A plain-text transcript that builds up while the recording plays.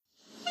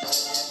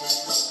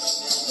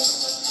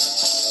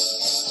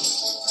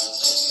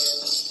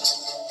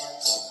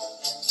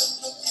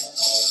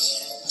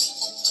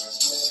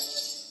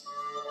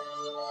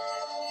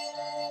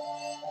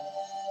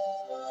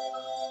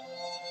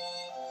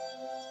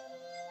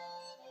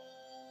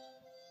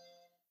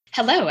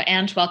Hello,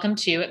 and welcome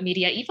to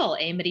Media Evil,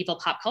 a medieval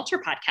pop culture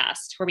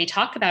podcast, where we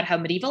talk about how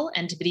medieval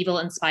and medieval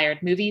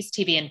inspired movies,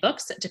 TV, and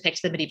books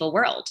depict the medieval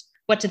world.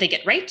 What did they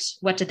get right?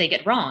 What did they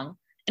get wrong?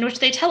 And what do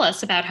they tell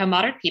us about how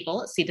modern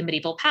people see the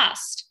medieval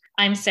past?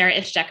 I'm Sarah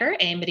Ifchdecker,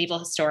 a medieval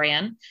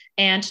historian,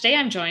 and today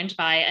I'm joined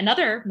by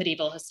another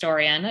medieval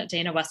historian,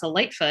 Dana Wessel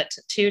Lightfoot,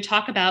 to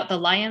talk about The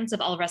Lions of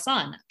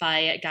Al-Rassan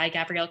by Guy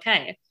Gavriel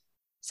Kay.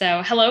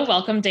 So, hello,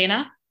 welcome,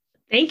 Dana.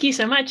 Thank you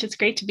so much. It's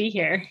great to be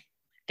here.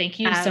 Thank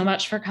you so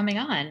much for coming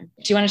on.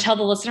 Do you want to tell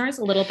the listeners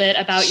a little bit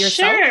about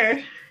yourself?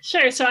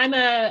 Sure. So I'm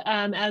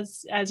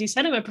as you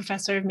said, I'm a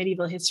professor of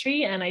medieval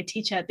history, and I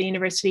teach at the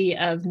University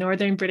of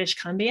Northern British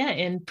Columbia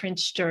in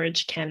Prince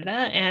George, Canada.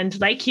 And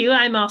like you,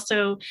 I'm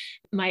also,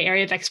 my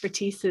area of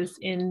expertise is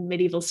in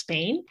medieval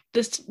Spain.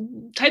 This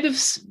type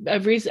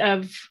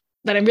of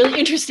that I'm really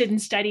interested in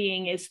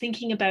studying is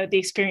thinking about the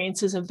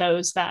experiences of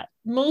those that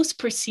most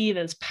perceive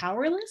as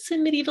powerless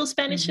in medieval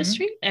Spanish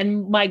history.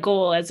 And my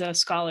goal as a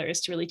scholar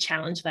is to really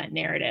challenge that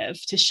narrative,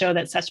 to show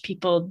that such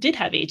people did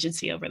have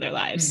agency over their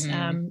lives.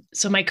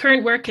 So my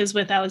current work is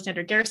with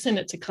Alexander Garrison.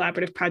 It's a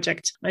collaborative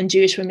project on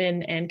Jewish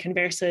women and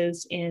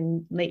converses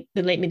in the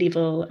late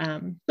medieval,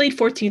 late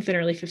 14th and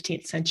early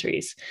 15th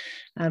centuries.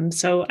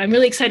 So I'm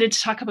really excited to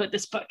talk about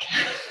this book.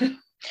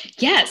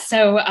 Yes.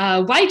 So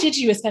why did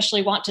you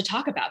especially want to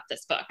talk about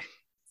this book?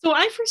 So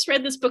I first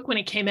read this book when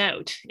it came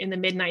out in the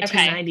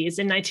mid-1990s,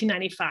 in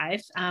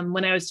 1995,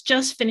 when I was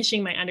just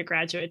finishing my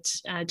undergraduate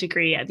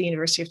degree at the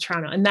University of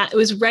Toronto. And that it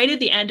was right at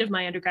the end of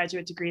my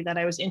undergraduate degree that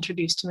I was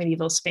introduced to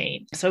medieval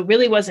Spain. So it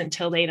really wasn't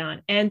till late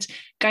on. And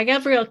Guy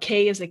Gavriel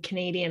Kay is a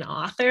Canadian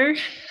author.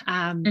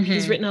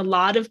 He's written a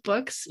lot of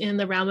books in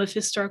the realm of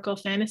historical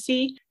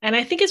fantasy. And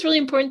I think it's really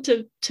important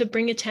to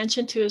bring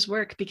attention to his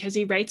work because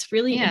he writes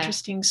really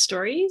interesting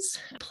stories.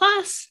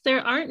 Plus,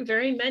 there aren't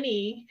very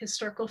many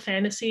historical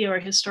fantasy or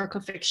historical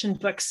fiction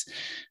books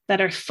that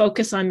are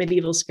focused on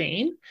medieval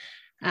Spain.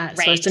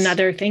 So it's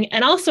another thing.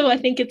 And also, I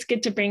think it's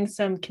good to bring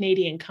some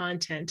Canadian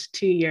content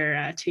to your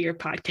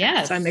podcast.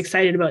 Yes. So I'm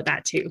excited about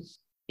that too.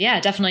 Yeah,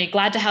 definitely.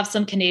 Glad to have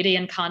some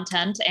Canadian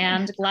content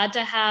and glad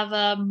to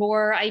have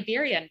more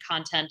Iberian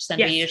content than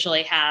we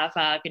usually have.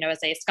 As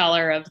a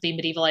scholar of the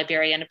medieval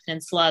Iberian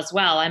Peninsula as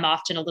well, I'm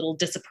often a little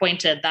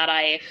disappointed that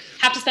I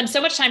have to spend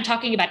so much time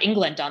talking about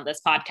England on this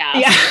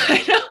podcast. Yeah,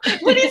 I know.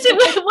 What is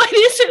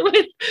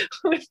it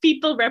with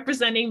people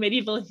representing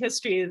medieval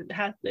history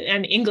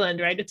and England,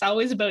 right? It's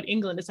always about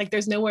England. It's like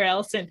there's nowhere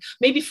else, and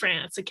maybe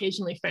France,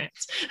 occasionally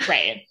France.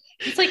 Right.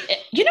 It's like,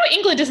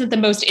 England isn't the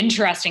most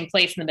interesting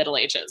place in the Middle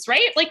Ages,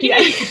 right? Like,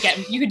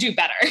 you could do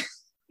better.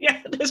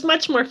 Yeah, there's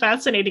much more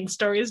fascinating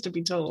stories to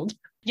be told.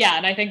 Yeah,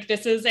 and I think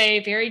this is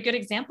a very good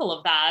example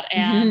of that.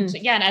 And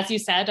and as you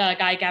said,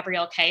 Guy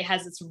Gavriel Kay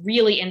has this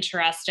really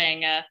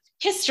interesting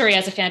history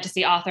as a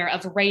fantasy author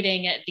of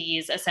writing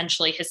these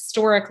essentially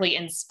historically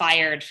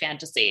inspired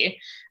fantasy.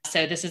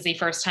 So this is the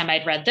first time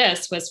I'd read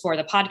this was for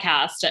the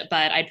podcast,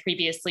 but I'd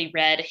previously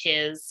read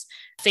his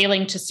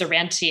Sailing to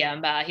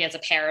Sarantium. He has a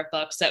pair of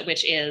books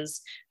which is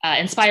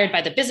inspired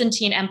by the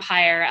Byzantine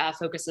Empire,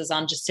 focuses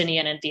on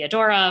Justinian and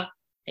Theodora.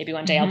 Maybe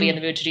one day I'll be in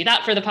the mood to do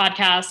that for the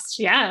podcast.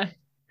 Yeah.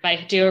 If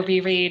I do a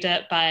reread.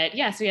 But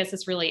yeah, so he has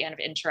this really kind of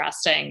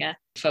interesting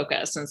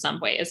focus in some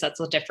ways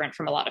that's different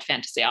from a lot of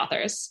fantasy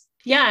authors.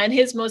 Yeah, and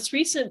his most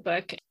recent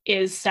book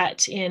is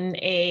set in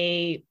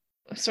a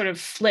sort of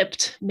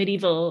flipped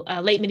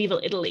late medieval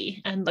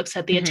Italy and looks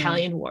at the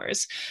Italian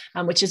Wars,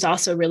 which is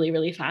also really,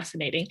 really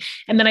fascinating.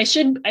 And then I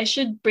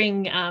should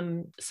bring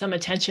some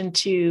attention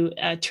to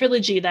a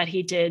trilogy that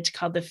he did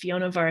called the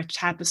Fionavar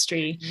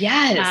Tapestry.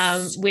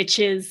 Yes. Which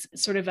is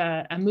sort of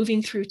a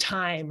moving through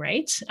time,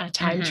 right? A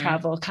time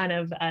travel kind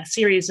of a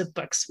series of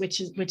books,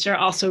 which are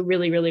also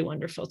really, really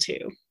wonderful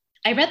too.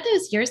 I read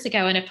those years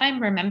ago, and if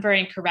I'm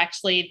remembering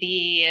correctly,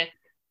 the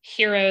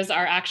heroes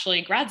are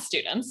actually grad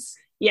students.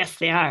 Yes,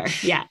 they are.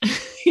 Yeah.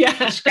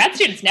 Grad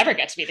students never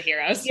get to be the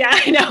heroes. Yeah,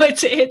 I know.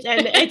 It's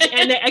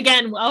and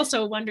again,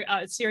 also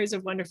a series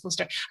of wonderful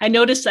stories.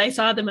 I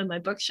saw them in my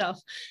bookshelf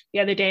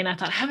the other day, and I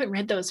thought I haven't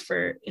read those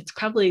it's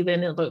probably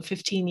been about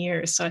 15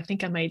 years. So I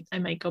think I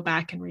might go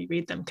back and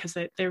reread them because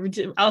they're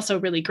also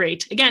really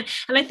great. Again,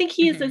 and I think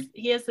he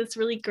has this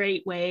really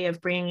great way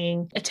of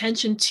bringing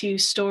attention to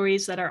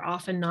stories that are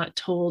often not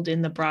told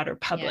in the broader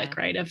public,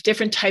 right? Of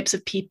different types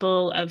of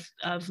people,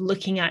 of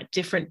looking at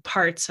different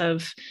parts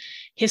of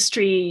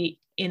history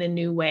in a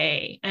new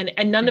way. And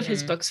none of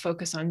his books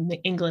focus on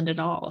England at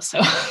all. So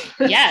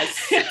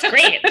yes, it's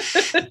great.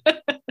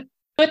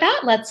 With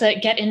that, let's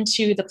get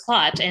into the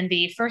plot in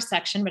the first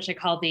section, which I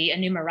call the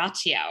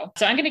enumeratio.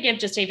 So I'm going to give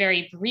just a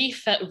very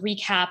brief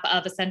recap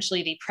of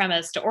essentially the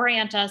premise to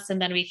orient us, and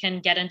then we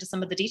can get into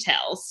some of the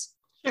details.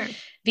 Sure.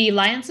 The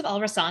Lions of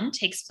Al-Rassan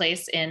takes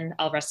place in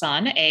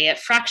Al-Rassan, a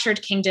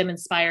fractured kingdom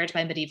inspired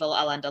by medieval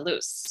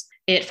Al-Andalus.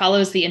 It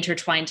follows the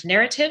intertwined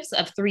narratives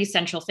of three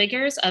central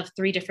figures of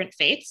three different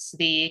faiths: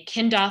 the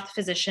Kindoth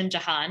physician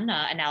Jahan,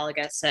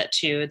 analogous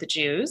to the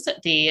Jews,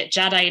 the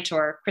Jadeite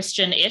or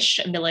Christian-ish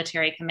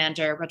military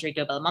commander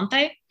Rodrigo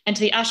Belmonte, and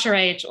the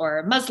Asharite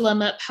or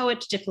Muslim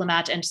poet,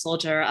 diplomat, and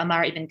soldier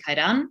Ammar ibn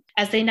Khairan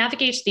as they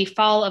navigate the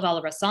fall of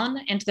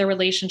Al-Rasan and their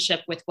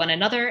relationship with one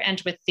another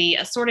and with the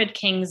assorted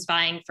kings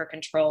vying for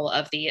control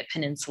of the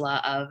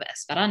peninsula of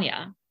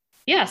Esperania.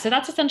 Yeah, so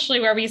that's essentially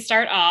where we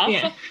start off.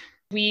 Yeah.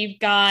 We've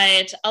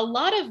got a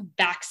lot of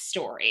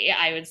backstory,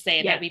 I would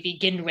say, that we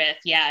begin with,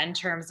 in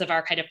terms of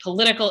our kind of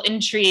political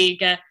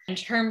intrigue, in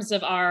terms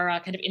of our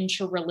kind of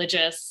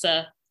interreligious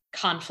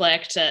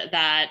conflict,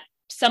 that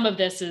some of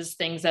this is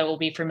things that will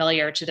be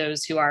familiar to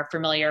those who are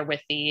familiar with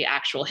the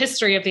actual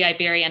history of the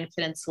Iberian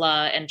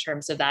Peninsula, in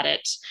terms of that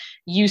it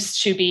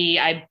used to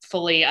be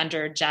fully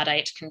under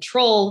Jaddite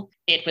control.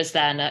 It was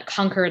then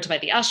conquered by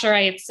the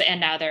Asherites, and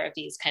now there are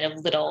these kind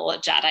of little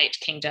Jaddite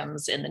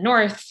kingdoms in the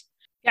north.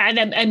 Yeah,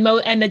 and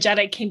the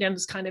Jaddite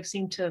kingdoms kind of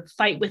seem to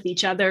fight with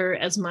each other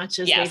as much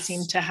as they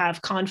seem to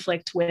have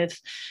conflict with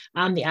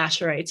the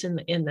Asherites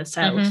in the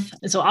south. Mm-hmm.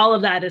 And so all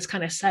of that is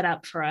kind of set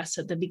up for us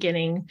at the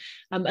beginning,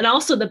 and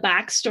also the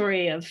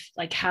backstory of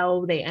like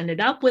how they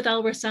ended up with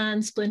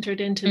Al-Rasan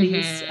splintered into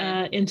these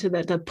into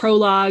the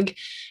prologue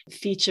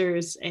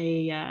features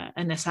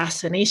an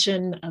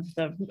assassination of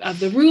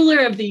the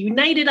ruler of the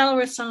United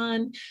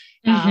Al-Rasan.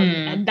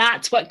 And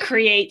that's what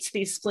creates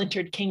these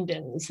splintered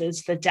kingdoms,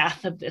 is the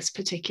death of this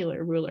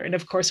particular ruler. And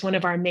of course, one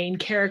of our main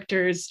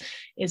characters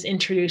is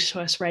introduced to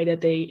us right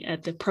at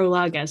the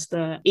prologue as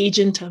the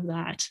agent of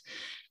that.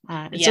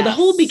 So the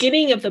whole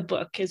beginning of the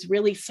book is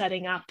really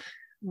setting up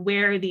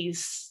where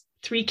these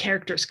three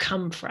characters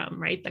come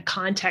from, right? The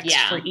context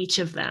for each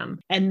of them,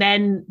 and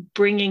then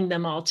bringing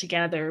them all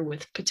together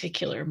with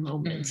particular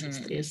moments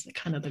is the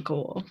kind of the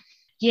goal.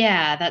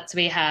 Yeah,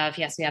 we have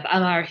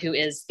Ammar, who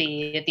is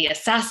the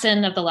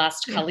assassin of the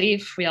last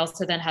caliph. We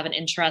also then have an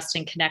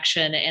interesting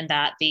connection in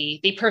that the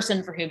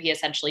person for whom he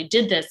essentially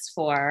did this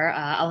for,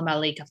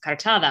 Al-Malik of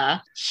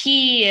Qartada,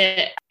 he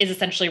is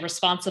essentially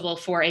responsible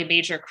for a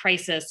major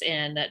crisis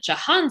in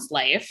Jahan's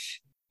life,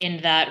 in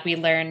that we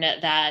learn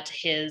that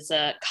his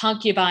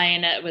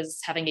concubine was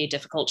having a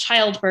difficult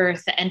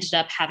childbirth, ended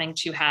up having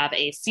to have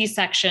a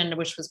C-section,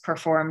 which was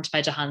performed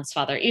by Jahan's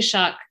father,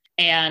 Ishaq.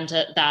 And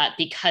that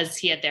because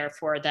he had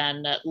therefore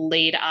then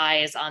laid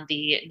eyes on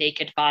the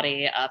naked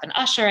body of an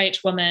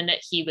Asharite woman,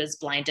 he was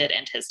blinded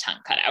and his tongue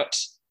cut out.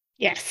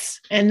 Yes.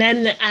 And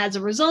then as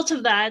a result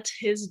of that,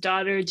 his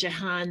daughter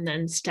Jahan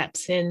then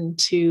steps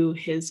into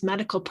his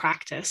medical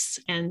practice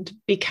and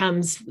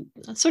becomes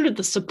sort of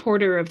the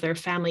supporter of their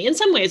family in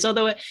some ways,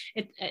 although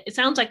it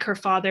sounds like her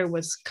father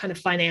was kind of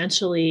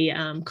financially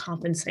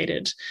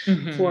compensated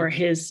for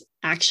his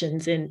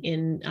actions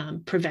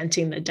in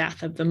preventing the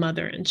death of the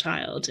mother and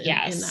child in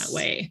that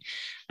way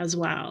as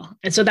well.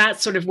 And so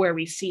that's sort of where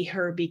we see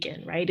her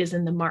begin, right, is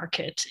in the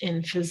market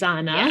in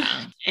Fezana.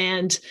 Yeah.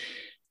 And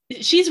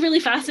she's really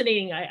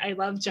fascinating. I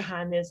love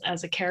Jahan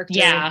as a character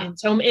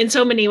in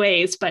so many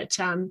ways, but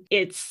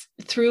it's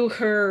through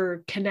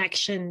her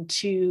connection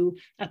to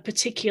a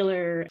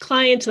particular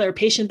client or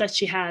patient that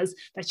she has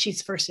that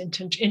she's first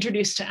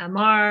introduced to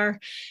Ammar,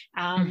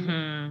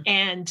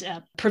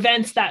 and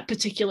prevents that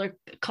particular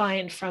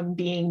client from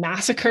being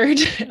massacred.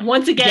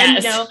 Once again,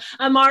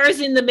 Ammar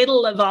is in the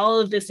middle of all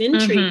of this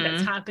intrigue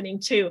that's happening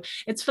too.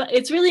 It's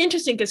really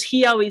interesting because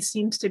he always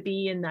seems to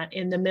be in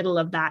the middle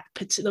of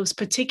those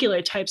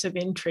particular types of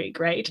intrigue,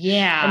 right?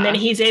 Yeah. And then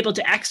he's able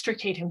to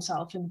extricate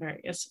himself in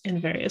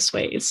various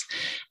ways.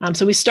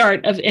 So we start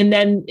and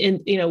then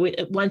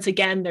once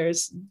again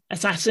there's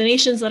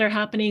assassinations that are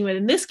happening, but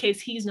in this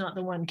case he's not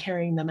the one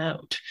carrying them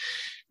out.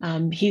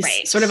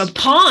 He's sort of a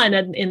pawn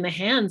in the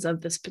hands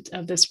of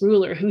this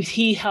ruler who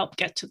he helped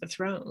get to the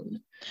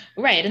throne.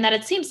 Right. And that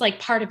it seems like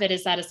part of it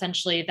is that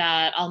essentially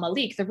that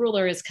Al-Malik, the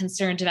ruler, is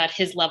concerned about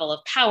his level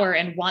of power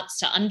and wants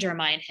to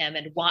undermine him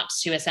and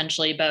wants to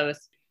essentially both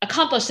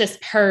accomplish this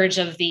purge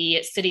of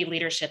the city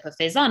leadership of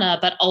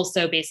Fezana, but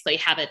also basically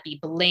have it be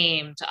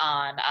blamed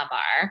on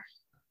Ammar.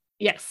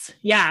 Yes.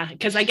 Yeah.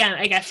 Because again,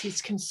 I guess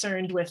he's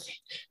concerned with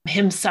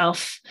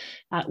himself,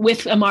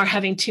 with Ammar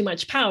having too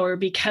much power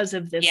because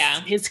of this,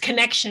 his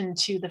connection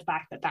to the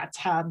fact that that's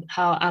how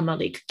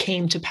Al-Malik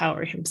came to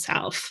power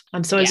himself.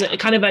 So it's a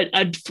kind of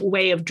a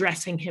way of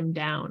dressing him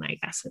down, I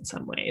guess, in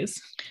some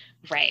ways.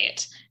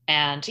 Right.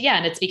 And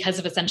it's because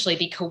of essentially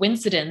the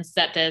coincidence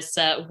that this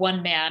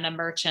one man, a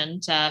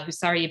merchant,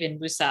 Husari ibn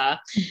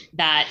Musa,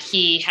 that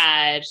he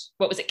had,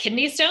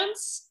 kidney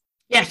stones?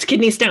 Yes,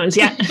 kidney stones.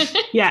 Yeah.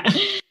 Yeah.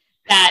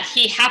 That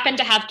he happened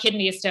to have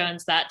kidney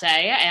stones that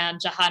day, and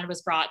Jahan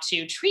was brought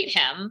to treat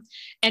him.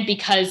 And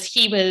because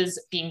he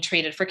was being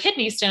treated for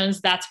kidney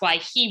stones, that's why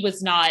he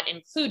was not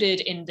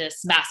included in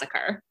this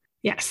massacre.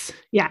 Yes.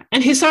 Yeah.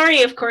 And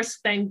Husari, of course,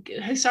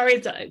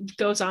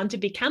 goes on to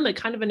become a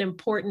kind of an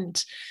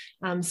important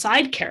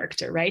side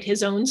character, right?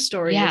 His own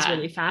story is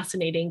really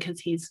fascinating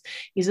because he's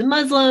a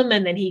Muslim,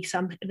 and then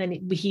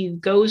he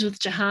goes with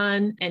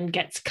Jahan and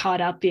gets caught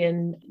up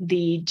in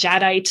the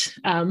Jaddite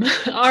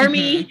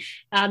army,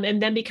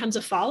 and then becomes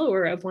a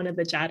follower of one of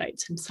the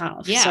Jaddites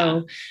himself.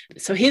 Yeah.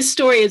 So his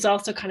story is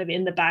also kind of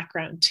in the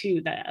background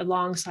too, that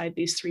alongside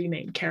these three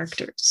main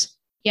characters.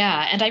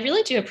 Yeah, and I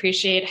really do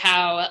appreciate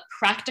how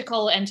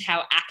practical and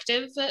how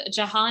active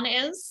Jahan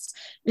is.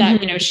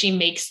 That, Mhm. she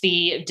makes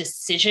the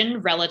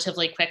decision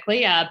relatively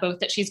quickly, both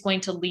that she's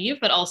going to leave,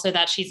 but also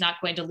that she's not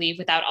going to leave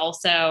without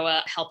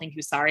also helping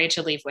Husari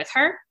to leave with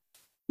her.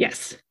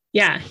 Yes.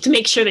 Yeah, to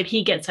make sure that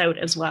he gets out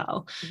as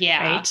well,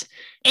 Yeah. right?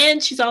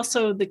 And she's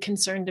also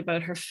concerned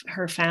about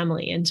her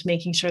family and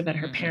making sure that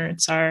her Mm-hmm.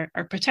 parents are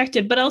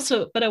protected, but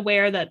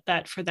aware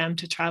that for them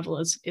to travel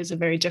is a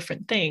very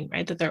different thing,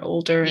 right? That they're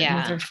older, and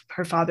with Yeah.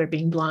 her father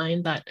being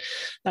blind, that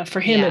for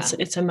him Yeah.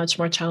 it's a much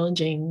more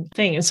challenging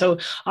thing. And so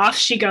off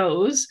she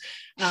goes,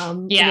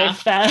 Yeah.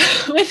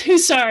 with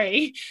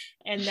Husari,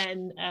 and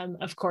then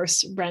of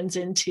course runs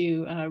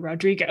into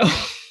Rodrigo.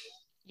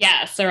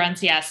 Yeah, so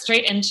runs,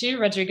 straight into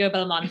Rodrigo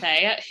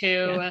Belmonte, Yeah.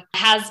 who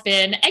has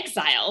been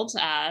exiled.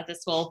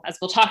 This will, as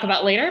we'll talk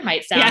about later,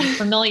 might sound Yeah.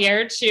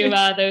 familiar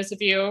to those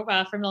of you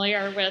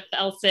familiar with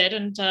El Cid,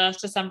 and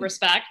to some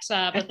respect.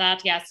 But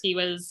that, yes, he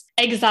was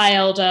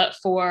exiled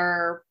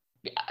for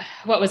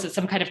what was it?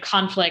 Some kind of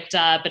conflict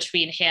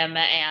between him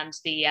and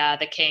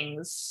the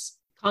king's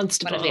one of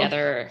the Constable.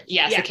 other,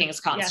 yes, the Yeah.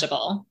 king's Yeah.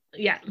 constable.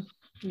 Yeah.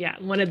 Yeah.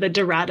 One of the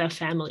Dorada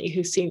family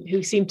who seem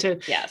to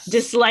Yes.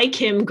 dislike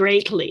him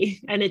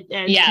greatly, and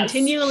Yes.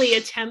 continually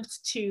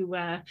attempt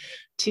to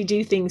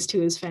do things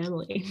to his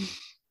family.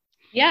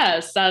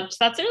 Yes. That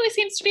really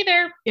seems to be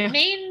their Yeah.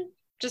 main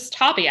just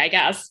hobby, I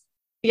guess.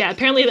 Yeah,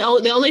 apparently the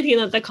only thing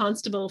that the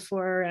constable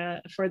for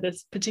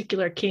this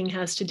particular king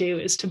has to do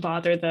is to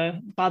bother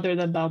the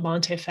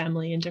Belmonte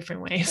family in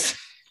different ways.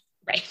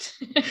 Right.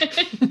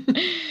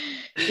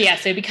 Yeah,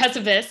 so because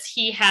of this,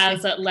 he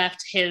has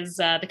left his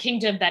the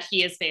kingdom that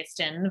he is based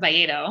in,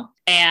 Valledo,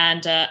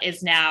 and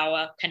is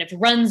now kind of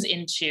runs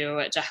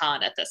into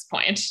Jahan at this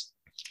point.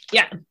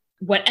 Yeah.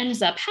 What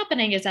ends up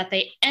happening is that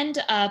they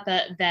end up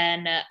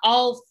then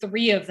all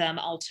three of them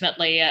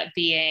ultimately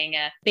being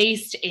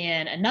based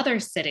in another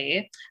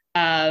city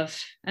of,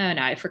 oh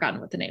no, I've forgotten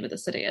what the name of the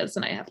city is,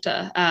 and I have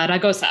to,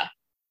 Ragosa.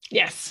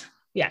 Yes.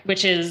 Yeah.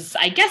 Which is,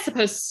 I guess,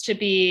 supposed to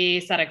be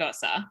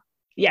Saragossa.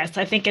 Yes,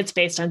 I think it's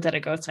based on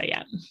Zaragoza.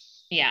 Yeah.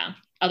 Yeah.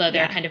 Although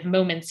there are kind of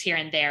moments here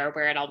and there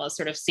where it almost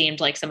sort of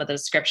seemed like some of the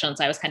descriptions,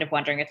 I was kind of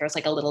wondering if there's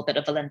like a little bit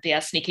of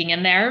Valencia sneaking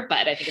in there,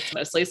 but I think it's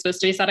mostly supposed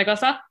to be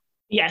Saragossa.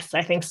 Yes,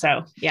 I think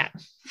so. Yeah.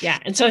 Yeah.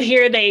 And so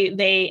here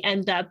they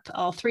end up,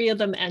 all three of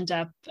them end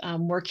up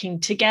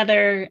working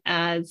together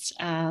as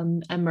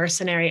a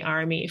mercenary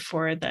army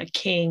for the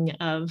king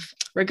of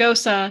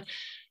Ragosa,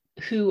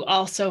 who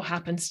also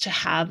happens to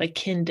have a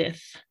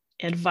Kindith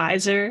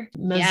advisor,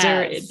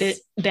 Mazur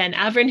Ben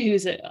Avrin,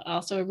 who's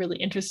also a really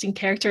interesting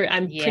character.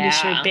 I'm pretty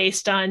sure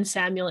based on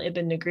Samuel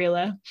ibn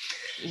Nagrila.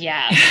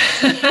 Yeah.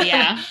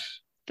 Yeah.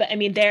 But I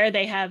mean, there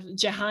they have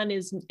Jahan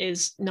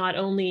is not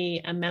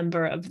only a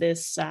member of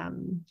this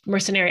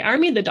mercenary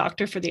army, the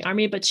doctor for the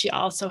army, but she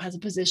also has a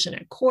position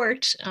at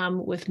court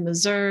with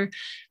Mazur,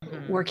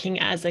 working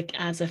as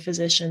a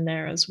physician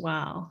there as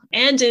well,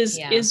 and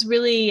is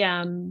really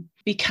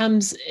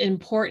becomes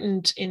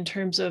important in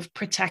terms of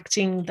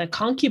protecting the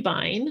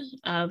concubine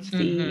of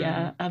the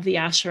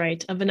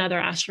Ashurite, of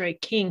another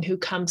Ashurite king who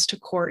comes to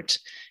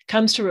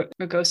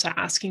Ragosa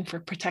asking for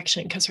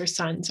protection because her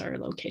sons are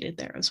located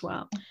there as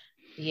well.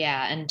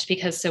 Yeah, and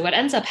so what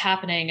ends up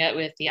happening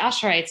with the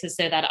Ashurites is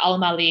that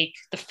Al-Malik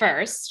the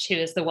First, who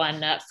is the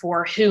one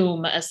for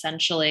whom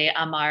essentially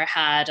Ammar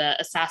had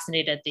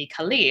assassinated the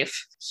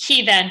Caliph,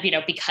 he then,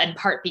 in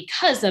part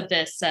because of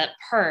this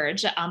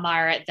purge,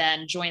 Ammar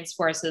then joins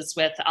forces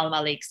with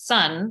Al-Malik's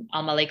son,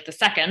 Al-Malik the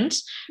Second,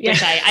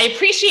 which I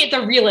appreciate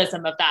the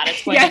realism of that.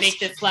 It's going to make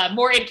this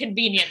more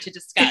inconvenient to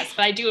discuss,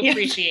 but I do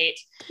appreciate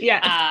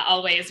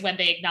always when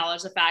they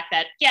acknowledge the fact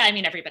that,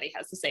 everybody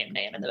has the same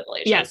name in the Middle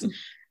Ages. Yes.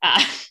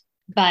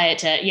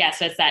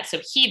 So it's that. So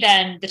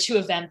the two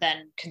of them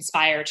then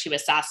conspire to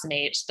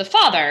assassinate the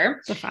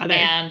father.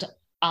 And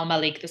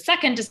Al-Malik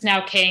II is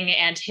now king,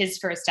 and his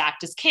first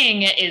act as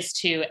king is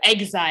to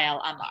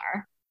exile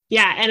Ammar.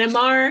 Yeah, and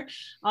Ammar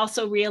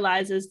also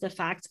realizes the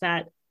fact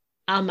that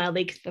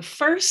Al-Malik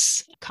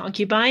I's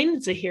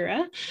concubine,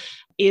 Zahira,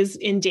 is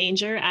in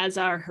danger, as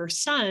are her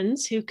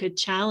sons, who could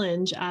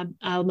challenge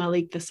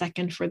Al-Malik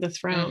II for the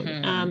throne.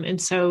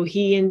 And so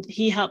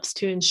he helps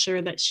to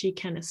ensure that she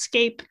can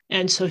escape.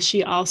 And so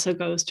she also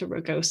goes to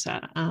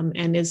Ragosa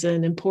and is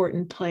an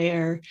important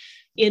player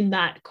in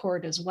that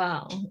court as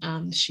well.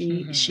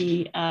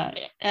 She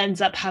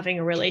ends up having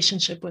a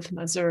relationship with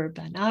Mazur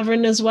Ben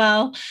Avrin as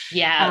well.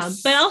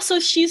 Yes. But also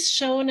she's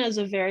shown as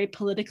a very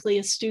politically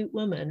astute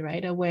woman,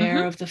 right?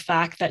 Aware of the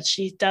fact that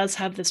she does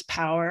have this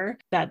power,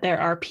 that there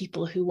are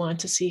people who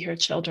want to see her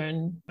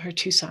children, her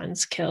two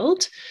sons,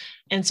 killed.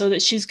 And so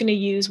that she's going to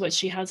use what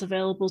she has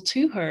available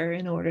to her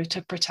in order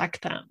to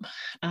protect them.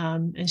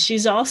 And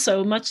she's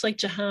also, much like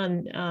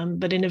Jahan,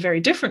 but in a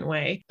very different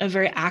way, a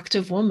very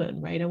active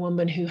woman, right? A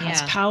woman who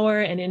has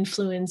power and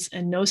influence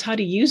and knows how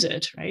to use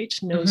it, right?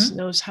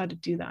 Knows how to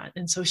do that.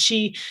 And so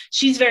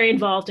she's very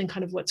involved in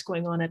kind of what's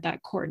going on at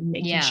that court and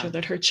making sure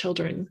that her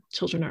children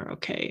are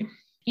okay.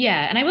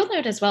 Yeah. And I will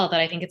note as well that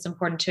I think it's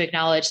important to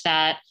acknowledge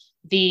that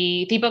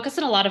The book is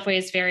in a lot of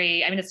ways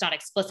very, I mean, it's not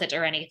explicit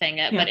or anything,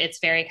 but it's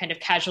very kind of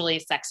casually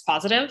sex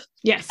positive.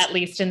 Yes. At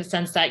least in the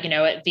sense that,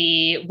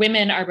 the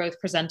women are both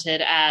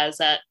presented as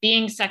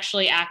being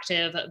sexually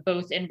active,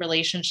 both in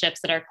relationships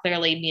that are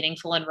clearly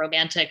meaningful and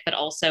romantic, but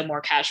also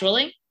more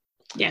casually.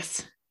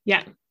 Yes.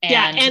 Yeah.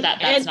 And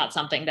that's not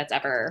something that's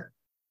ever,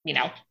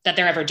 that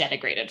they're ever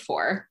denigrated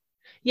for.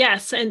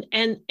 Yes.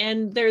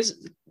 And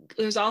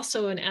there's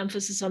also an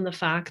emphasis on the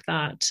fact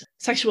that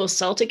sexual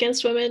assault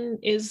against women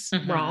is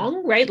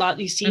wrong, right? A lot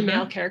of you see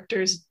male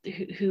characters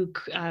who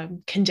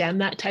condemn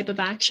that type of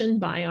action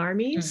by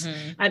armies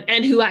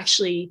and who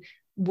actually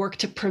work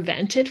to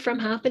prevent it from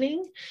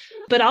happening.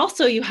 But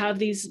also you have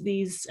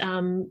these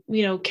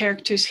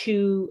characters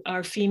who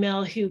are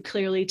female who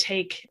clearly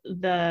take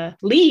the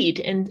lead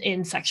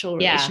in sexual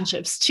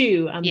relationships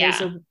too. There's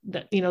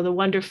the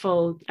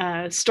wonderful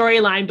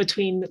storyline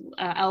between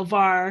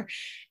Alvar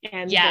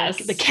and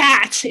the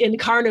cat in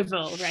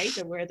Carnival, right?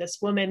 Where this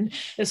woman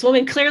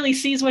clearly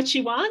sees what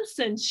she wants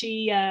and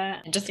she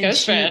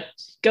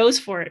goes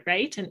for it,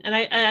 right? And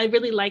I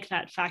really like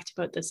that fact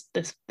about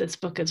this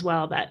book as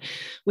well, that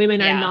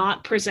women are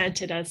not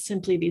presented as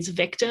simply these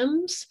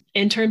victims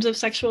in terms of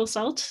sexual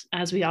assault,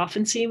 as we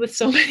often see with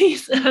so many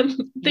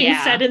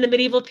things said in the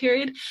medieval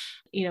period.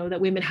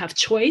 That women have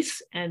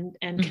choice and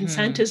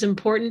consent is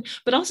important,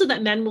 but also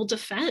that men will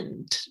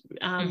defend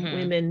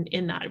women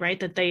in that, right?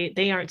 That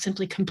they aren't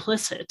simply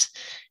complicit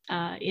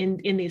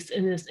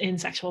in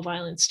sexual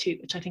violence too,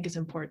 which I think is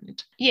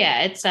important.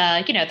 Yeah, it's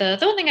the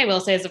one thing I will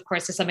say is, of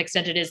course, to some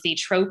extent, it is the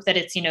trope that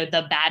it's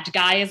the bad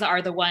guys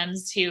are the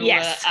ones who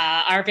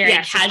are very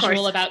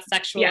casual about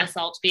sexual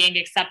assault being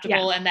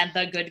acceptable, and then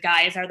the good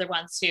guys are the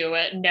ones who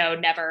no,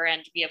 never,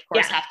 and we of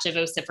course have to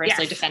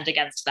vociferously defend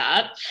against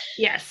that.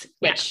 Yes,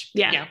 which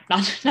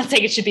not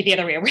saying it should be the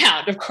other way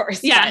around, of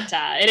course. Yeah,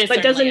 but it is.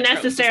 But doesn't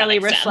necessarily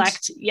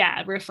reflect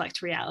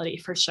reality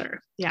for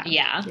sure.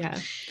 Yeah.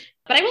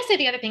 But I will say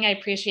the other thing I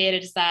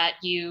appreciated is that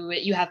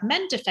you have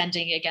men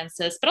defending against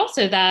this, but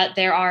also that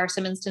there are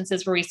some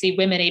instances where we see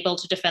women able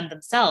to defend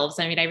themselves.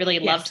 I mean, I really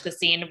loved the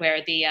scene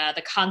where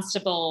the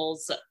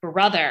constable's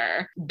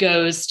brother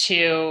goes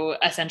to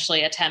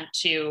essentially attempt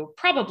to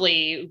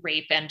probably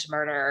rape and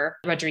murder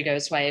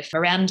Rodrigo's wife,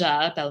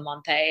 Miranda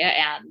Belmonte,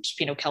 and,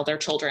 kill their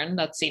children.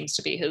 That seems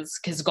to be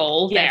his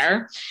goal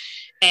there.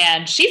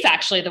 And she's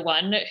actually the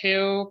one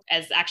who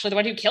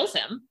kills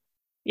him.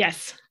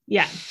 Yes.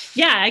 Yeah.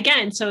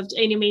 Again, so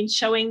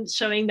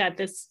showing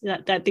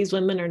that these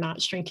women are not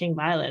shrinking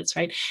violets,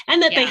 right?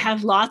 And that they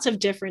have lots of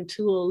different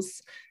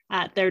tools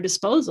at their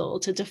disposal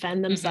to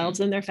defend themselves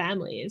and their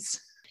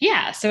families.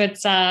 Yeah, so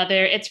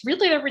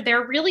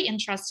they're really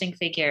interesting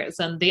figures.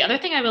 And the other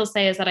thing I will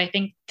say is that I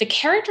think the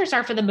characters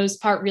are, for the most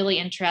part, really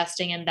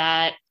interesting in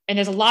that. And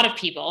there's a lot of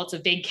people. It's a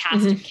big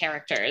cast of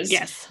characters.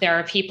 Yes. There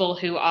are people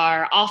who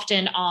are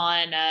often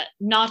on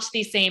not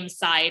the same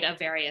side of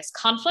various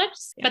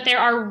conflicts, but there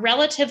are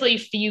relatively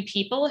few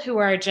people who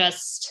are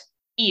just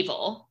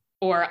evil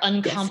or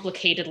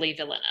uncomplicatedly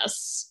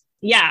villainous.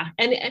 Yeah.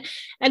 And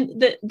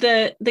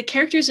the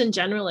characters in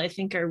general, I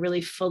think, are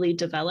really fully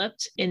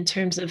developed in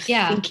terms of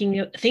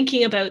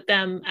thinking about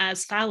them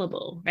as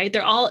fallible, right?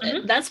 They're all,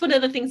 that's one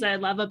of the things that I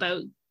love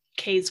about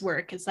Kay's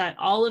work, is that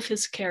all of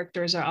his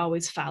characters are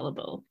always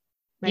fallible.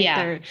 Right?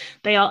 Yeah.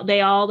 They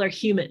all are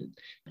human.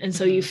 And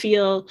so you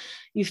feel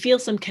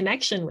some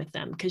connection with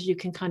them, because you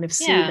can kind of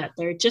see that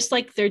they're just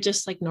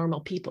like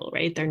normal people,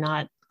 right?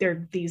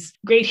 They're these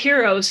great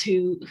heroes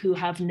who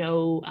have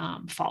no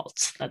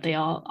faults, that they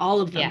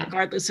all of them,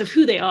 regardless of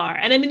who they are.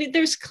 And I mean,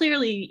 there's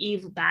clearly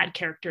evil, bad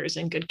characters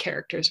and good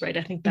characters, right?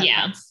 I think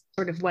that's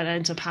sort of what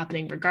ends up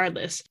happening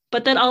regardless,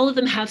 but that all of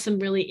them have some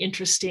really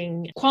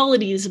interesting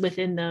qualities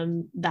within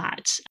them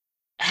that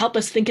help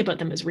us think about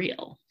them as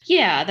real.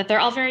 Yeah, that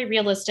they're all very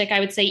realistic. I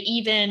would say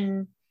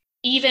even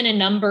a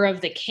number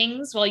of the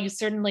kings, while you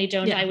certainly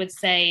don't, I would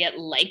say,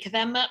 like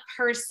them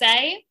per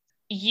se,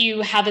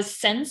 you have a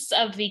sense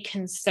of the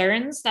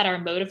concerns that are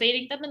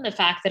motivating them, and the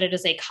fact that it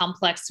is a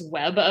complex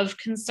web of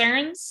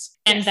concerns,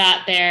 and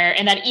that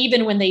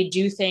even when they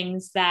do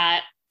things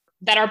that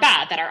are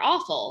bad, that are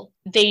awful,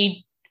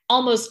 they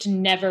almost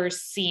never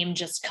seem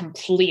just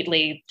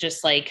completely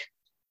just like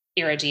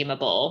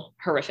irredeemable,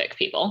 horrific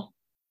people.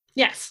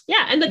 Yes.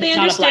 Yeah. And that they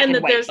understand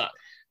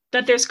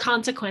that there's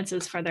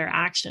consequences for their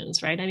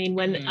actions, right? I mean,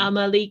 when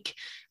Amalik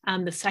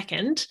the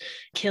second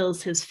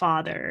kills his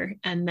father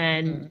and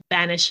then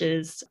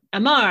banishes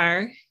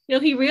Amar,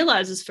 he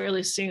realizes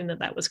fairly soon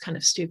that was kind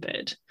of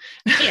stupid.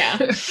 Yeah.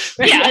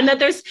 Right? Yeah. And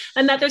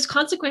that there's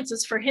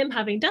consequences for him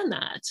having done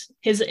that,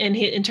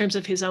 in terms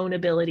of his own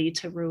ability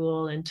to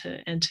rule and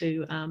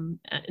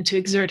to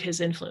exert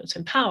his influence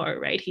and power,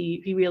 right?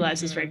 He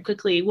realizes very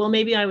quickly, well,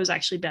 maybe I was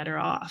actually better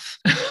off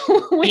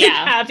with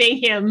having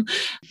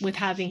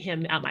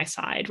him at my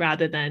side,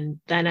 rather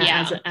than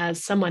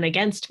as someone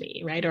against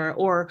me, right?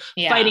 Or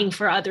fighting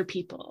for other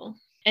people.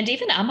 And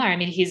even Amar, I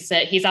mean, he's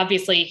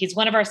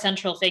one of our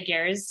central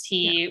figures.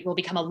 He will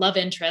become a love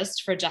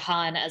interest for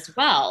Jahan as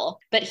well,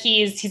 but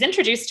he's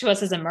introduced to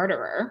us as a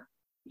murderer.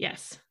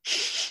 Yes.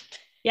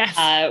 Yes.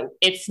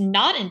 It's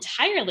not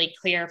entirely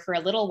clear for a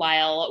little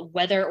while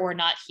whether or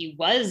not he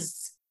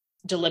was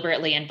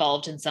deliberately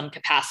involved in some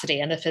capacity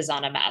in the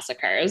Fizana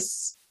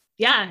massacres.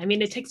 Yeah, I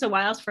mean, it takes a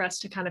while for us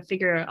to kind of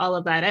figure all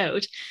of that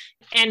out.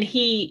 And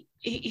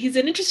he's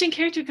an interesting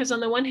character because on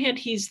the one hand,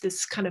 he's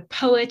this kind of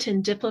poet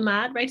and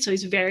diplomat, right? So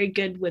he's very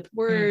good with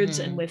words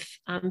and with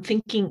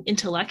thinking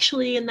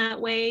intellectually in that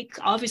way,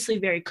 obviously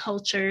very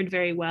cultured,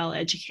 very well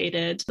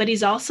educated, but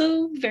he's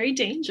also very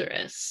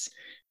dangerous.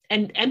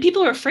 And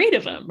people are afraid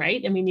of him,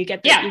 right? I mean, you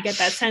get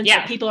that sense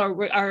that people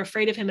are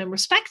afraid of him and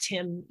respect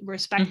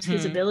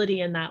his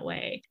ability in that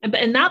way.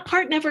 And that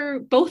part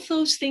both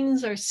those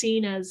things are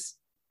seen as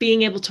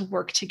being able to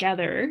work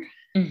together.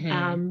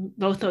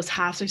 Both those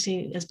halves are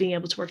seen as being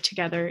able to work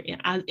together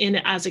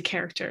as a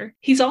character.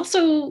 He's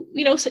also,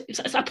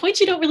 at points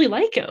you don't really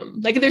like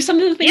him. Like there's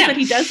some of the things that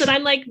he does that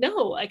I'm like, no,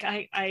 like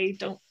I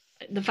don't.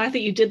 The fact that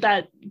you did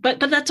that,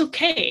 but that's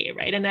okay,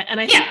 right? And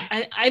I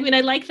think, I mean,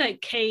 I like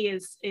that Kay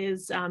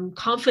is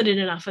confident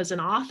enough as an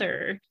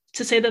author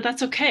to say that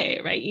that's okay,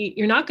 right?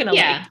 You're not going to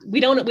like, we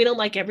don't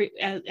like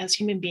as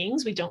human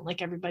beings, we don't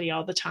like everybody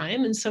all the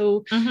time, and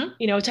so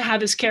to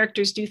have his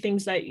characters do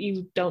things that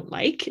you don't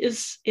like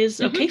is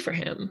okay for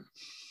him.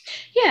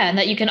 Yeah, and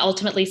that you can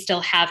ultimately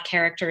still have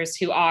characters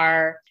who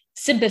are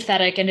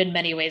sympathetic and in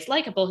many ways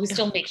likable, who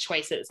still make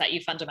choices that you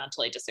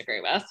fundamentally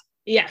disagree with.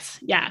 Yes.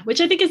 Yeah. Which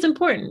I think is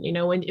important,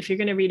 if you're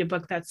going to read a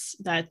book, that's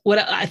what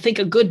I think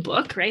a good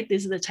book, right?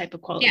 These are the type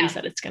of qualities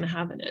that it's going to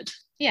have in it.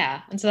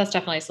 Yeah. And so that's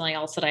definitely something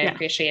else that I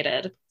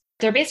appreciated.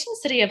 They're based in the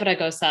city of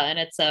Ragosa, and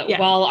it's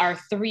while our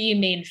three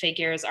main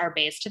figures are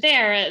based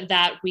there,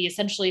 that we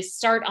essentially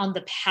start on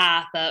the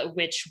path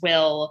which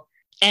will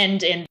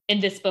end in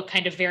this book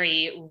kind of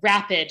very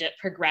rapid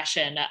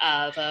progression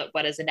of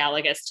what is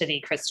analogous to the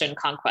Christian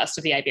conquest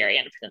of the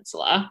Iberian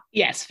Peninsula.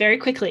 Yes, very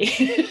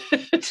quickly.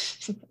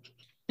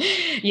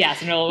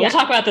 Yes, and we'll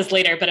talk about this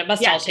later, but it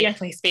must all take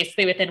place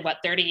basically within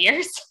 30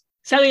 years?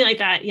 Something like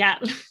that, yeah.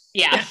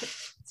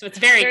 So it's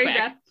very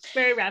quick.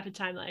 Very rapid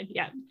timeline,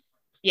 yeah.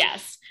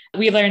 Yes.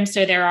 We learned,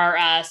 so there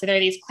are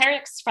these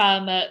clerics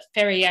from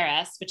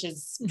Ferrieres, which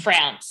is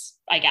France,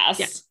 I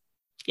guess.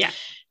 Yeah.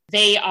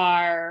 They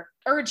are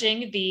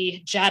urging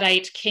the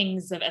Jaddite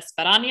kings of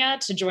Esperania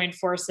to join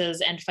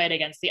forces and fight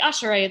against the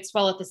Asherites,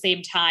 while at the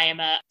same time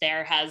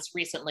there has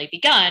recently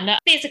begun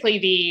basically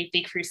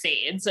the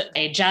Crusades,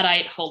 a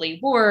Jaddite holy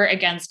war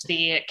against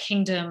the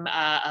kingdom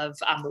of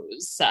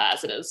Amuz,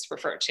 as it is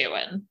referred to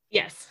in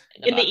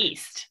the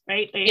East,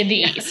 right? In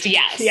the East,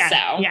 yes.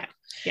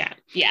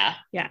 Yeah.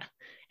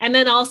 And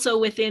then also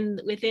within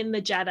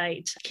the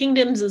Jaddite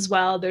kingdoms as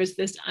well, there's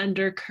this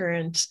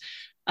undercurrent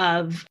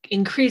of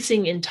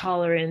increasing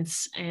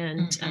intolerance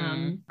and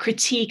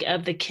critique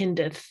of the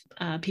Kindith,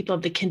 people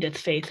of the Kindith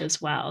faith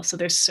as well. So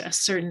there's a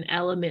certain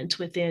element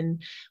within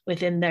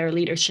their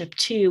leadership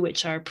too,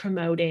 which are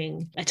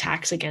promoting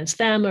attacks against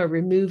them or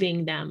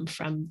removing them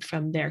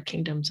from their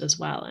kingdoms as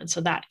well. And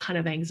so that kind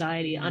of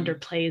anxiety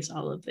underplays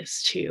all of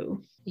this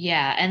too.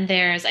 Yeah. And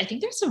I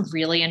think there's some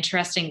really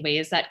interesting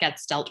ways that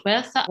gets dealt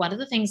with. One of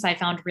the things I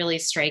found really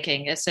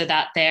striking is so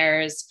that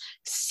there's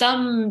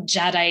some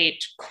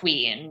Jaddite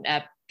queen,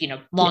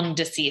 long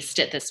deceased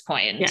at this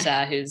point,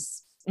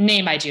 whose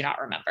name I do not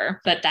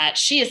remember, but that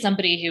she is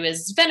somebody who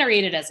is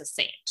venerated as a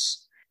saint.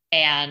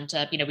 And,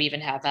 we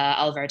even have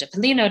Alvar de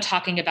Polino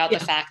talking about the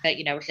fact that,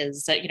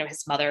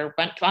 his mother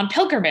went on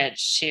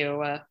pilgrimage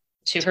to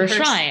her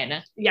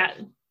shrine. Yeah.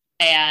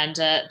 And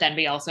then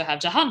we also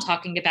have Jahan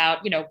talking about,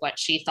 what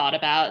she thought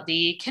about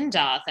the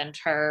Kindath and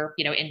her,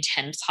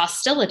 intense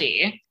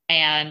hostility.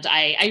 And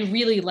I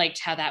really liked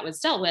how that was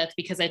dealt with,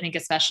 because I think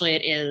especially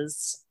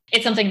it's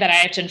something that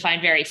I often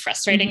find very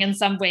frustrating in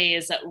some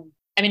ways.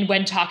 I mean,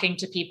 when talking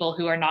to people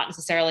who are not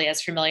necessarily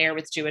as familiar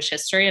with Jewish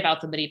history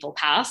about the medieval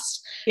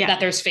past, that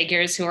there's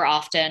figures who are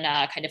often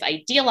kind of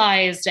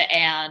idealized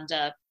and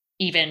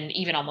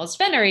even almost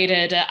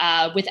venerated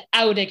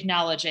without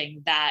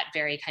acknowledging that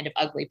very kind of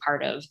ugly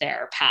part of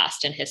their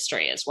past and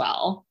history as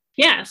well.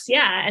 Yes,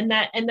 yeah, and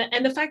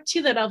the fact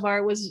too that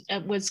Alvar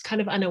was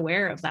kind of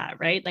unaware of that,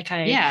 right? Like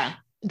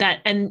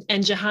that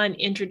and Jahan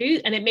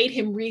introduced, and it made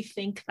him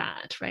rethink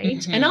that,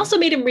 right? And also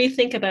made him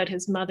rethink about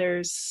his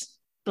mother's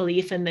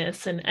belief in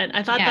this, and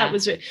I thought that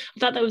was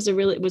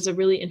a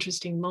really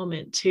interesting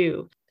moment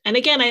too. And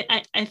again,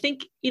 I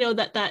think,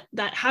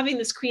 that having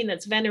this queen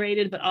that's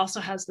venerated, but also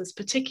has this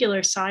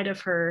particular side of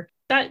her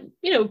that,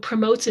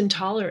 promotes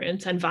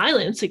intolerance and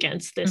violence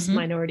against this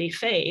minority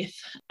faith.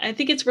 I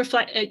think it's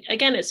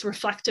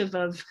reflective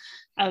of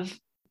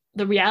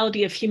the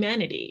reality of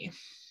humanity,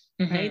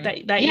 right?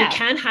 That you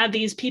can have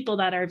these people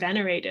that are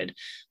venerated,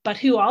 but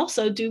who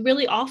also do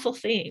really awful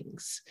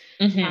things.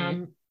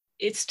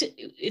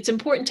 It's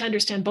important to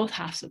understand both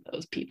halves of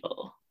those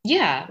people.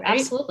 Yeah, right?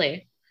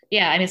 Absolutely.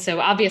 Yeah, I mean, so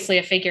obviously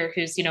a figure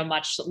who's,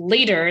 much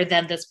later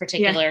than this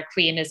particular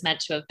queen is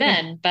meant to have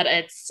been, but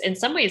it's in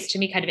some ways to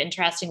me kind of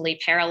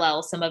interestingly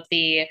parallel some of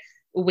the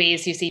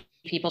ways you see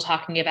people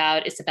talking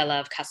about Isabella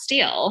of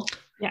Castile.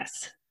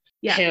 Yes.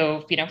 Yeah.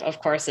 who, of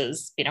course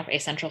is, a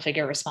central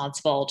figure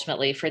responsible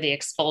ultimately for the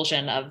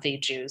expulsion of the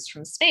Jews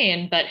from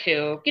Spain, but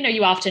who,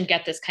 you often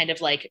get this kind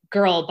of like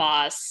girl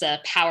boss,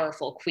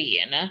 powerful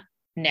queen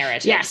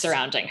narrative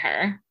surrounding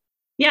her.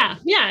 Yeah,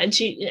 and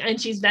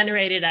she's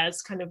venerated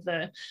as kind of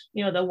the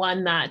the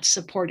one that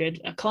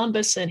supported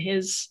Columbus and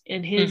his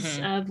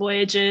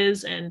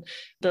voyages, and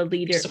the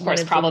leader. Which, of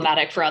course,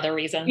 problematic for other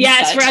reasons.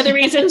 Yes, for other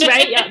reasons,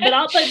 right? Yeah,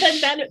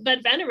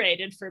 but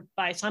venerated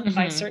by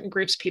certain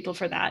groups, people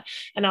for that,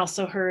 and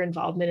also her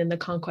involvement in the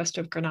conquest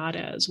of Granada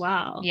as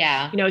well.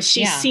 Yeah,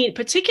 she's seen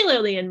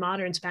particularly in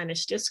modern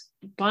Spanish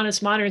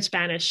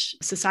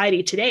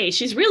society today.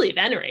 She's really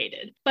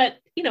venerated, but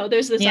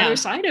there's this other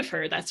side of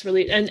her that's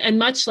really and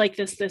much like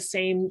the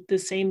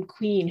same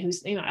queen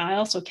who's I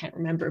also can't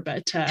remember,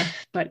 but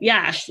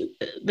yeah,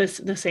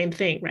 the same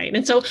thing, right?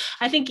 And so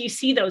I think you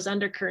see those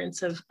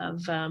undercurrents of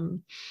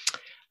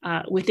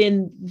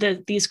within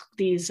these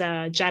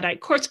Jadeite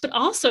courts, but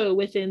also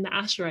within the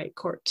Asherite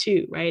court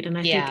too, right? And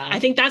I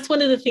think that's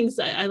one of the things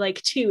that I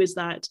like too, is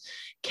that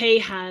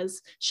Kay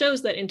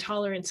shows that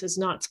intolerance is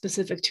not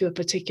specific to a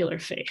particular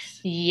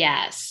faith.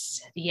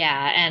 Yes,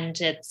 yeah, and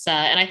it's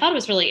and I thought it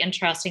was really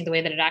interesting the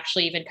way that it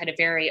actually even kind of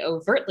very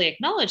overtly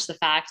acknowledged the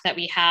fact that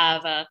we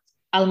have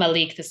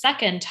Al-Malik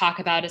II talk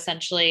about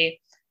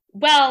essentially,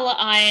 well,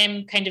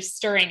 I'm kind of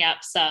stirring up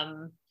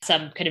some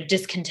kind of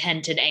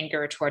discontent and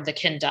anger toward the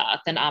Kindath.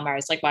 And Amar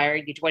is like, what are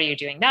you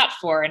doing that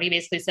for? And he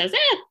basically says,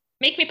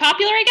 make me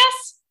popular, I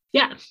guess.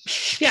 Yeah.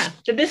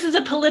 That this is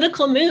a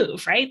political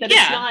move, right? That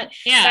it's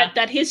not,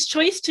 that his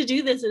choice to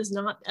do this is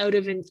not out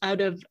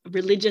of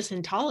religious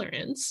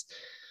intolerance,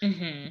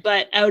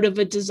 but out of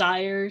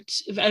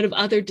out of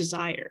other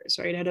desires,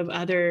 right? Out of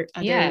other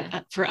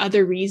for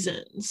other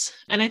reasons.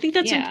 And I think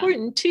that's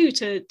important too,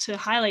 to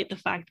highlight the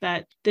fact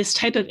that this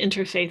type of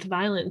interfaith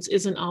violence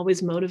isn't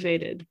always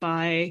motivated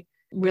by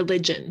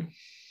religion.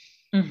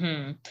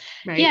 Right?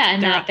 Yeah.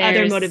 And there are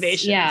other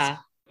motivations. Yeah.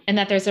 And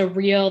that there's a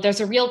real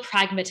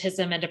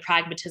pragmatism and a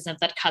pragmatism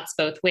that cuts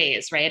both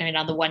ways, right? I mean,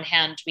 on the one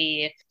hand,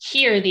 we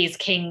hear these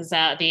kings,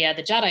 the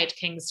Jadeite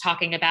kings,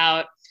 talking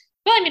about,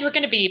 well, I mean, we're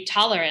going to be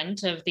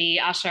tolerant of the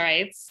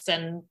Asherites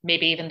and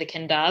maybe even the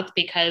Kindath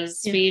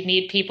because we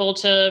need people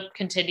to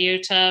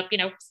continue to,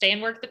 stay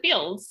and work the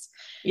fields.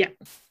 Yeah.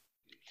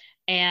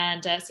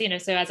 And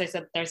so as I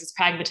said, there's this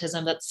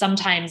pragmatism that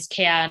sometimes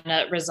can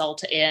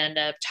result in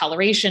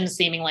toleration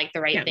seeming like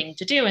the right thing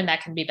to do, and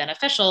that can be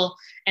beneficial.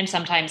 And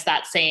sometimes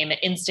that same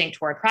instinct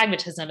toward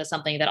pragmatism is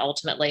something that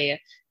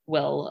ultimately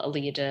will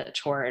lead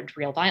toward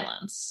real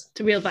violence.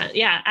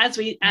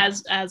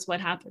 As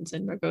what happens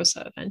in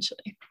Ragosa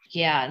eventually.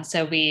 Yeah, and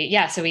so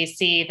we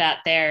see that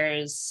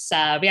there's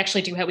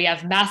we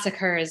have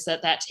massacres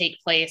that take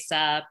place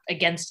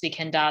against the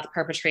Kindath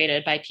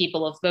perpetrated by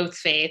people of both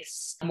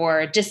faiths.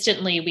 More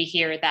distantly, we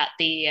hear that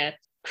the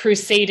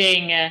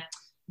crusading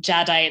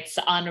Jadites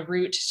en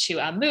route to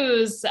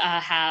Amuz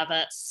have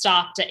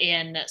stopped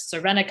in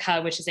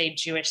Cyrenaica, which is a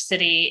Jewish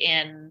city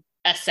in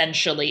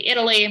essentially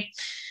Italy.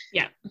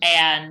 Yeah,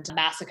 and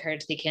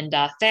massacred the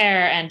Kindath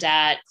there, and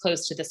at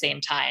close to the same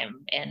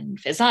time in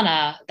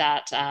Fizana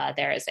that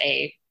there is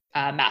a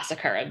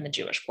massacre in the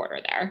Jewish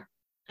quarter there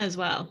as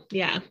well.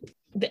 Yeah,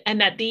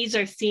 and that these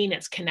are seen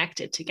as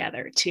connected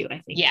together too. I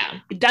think.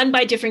 Yeah, done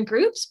by different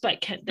groups,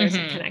 but there's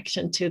a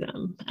connection to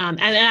them. And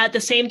at the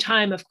same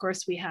time, of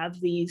course, we have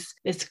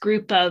this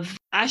group of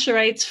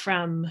Asherites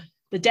from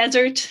the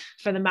desert,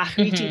 from the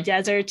Mahriti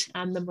desert,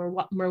 and the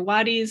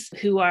Merwadis,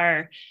 who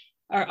are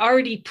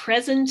already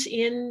present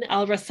in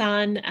Al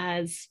Rasan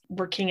as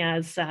working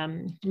as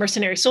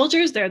mercenary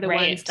soldiers. They're the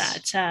ones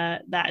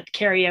that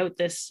carry out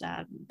this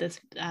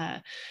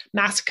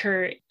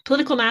massacre,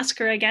 political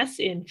massacre, I guess,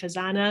 in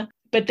Fizana.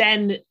 But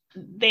then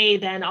they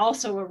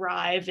also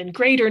arrive in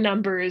greater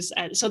numbers.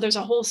 So there's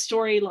a whole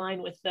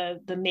storyline with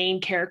the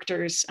main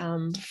characters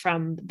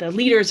from the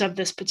leaders of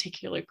this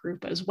particular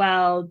group as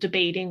well,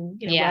 debating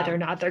whether or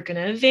not they're going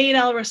to invade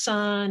Al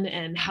Rasan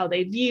and how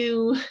they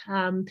view.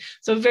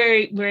 So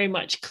very, very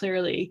much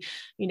clearly,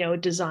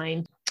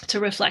 designed to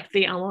reflect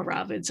the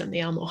Almoravids and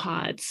the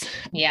Almohads.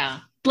 Yeah.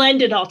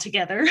 Blended all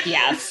together.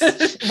 Yes.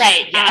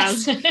 Right.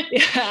 Yes.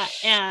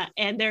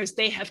 And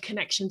they have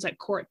connections at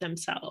court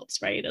themselves,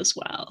 right, as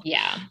well.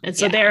 Yeah. And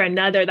so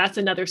that's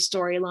another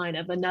storyline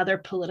of another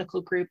political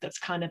group that's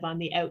kind of on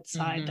the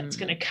outside that's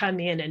going to come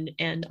in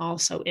and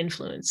also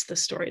influence the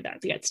story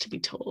that gets to be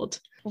told.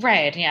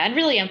 Right. Yeah. And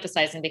really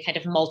emphasizing the kind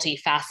of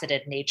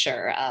multifaceted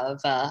nature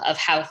of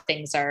how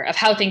things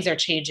are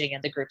changing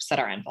in the groups that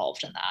are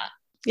involved in that.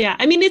 Yeah,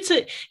 I mean, it's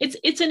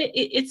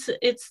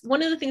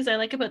one of the things I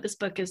like about this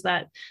book is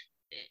that,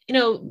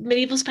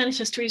 medieval Spanish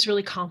history is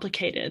really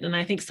complicated, and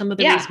I think one of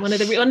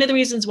the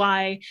reasons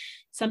why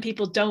some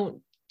people don't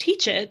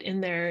teach it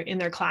in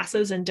their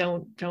classes and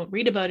don't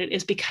read about it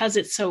is because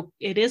it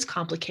is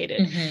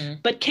complicated.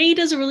 But Kay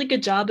does a really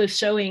good job of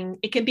showing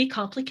it can be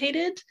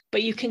complicated,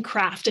 but you can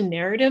craft a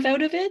narrative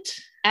out of it.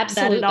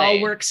 Absolutely, that it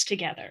all works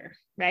together.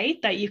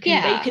 Right? That you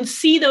can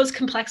see those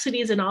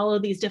complexities and all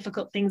of these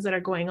difficult things that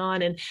are going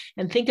on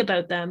and think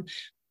about them,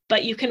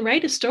 but you can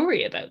write a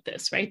story about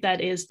this, right? That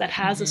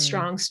has a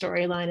strong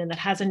storyline and that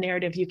has a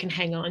narrative you can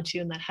hang on to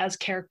and that has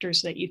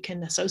characters that you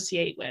can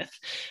associate with,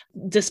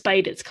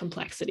 despite its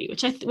complexity,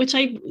 which I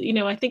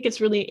think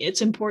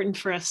it's important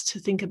for us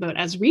to think about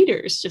as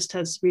readers, just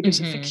as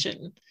readers of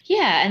fiction.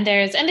 Yeah, and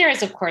there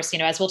is, of course,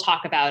 as we'll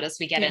talk about as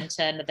we get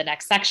into the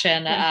next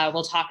section,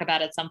 we'll talk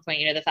about at some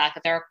point, the fact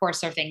that there, of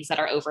course, are things that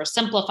are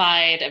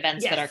oversimplified,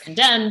 events that are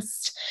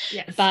condensed.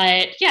 Yes.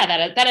 But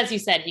yeah, that as you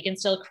said, he can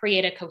still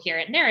create a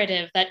coherent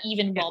narrative that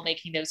even while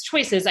making those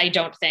choices, I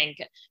think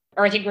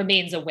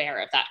remains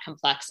aware of that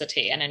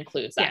complexity and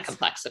includes that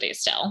complexity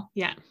still.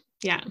 Yeah.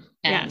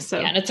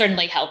 And it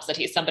certainly helps that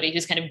he's somebody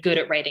who's kind of good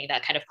at writing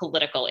that kind of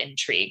political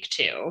intrigue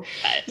too.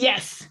 But.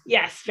 Yes,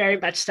 very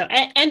much so.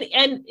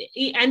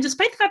 And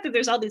despite the fact that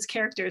there's all these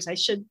characters, I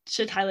should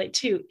highlight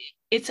too,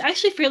 it's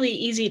actually fairly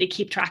easy to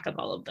keep track of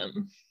all of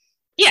them.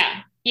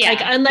 Yeah.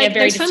 Like, unlike, they have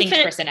very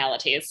distinct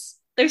personalities.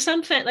 There's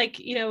some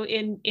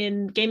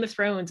in Game of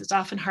Thrones, it's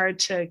often hard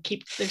to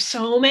keep, there's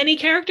so many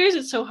characters,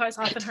 it's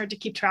often hard to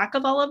keep track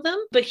of all of them.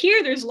 But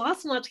here there's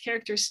lots and lots of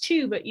characters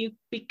too, but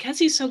because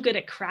he's so good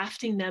at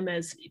crafting them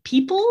as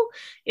people,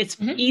 it's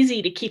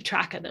easy to keep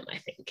track of them, I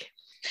think.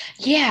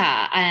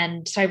 Yeah.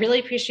 And so I really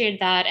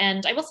appreciate that.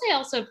 And I will say I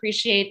also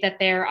appreciate that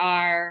there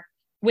are,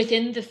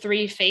 within the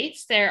three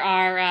faiths, there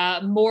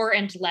are more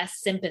and less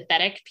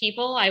sympathetic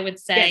people, I would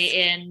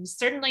say,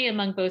 certainly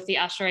among both the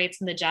Asherites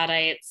and the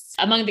Jadites.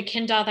 Among the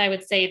Kindath, I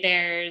would say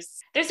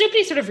there's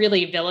nobody sort of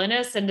really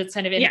villainous, and it's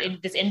kind of in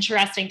this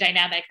interesting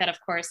dynamic that, of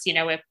course,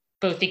 with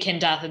both the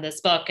Kindath in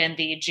this book and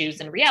the Jews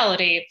in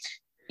reality,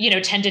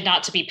 tended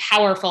not to be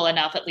powerful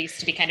enough, at least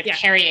to be kind of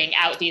carrying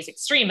out these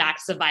extreme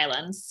acts of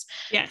violence.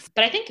 Yes.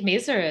 But I think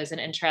Mazer is an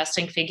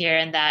interesting figure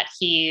in that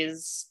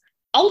he's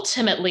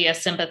ultimately a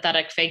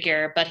sympathetic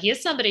figure, but he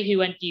is somebody who,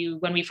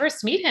 when we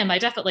first meet him, I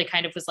definitely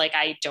kind of was like,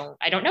 I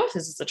don't know if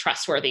this is a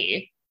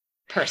trustworthy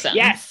person.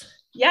 Yes.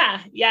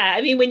 Yeah.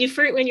 I mean, when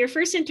you're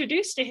first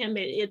introduced to him,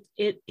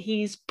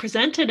 he's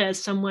presented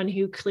as someone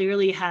who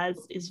clearly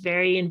is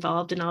very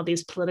involved in all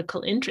these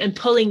political and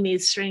pulling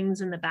these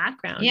strings in the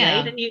background,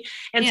 right?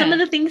 And some of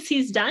the things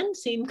he's done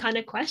seem kind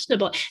of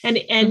questionable,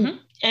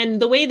 and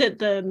the way that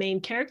the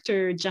main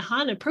character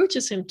Jahan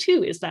approaches him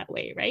too is that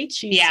way, right?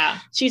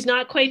 She's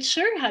not quite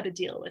sure how to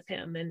deal with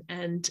him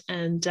and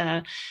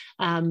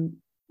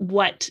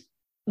what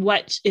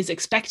is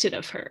expected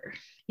of her.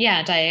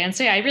 Yeah, and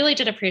so I really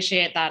did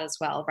appreciate that as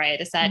well,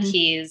 right? Is that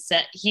he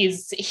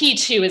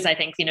too is, I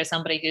think,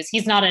 somebody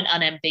he's not an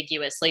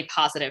unambiguously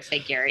positive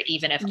figure,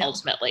 even if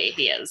ultimately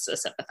he is a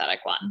sympathetic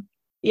one.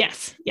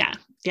 Yes. Yeah.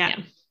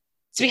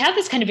 So we have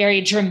this kind of very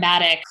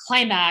dramatic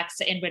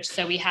climax in which,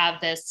 we have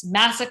this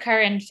massacre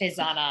in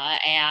Fezana,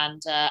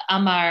 and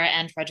Amar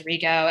and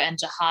Rodrigo and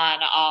Jahan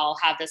all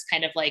have this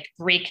kind of like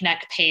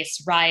breakneck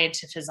pace ride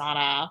to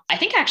Fezana. I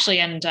think actually,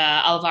 and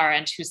Alvar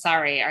and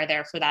Husari are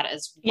there for that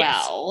as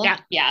well.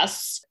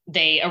 Yes.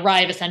 They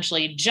arrive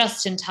essentially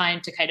just in time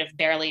to kind of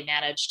barely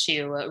manage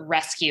to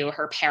rescue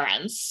her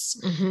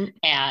parents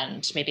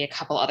and maybe a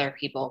couple other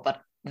people,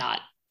 but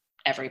not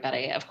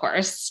everybody, of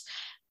course.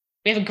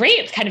 We have a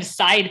great kind of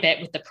side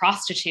bit with the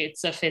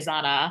prostitutes of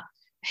Fezana,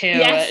 who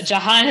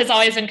Jahan has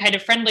always been kind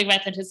of friendly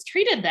with and has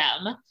treated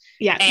them.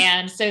 Yes.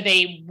 And so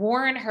they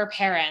warn her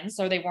parents,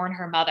 or they warn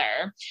her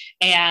mother,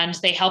 and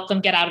they help them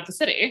get out of the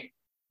city.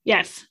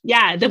 Yes.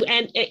 Yeah. These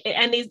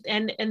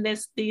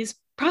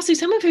prostitutes,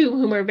 some of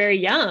whom are very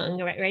young,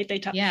 right?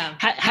 They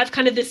have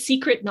kind of this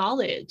secret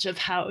knowledge of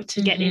how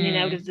to get in and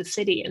out of the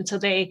city, and so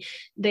they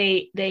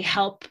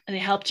help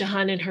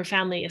Jahan and her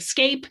family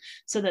escape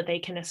so that they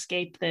can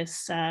escape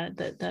this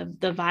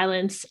the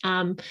violence,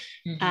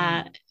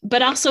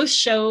 but also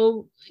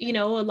show a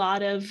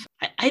lot of.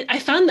 I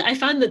found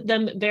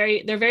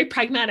that they're very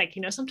pragmatic.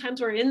 Sometimes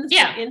we're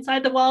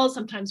inside the walls,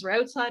 sometimes we're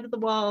outside of the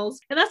walls,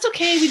 and that's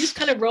okay. We just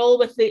kind of roll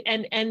with it,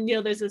 and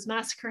there's this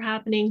massacre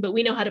happening, but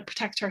we know how to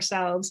protect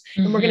ourselves,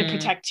 and we're going to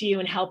protect you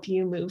and help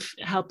you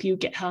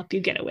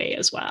get away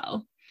as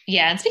well.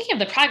 Yeah, and speaking of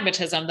the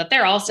pragmatism, that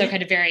they're also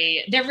kind of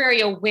they're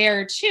very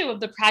aware too of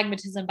the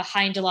pragmatism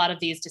behind a lot of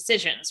these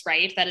decisions,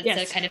 right? That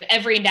it's a kind of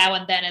every now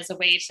and then as a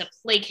way to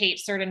placate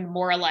certain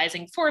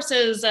moralizing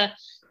forces.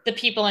 The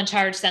people in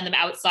charge send them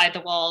outside the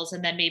walls,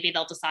 and then maybe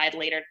they'll decide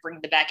later to bring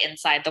them back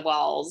inside the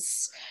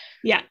walls.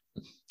 Yeah.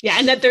 Yeah,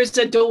 and that there's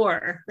a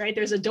door, right?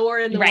 There's a door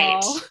in the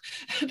wall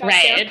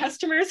that their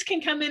customers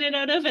can come in and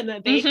out of, and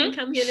that they can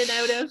come in and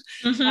out of.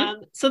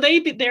 So they're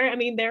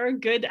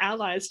good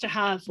allies to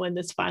have when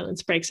this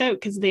violence breaks out,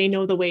 because they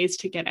know the ways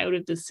to get out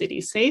of the city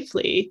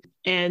safely.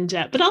 And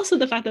but also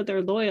the fact that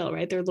they're loyal,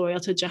 right? They're loyal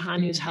to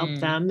Jahan, who's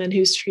helped them and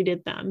who's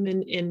treated them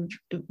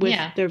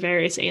with their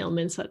various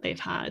ailments that they've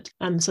had.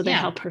 So they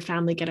help her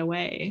family get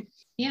away.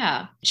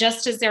 Yeah,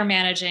 just as they're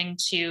managing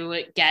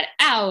to get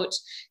out.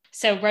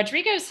 So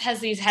Rodrigo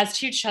has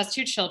two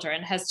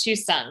children, has two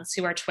sons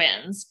who are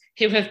twins,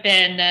 who have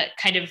been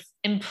kind of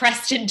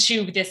impressed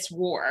into this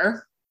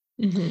war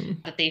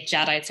that the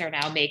Jadites are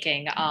now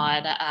making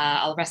on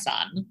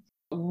Al-Rassan.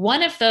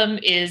 One of them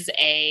is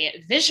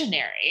a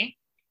visionary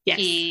Yes.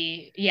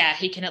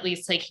 He can at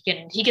least like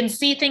he can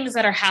see things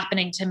that are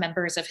happening to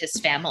members of his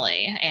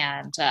family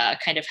and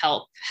kind of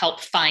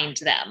help find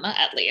them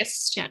at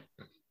least.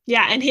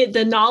 Yeah, and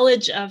the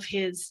knowledge of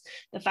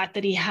the fact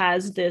that he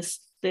has these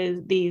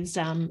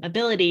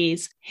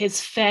abilities, his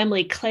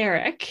family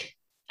cleric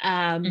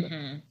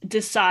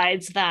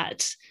decides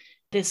that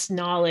this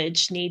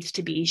knowledge needs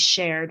to be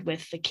shared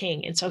with the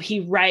king. And so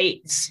he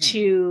writes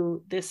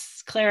to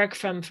this cleric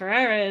from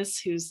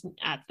Ferreras, who's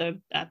at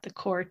the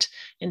court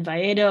in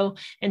Valledo,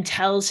 and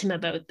tells him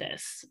about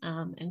this.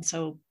 And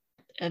so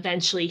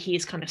eventually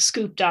he's kind of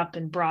scooped up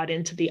and brought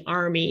into the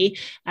army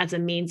as a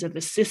means of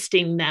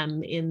assisting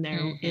them in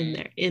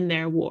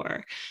their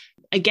war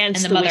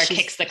against. And the mother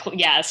kicks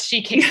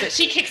she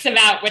kicks him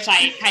out, which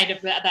I kind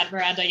of, that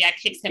Miranda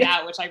kicks him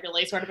out, which I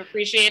really sort of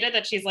appreciated,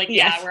 that she's like,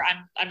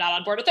 I'm not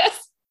on board with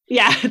this.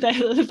 Yeah,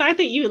 the fact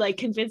that you like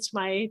convinced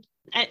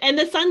and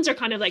the sons are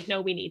kind of like, no,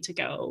 we need to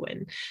go.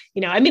 And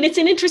I mean, it's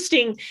an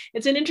interesting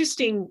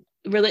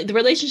the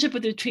relationship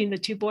between the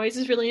two boys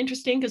is really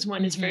interesting, because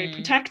one is very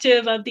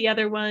protective of the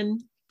other one,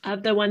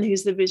 of the one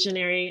who's the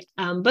visionary,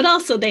 but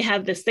also they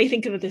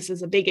think of this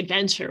as a big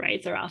adventure,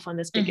 right? They're off on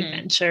this big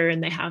adventure,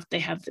 and they have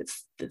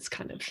this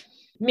kind of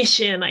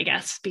mission, I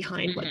guess,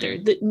 behind what they're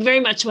very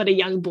much what a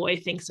young boy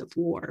thinks of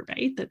war,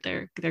 right? That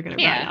they're going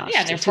to ride off.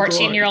 Yeah, they're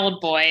 14-year-old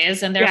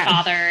boys, and their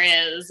father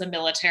is a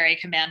military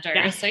commander.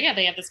 Yeah. So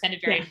they have this kind of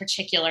very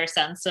particular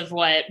sense of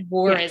what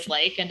war is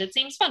like, and it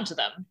seems fun to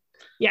them.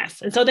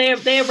 Yes, and so they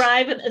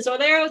arrive, and so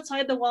they're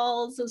outside the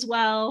walls as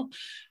well,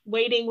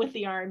 waiting with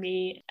the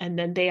army, and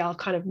then they all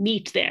kind of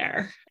meet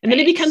there, and then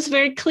it becomes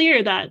very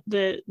clear that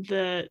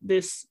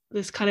this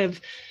kind of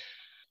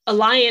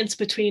alliance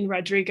between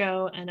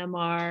Rodrigo and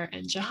Ammar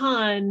and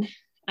Jahan,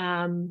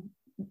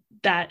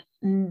 that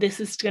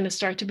this is going to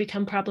start to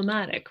become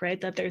problematic,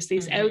 right? That there's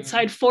these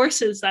outside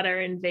forces that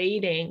are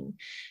invading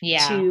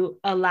to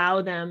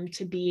allow them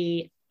to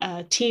be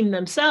a team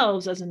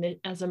themselves as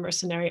a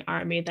mercenary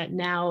army, that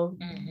now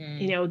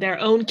their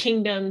own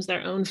kingdoms,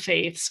 their own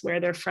faiths,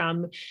 where they're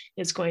from,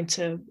 is going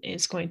to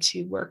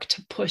work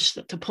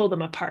to pull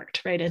them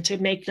apart, right? And to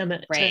make them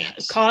to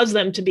cause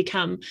them to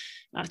become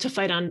to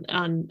fight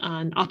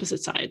on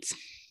opposite sides.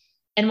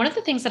 And one of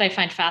the things that I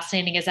find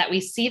fascinating is that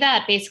we see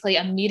that basically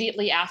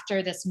immediately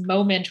after this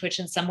moment, which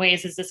in some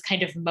ways is this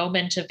kind of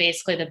moment of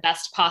basically the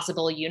best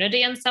possible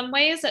unity in some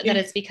ways, that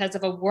it's because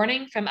of a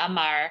warning from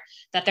Ammar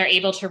that they're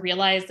able to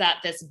realize that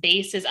this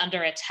base is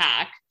under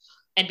attack.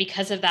 And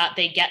because of that,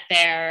 they get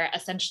there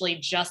essentially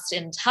just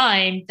in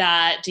time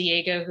that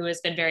Diego, who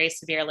has been very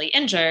severely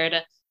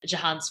injured,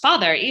 Jahan's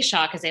father,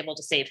 Ishak, is able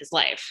to save his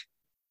life.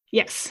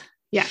 Yes.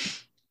 Yeah.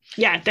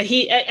 Yeah, that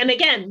he, and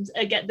again,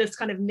 this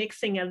kind of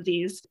mixing of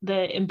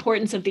the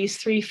importance of these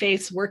three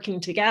faiths working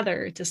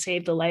together to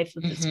save the life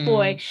of this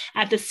boy,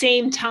 at the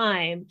same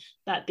time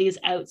that these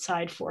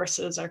outside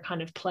forces are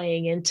kind of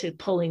playing into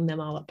pulling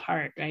them all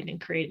apart, right?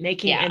 And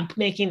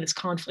making this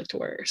conflict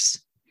worse.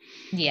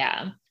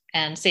 Yeah.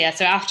 And so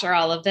after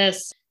all of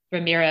this,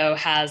 Ramiro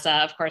has,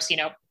 of course,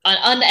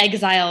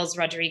 unexiles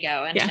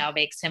Rodrigo and now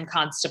makes him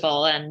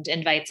constable and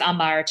invites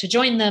Ammar to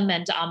join them.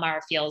 And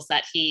Ammar feels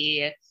that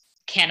he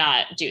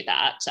cannot do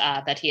that,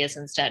 that he is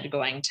instead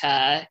going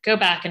to go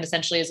back and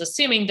essentially is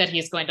assuming that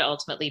he's going to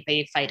ultimately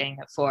be fighting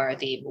for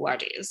the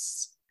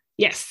Muad'Dibs.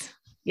 Yes.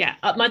 Yeah.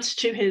 Much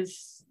to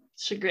his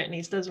chagrin,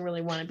 he doesn't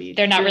really want to be.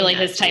 They're not really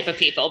his type of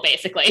people,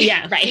 basically.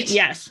 Yeah. Right.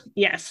 Yes.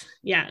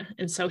 Yeah.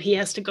 And so he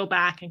has to go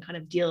back and kind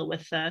of deal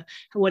with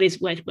what's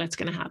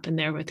going to happen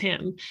there with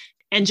him.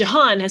 And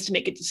Jahan has to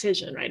make a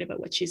decision, right, about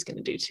what she's going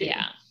to do too.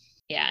 Yeah.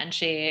 Yeah. And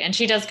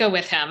she does go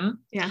with him.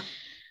 Yeah.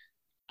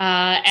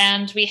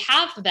 And we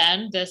have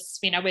then this,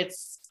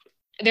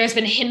 there's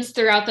been hints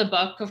throughout the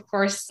book, of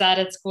course, that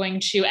it's going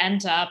to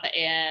end up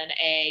in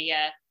a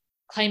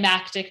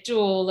climactic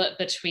duel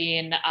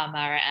between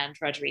Ammar and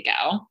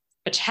Rodrigo,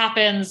 which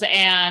happens.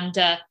 And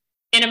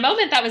in a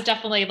moment that was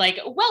definitely like,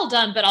 well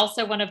done, but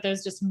also one of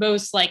those just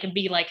most like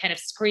me, like kind of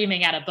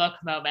screaming at a book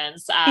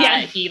moments.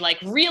 He like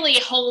really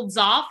holds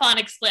off on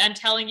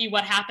telling you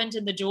what happened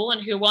in the duel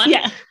and who won.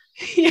 Yeah,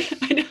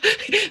 I know.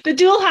 The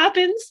duel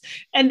happens,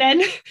 and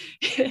then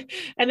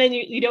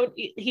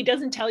he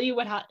doesn't tell you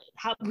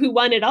who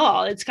won at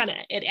all. It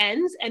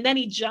ends, and then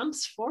he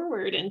jumps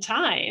forward in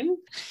time,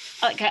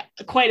 like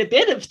quite a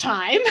bit of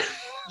time.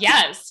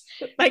 Yes,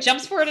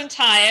 jumps forward in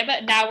time.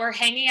 Now we're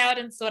hanging out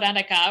in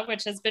Sorenica,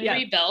 which has been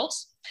rebuilt.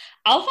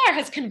 Alvar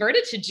has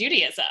converted to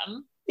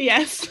Judaism.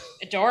 Yes.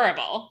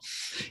 Adorable.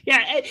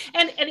 Yeah.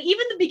 And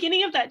even the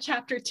beginning of that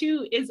chapter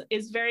too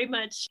is very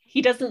much,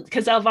 he doesn't,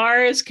 because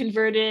Alvar is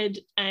converted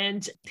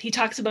and he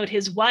talks about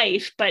his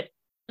wife, but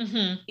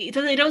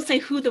they don't say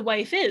who the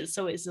wife is.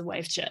 So is the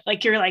wife,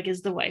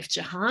 is the wife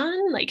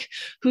Jahan? Like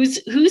who's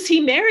he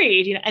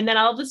married? And then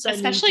all of a sudden,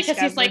 especially because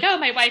he's like, oh,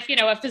 my wife,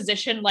 a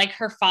physician like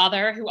her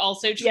father who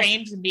also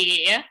trained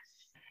me.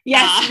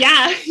 Yes,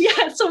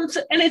 yeah. So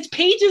it's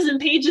pages and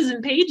pages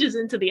and pages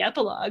into the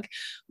epilogue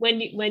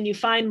when you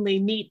finally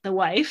meet the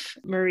wife,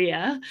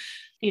 Maria,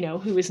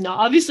 who is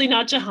obviously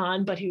not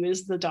Jahan, but who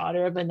is the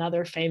daughter of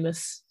another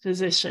famous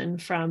physician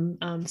from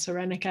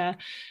Cyrenaica.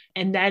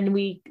 And then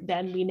we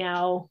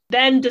now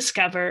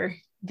discover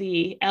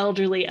the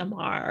elderly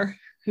Amar,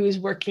 who's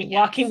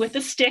walking with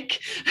a stick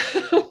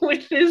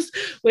with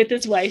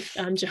his wife,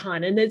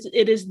 Jahan. And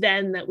it is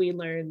then that we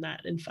learn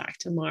that, in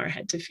fact, Amar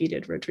had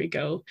defeated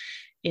Rodrigo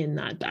in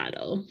that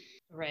battle.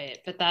 Right.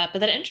 But that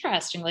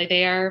interestingly,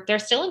 they're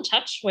still in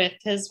touch with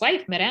his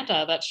wife,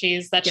 Miranda, that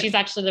she's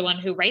actually the one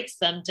who writes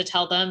them to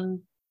tell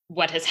them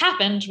what has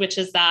happened, which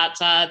is that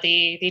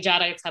the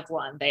Jadites have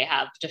won. They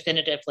have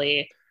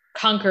definitively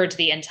conquered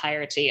the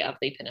entirety of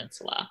the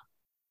peninsula.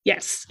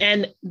 Yes.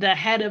 And the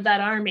head of that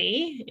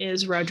army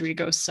is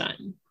Rodrigo's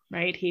son,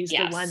 right? He's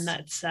the one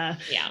that's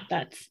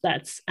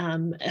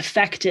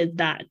affected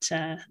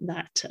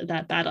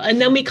that battle. And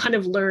then we kind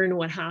of learn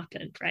what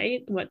happened,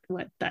 right?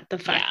 The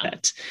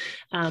fact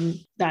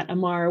that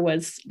Amar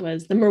was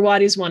the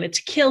Marwadis wanted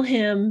to kill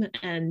him,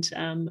 and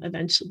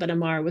eventually, but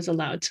Amar was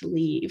allowed to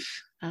leave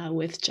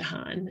with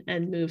Jahan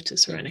and move to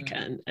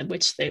Cyrenaica, and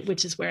which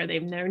is where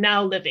they're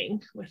now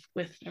living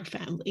with their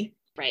family.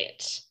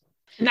 Right.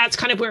 And that's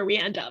kind of where we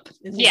end up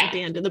at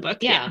the end of the book.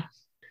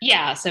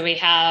 Yeah. So we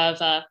have,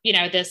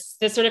 this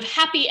sort of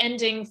happy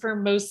ending for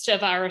most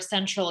of our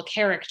central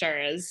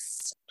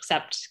characters,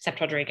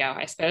 except Rodrigo,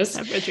 I suppose.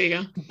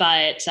 Rodrigo.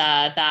 But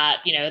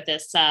that,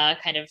 this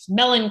kind of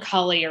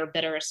melancholy or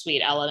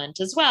bittersweet element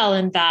as well.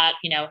 And that,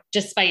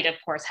 despite, of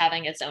course,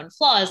 having its own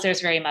flaws,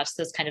 there's very much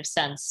this kind of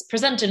sense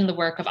presented in the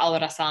work of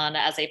Al-Rassan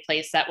as a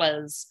place that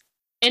was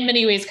in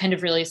many ways kind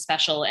of really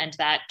special and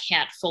that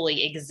can't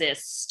fully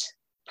exist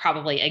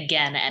probably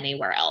again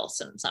anywhere else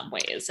in some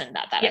ways, and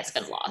that has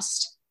been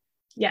lost.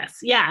 Yes.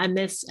 Yeah. And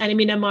I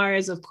mean, Amar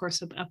is, of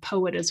course, a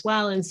poet as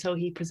well. And so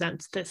he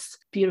presents this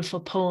beautiful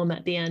poem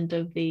at the end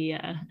of the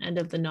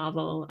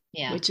novel,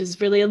 which is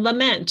really a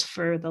lament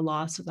for the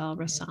loss of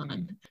Al-Rassan.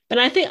 Mm-hmm. But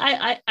I think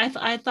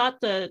I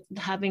thought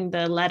having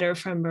the letter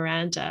from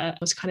Miranda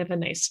was kind of a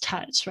nice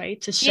touch, right?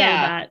 To show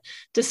that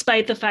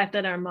despite the fact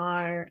that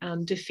Amar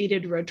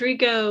defeated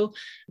Rodrigo,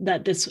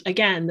 that this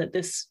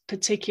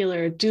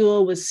particular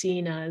duel was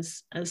seen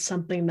as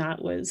something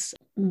that was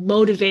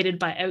motivated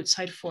by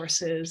outside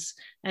forces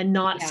and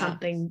not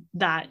something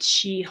that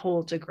she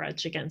holds a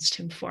grudge against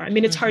him for. I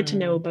mean, it's hard to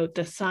know about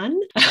the son,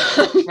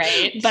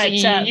 right? But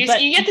you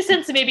get the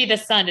sense that maybe the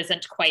son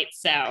isn't quite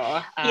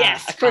so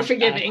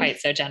forgiving, quite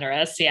so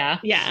generous. Yeah.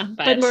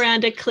 But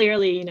Miranda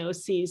clearly,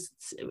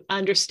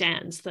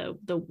 understands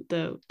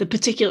the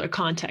particular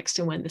context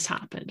and when this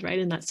happened, right?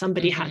 And that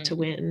somebody had to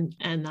win,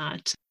 and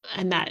that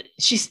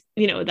she's,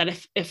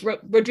 that if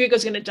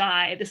Rodrigo's going to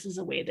die, this is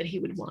a way that he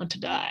would want to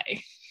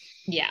die.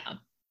 Yeah.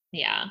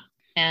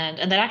 And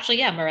that actually,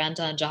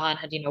 Miranda and Jahan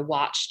had,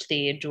 watched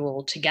the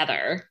duel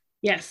together.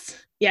 Yes.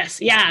 Yeah.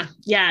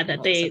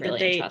 That they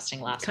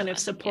interesting last kind of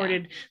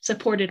supported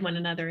one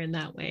another in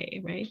that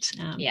way, right?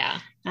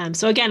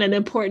 So again, an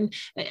important,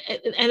 and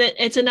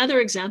it's another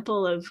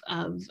example of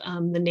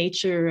the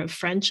nature of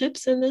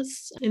friendships in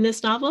this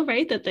novel,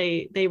 right? That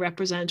they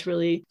represent,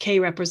 really, Kay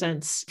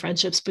represents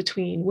friendships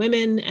between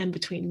women and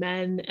between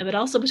men, but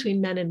also between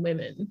men and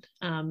women.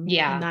 And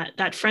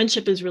that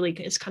friendship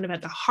is kind of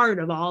at the heart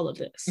of all of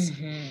this.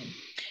 Mm-hmm.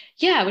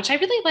 Yeah, which I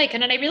really like.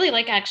 And I really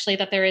like, actually,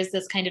 that there is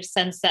this kind of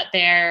sense that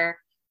there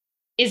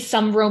is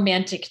some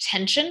romantic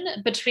tension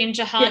between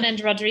Jahan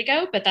and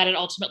Rodrigo, but that it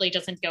ultimately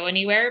doesn't go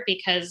anywhere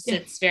because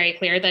it's very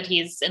clear that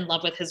he's in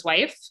love with his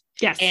wife.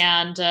 Yes.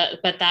 And,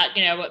 but that,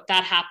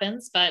 that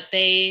happens, but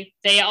they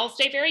all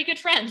stay very good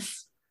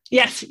friends.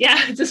 Yes,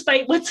 yeah.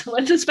 Despite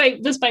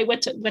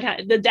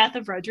the death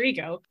of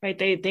Rodrigo, right?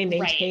 They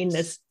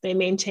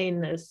maintain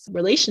this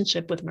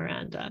relationship with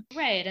Miranda,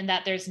 right? And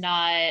that there's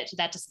not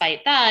that,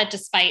 despite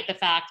the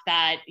fact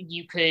that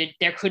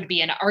there could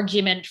be an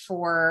argument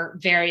for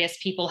various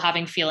people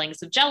having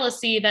feelings of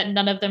jealousy that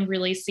none of them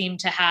really seem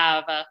to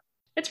have.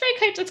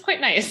 It's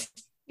quite nice.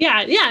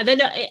 Yeah.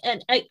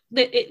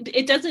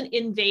 It doesn't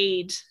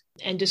invade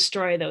and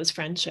destroy those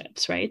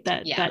friendships, right?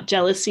 That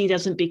jealousy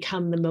doesn't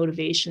become the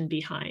motivation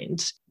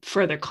behind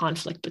further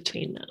conflict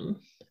between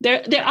them.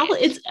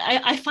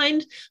 I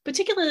find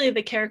particularly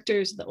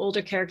the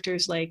older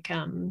characters like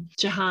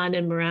Jahan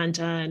and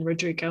Miranda and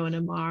Rodrigo and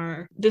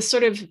Amar, this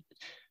sort of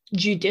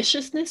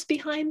judiciousness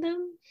behind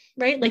them,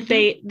 right? Like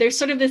there's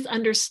sort of this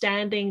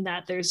understanding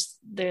that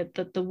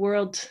the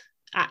world,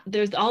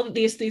 there's all of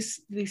these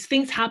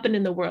things happen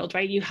in the world,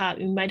 right? You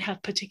might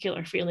have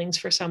particular feelings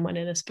for someone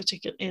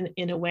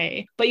in a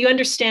way, but you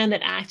understand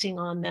that acting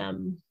on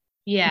them,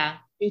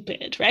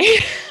 stupid, right?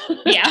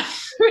 Yeah.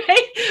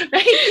 right.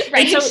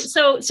 And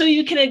so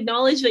you can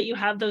acknowledge that you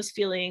have those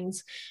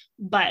feelings,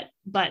 but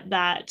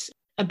that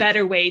a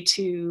better way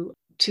to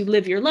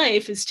live your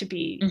life is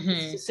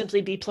to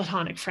simply be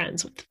platonic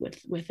friends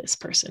with this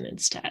person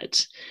instead,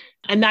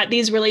 and that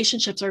these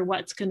relationships are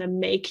what's going to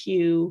make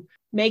your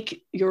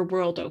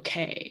world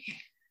okay.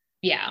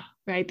 Yeah.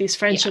 Right. These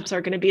friendships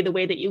are going to be the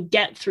way that you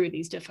get through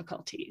these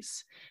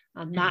difficulties.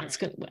 That's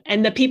going to,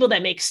 and the people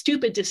that make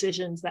stupid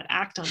decisions that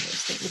act on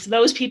those things,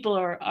 those people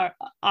are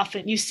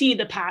often, you see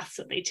the paths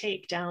that they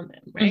take down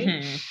them,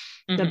 right?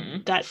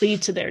 That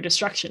lead to their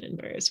destruction in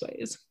various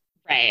ways.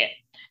 Right.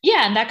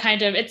 Yeah, and that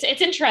kind of it's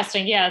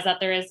interesting, yeah, is that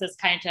there is this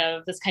kind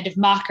of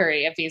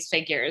mockery of these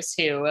figures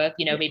who,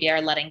 maybe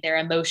are letting their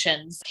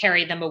emotions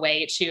carry them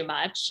away too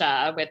much.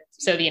 That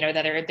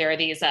there are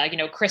these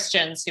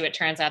Christians who, it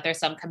turns out, there's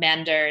some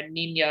commander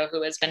Nino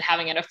who has been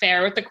having an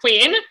affair with the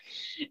queen.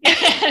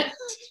 And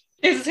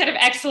there's this kind of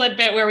excellent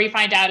bit where we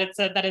find out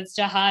it's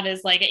Jahan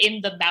is like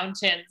in the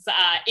mountains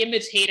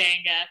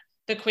imitating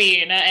the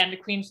queen and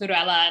Queen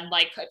Furuella, and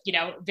in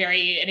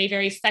a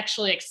very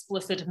sexually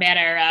explicit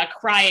manner,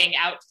 crying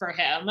out for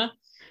him.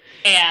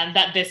 And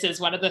that this is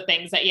one of the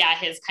things that,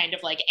 his kind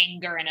of like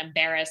anger and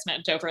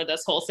embarrassment over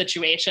this whole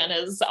situation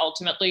is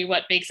ultimately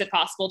what makes it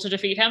possible to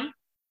defeat him.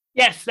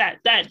 Yes,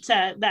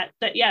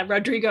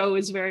 Rodrigo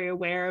is very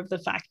aware of the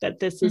fact that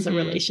this is a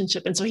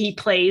relationship, and so he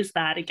plays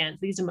that against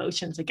these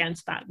emotions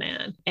against that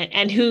man,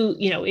 and who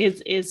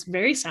is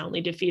very soundly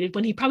defeated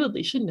when he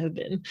probably shouldn't have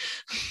been.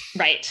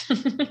 Right.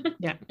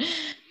 Yeah.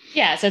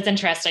 Yeah. So it's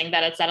interesting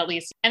that it's that, at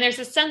least, and there's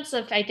a sense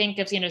of, I think,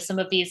 of some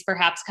of these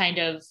perhaps kind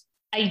of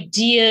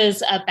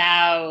ideas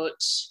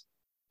about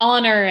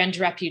honor and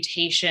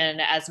reputation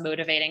as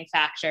motivating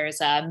factors,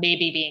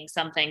 maybe being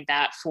something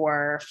that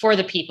for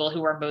the people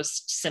who are the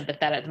most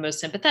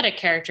sympathetic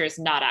characters,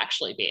 not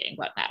actually being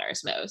what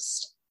matters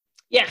most.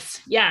 Yes.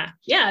 Yeah.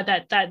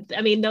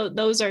 I mean,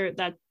 those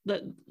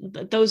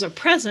are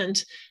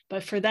present,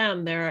 but for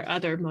them, there are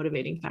other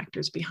motivating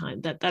factors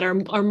behind that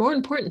are more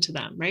important to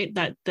them, right?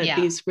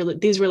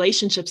 These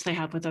relationships they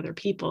have with other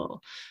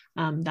people,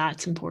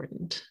 that's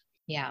important.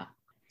 Yeah.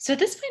 So at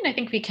this point, I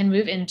think we can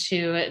move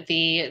into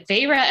the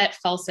Vera et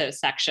Falso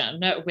section,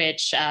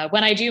 which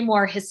when I do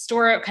more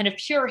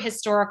pure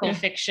historical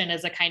fiction,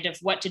 is a kind of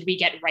what did we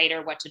get right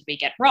or what did we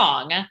get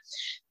wrong?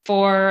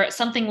 For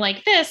something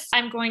like this,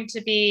 I'm going to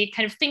be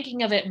kind of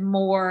thinking of it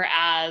more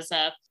as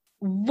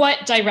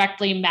what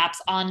directly maps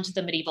onto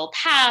the medieval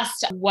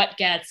past, what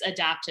gets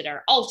adapted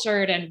or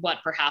altered, and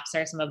what perhaps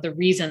are some of the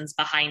reasons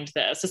behind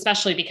this,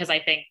 especially because I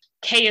think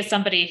Kay is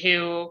somebody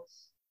who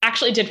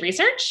actually did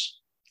research.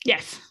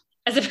 Yes.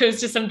 As opposed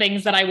to some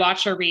things that I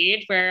watch or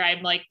read where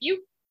I'm like,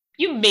 you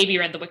maybe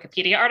read the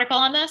Wikipedia article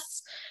on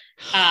this.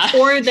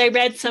 Or they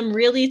read some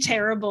really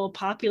terrible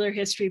popular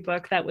history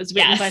book that was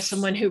written by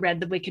someone who read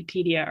the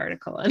Wikipedia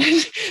article on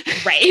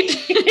it. Right.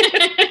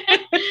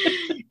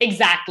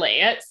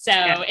 Exactly.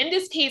 So in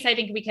this case, I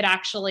think we could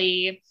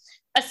actually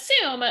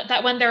assume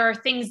that when there are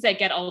things that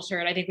get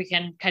altered, I think we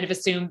can kind of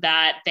assume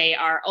that they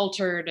are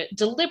altered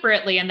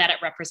deliberately and that it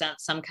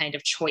represents some kind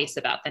of choice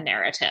about the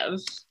narrative.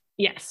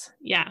 Yes.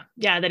 Yeah.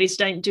 That he's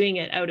doing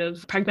it out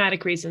of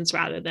pragmatic reasons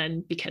rather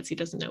than because he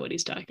doesn't know what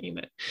he's talking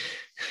about.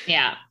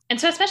 Yeah. And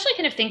so especially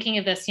kind of thinking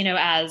of this,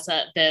 as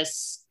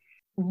this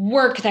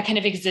work that kind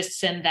of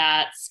exists in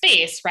that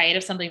space, right?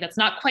 Of something that's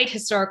not quite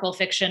historical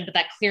fiction, but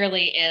that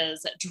clearly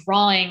is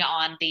drawing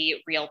on the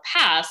real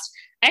past.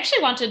 I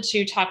actually wanted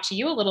to talk to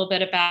you a little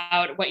bit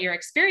about what your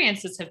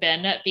experiences have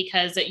been,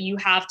 because you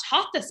have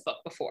taught this book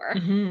before.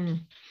 Mm-hmm.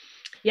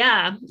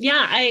 Yeah.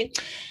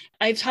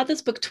 I've taught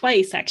this book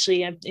twice,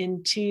 actually,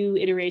 in 2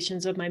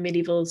 iterations of my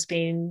medieval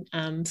Spain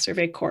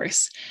survey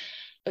course.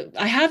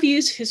 I have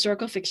used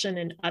historical fiction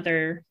in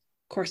other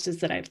courses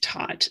that I've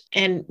taught,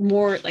 and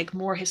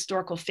more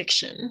historical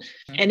fiction.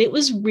 And it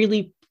was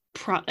really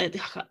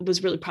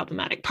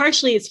problematic.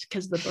 Partially it's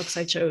because of the books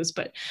I chose,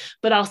 but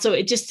also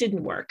it just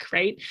didn't work,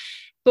 right?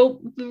 But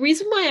the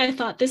reason why I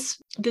thought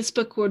this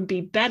book would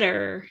be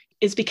better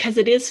is because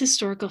it is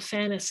historical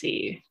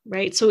fantasy,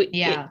 right? So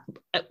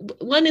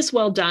one is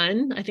well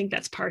done. I think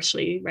that's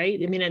partially right.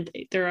 I mean,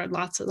 there are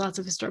lots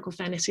of historical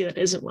fantasy that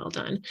isn't well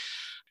done.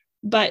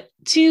 But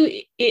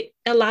 2, it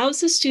allows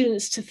the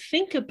students to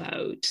think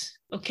about,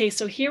 okay,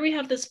 so here we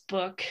have this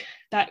book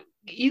that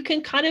you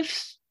can kind of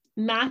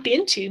map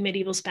into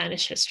medieval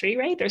Spanish history,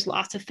 right? There's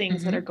lots of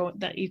things that are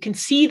that you can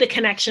see the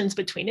connections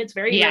between. It's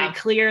very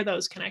clear,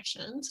 those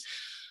connections.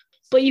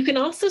 But you can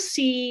also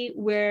see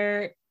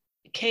where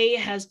Kay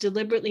has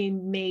deliberately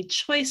made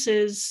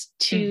choices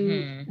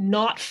to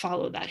not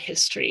follow that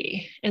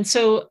history. And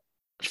so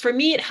for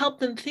me, it helped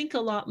them think a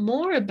lot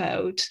more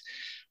about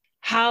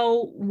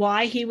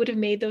why he would have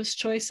made those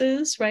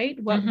choices, right?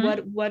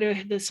 What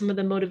are some of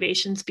the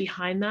motivations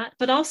behind that?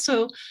 But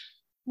also,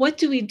 what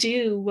do we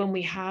do when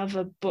we have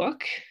a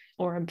book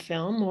or a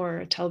film or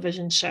a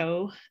television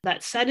show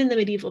that's set in the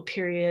medieval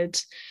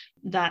period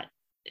that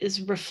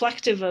is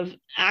reflective of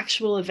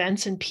actual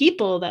events and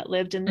people that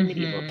lived in the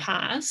medieval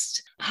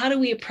past? How do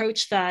we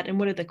approach that? And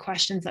what are the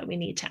questions that we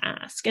need to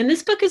ask? And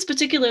this book is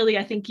particularly,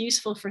 I think,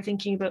 useful for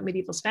thinking about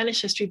medieval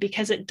Spanish history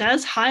because it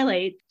does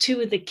highlight 2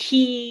 of the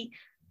key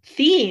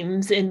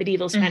themes in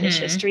medieval Spanish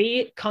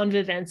history,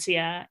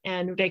 convivencia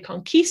and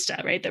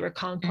reconquista, right? That were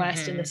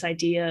conquest and this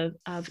idea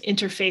of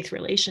interfaith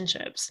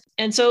relationships.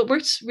 And so it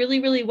works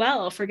really, really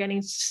well for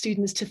getting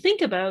students to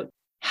think about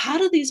how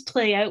do these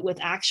play out with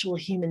actual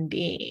human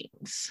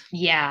beings?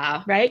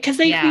 Yeah. Right. Because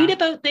they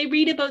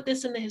read about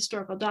this in the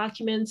historical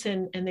documents,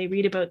 and they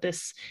read about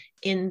this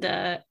in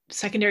the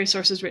secondary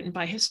sources written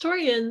by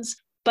historians,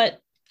 but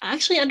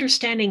actually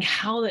understanding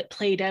how it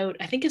played out,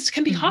 I think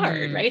can be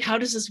hard, right? How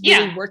does this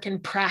really work in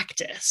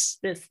practice,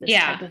 this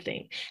type of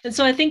thing? And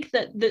so I think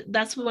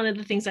that's one of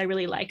the things I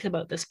really like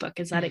about this book,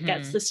 is that it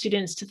gets the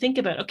students to think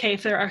about, okay,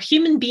 if there are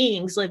human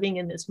beings living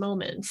in these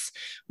moments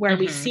where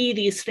we see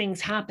these things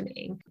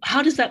happening,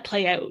 how does that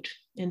play out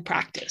in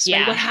practice?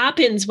 Right? What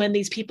happens when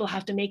these people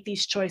have to make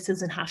these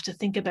choices and have to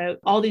think about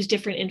all these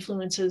different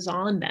influences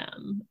on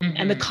them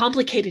and the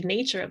complicated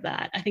nature of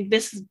that? I think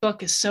this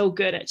book is so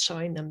good at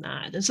showing them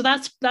that. And so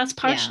that's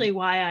partially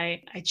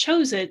why I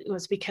chose it,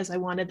 was because I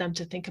wanted them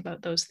to think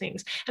about those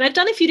things. And I've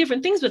done a few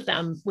different things with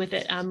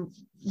it.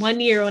 One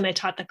year when I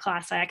taught the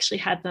class, I actually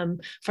had them,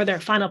 for their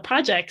final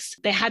projects,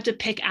 they had to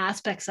pick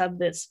aspects of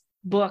this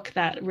book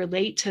that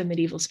relate to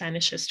medieval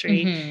Spanish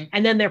history.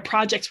 And then their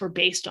projects were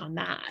based on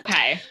that.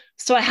 Okay.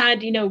 So I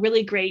had,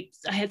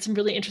 I had some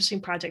really interesting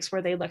projects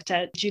where they looked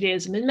at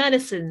Judaism in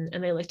medicine,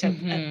 and they looked at,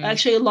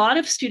 actually a lot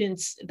of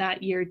students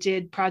that year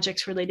did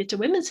projects related to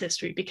women's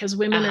history, because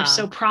women are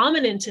so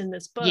prominent in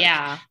this book.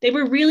 Yeah. They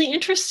were really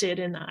interested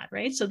in that,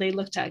 right? So they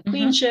looked at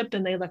queenship,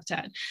 and they looked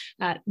at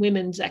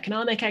women's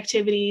economic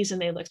activities,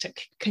 and they looked at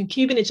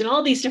concubinage and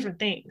all these different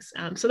things.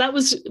 So that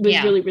was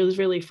really, really,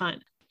 really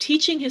fun.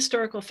 Teaching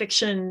historical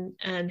fiction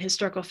and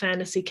historical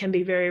fantasy can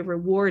be very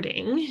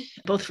rewarding,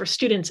 both for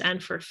students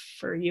and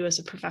for you as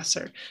a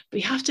professor. But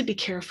you have to be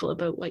careful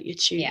about what you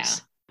choose. Yeah.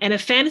 And a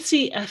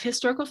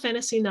historical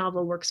fantasy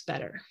novel works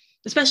better,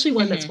 especially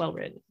one that's well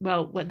written,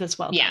 that's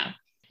well done.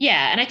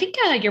 Yeah. And I think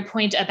your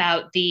point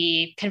about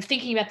the kind of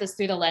thinking about this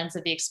through the lens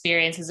of the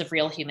experiences of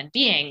real human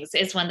beings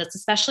is one that's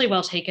especially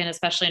well taken,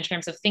 especially in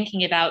terms of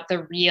thinking about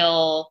the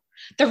real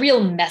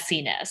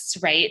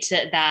messiness, right?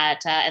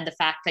 And the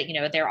fact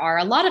that, there are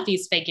a lot of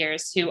these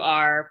figures who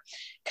are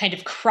kind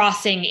of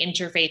crossing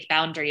interfaith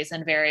boundaries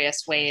in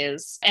various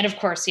ways. And of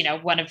course,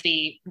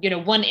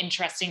 one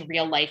interesting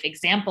real life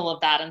example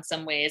of that in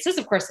some ways is,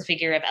 of course, the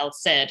figure of El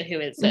Cid, who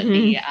is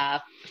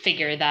the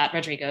figure that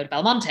Rodrigo de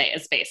Belmonte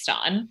is based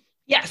on.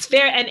 Yes,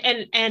 fair.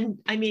 And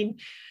I mean,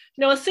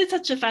 El Cid's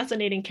such a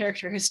fascinating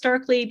character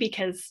historically,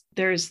 because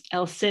there's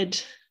El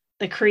Cid,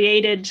 the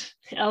created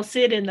El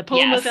Cid in the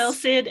poem of El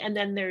Cid, and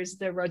then there's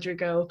the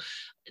Rodrigo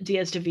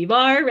Diaz de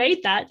Vivar, right?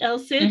 That El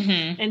Cid.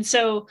 And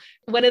so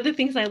one of the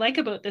things I like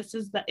about this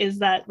is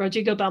that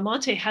Rodrigo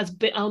Belmonte has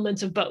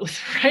elements of both,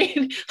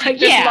 right? Like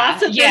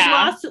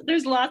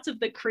there's lots of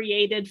the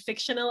created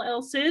fictional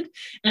El Cid,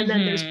 and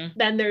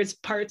then there's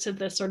parts of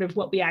the sort of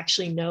what we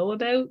actually know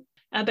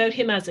about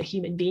him as a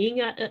human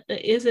being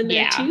is in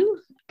there too.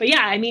 But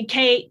yeah, I mean,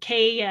 Kay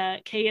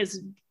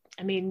is,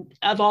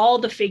 of all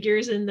the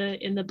figures in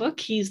the book,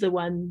 he's the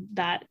one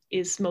that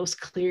is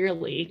most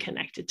clearly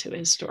connected to a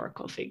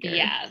historical figure.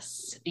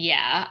 Yes.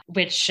 Yeah.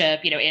 Which,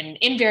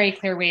 in very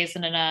clear ways.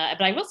 But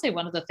I will say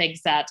one of the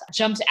things that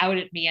jumped out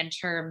at me in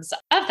terms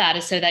of that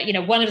is so that,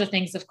 one of the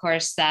things, of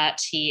course,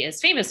 that he is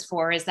famous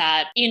for is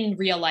that in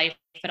real life,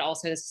 but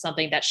also this is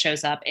something that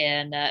shows up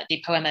in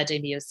the Poema de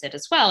Mio Cid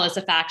as well, is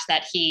the fact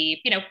that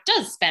he,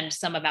 does spend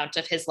some amount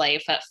of his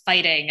life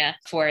fighting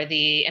for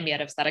the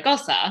Emir of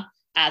Zaragoza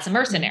as a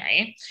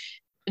mercenary.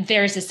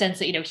 There's a sense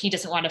that, he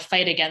doesn't want to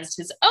fight against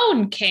his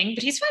own king,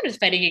 but he's fine with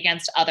fighting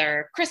against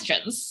other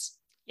Christians.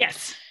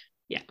 Yes.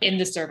 Yeah. In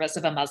the service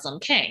of a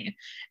Muslim king.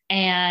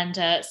 And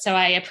so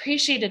I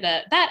appreciated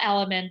that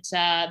element.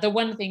 The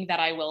one thing that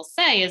I will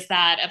say is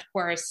that, of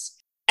course,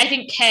 I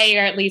think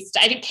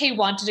Kay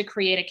wanted to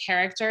create a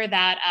character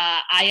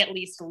that I at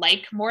least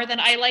like more than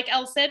I like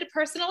El Cid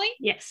personally.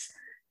 Yes.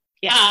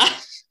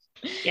 Yes.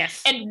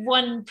 Yes. And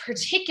one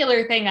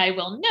particular thing I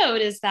will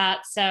note is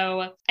that,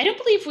 so I don't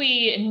believe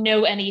we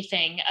know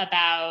anything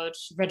about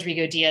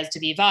Rodrigo Diaz de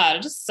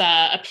Vivar's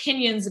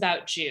opinions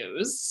about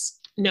Jews.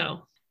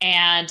 No.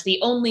 And the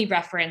only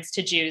reference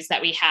to Jews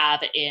that we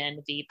have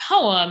in the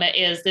poem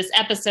is this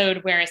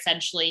episode where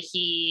essentially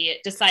he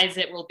decides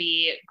it will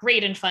be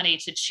great and funny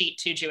to cheat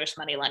two Jewish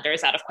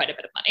moneylenders out of quite a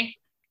bit of money.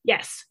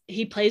 Yes,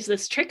 he plays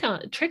this trick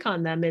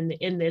on them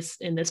in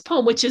this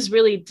poem, which is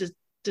really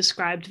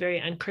described very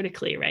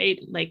uncritically, right?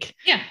 Like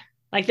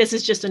this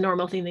is just a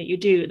normal thing that you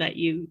do, that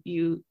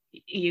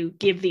you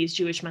give these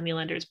Jewish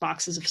moneylenders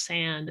boxes of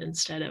sand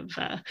instead of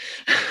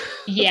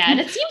and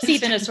it seems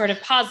even a sort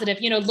of positive,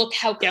 look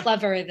how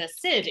clever the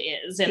Cid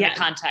is in the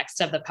context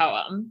of the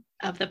poem.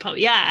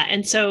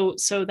 And so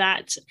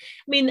that,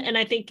 and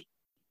I think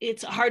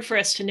it's hard for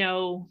us to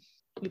know,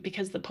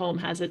 because the poem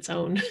has its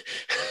own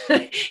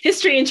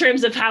history in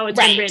terms of how it's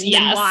been written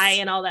and why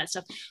and all that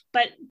stuff.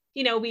 But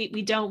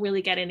we don't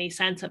really get any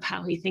sense of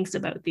how he thinks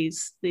about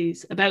these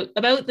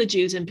about the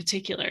Jews in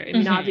particular. I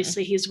mean,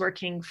 obviously he's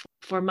working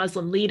for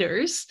Muslim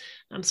leaders,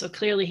 so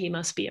clearly he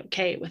must be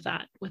okay with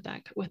that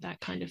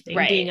kind of thing,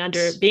 right.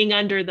 being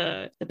under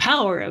the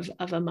power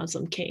of a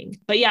Muslim king.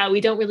 But yeah, we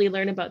don't really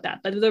learn about that.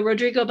 But the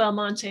Rodrigo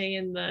Belmonte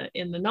in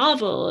the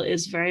novel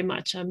is very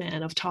much a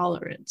man of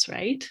tolerance,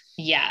 right?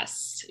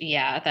 Yes,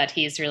 yeah, that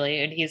he's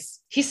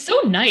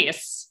so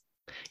nice.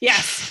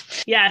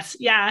 Yes.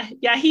 Yeah.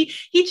 He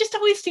just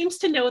always seems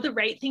to know the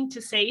right thing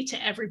to say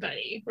to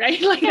everybody,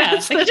 right? Like, yeah, he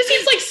just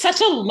seems like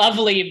such a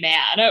lovely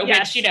man,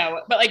 yes. which,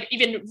 but like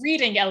even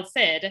reading El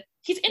Cid,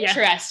 he's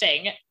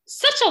interesting. Yeah.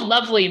 Such a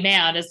lovely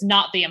man is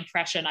not the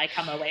impression I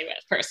come away with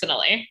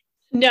personally.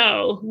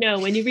 No.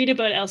 When you read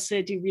about El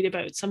Cid, you read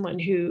about someone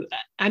who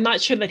I'm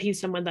not sure that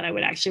he's someone that I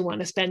would actually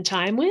want to spend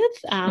time with.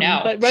 No.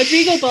 But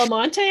Rodrigo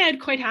Belmonte,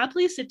 I'd quite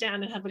happily sit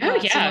down and have a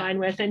glass of wine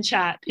with and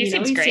chat. He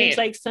seems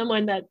like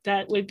someone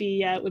that would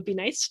be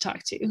nice to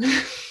talk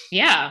to.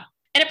 Yeah.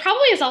 And it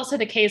probably is also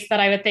the case that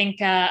I would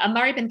think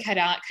Ammar ibn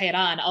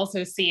Khayran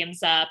also seems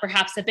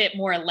perhaps a bit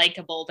more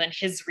likable than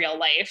his real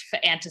life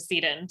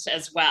antecedent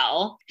as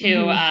well,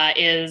 who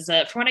is,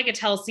 from what I could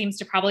tell, seems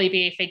to probably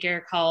be a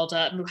figure called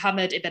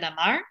Muhammad ibn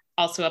Ammar,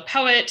 also a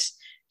poet,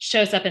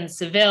 shows up in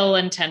Seville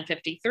in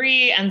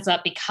 1053, ends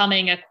up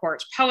becoming a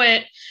court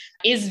poet,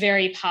 is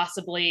very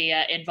possibly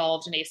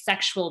involved in a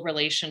sexual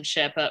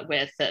relationship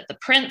with the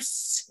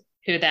prince,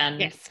 who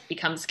then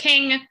becomes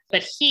king.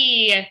 But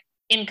he,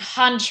 in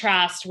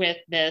contrast with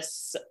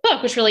this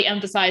book, which really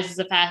emphasizes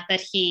the fact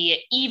that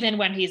he, even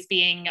when he's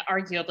being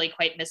arguably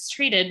quite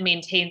mistreated,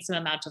 maintains some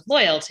amount of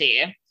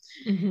loyalty.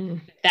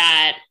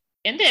 That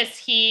in this,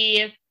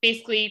 he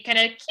basically kind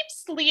of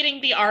keeps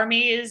leading the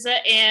armies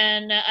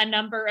in a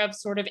number of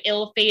sort of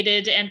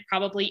ill-fated and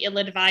probably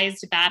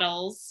ill-advised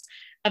battles,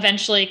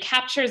 eventually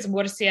captures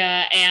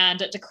Murcia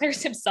and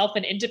declares himself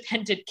an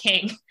independent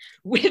king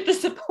with the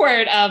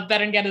support of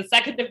Berenguer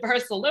II of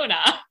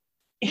Barcelona.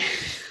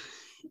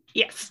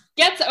 Yes.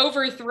 Gets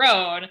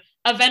overthrown,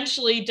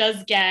 eventually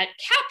does get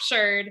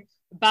captured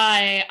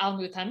by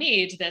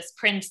Al-Mutamid, this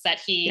prince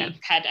that he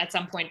had at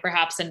some point,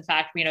 perhaps, in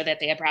fact, we know that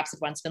they had perhaps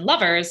once been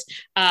lovers,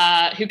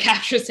 who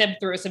captures him,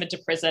 throws him into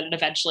prison, and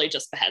eventually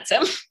just beheads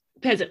him.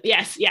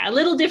 Yes, yeah, a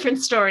little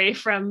different story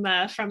from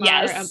the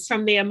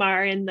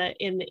Ammar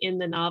in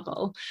the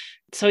novel.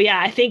 So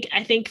yeah, I think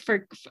I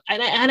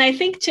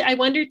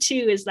wonder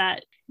too is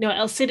that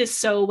El Cid is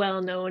so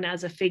well known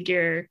as a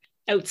figure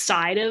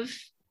outside of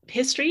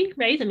history,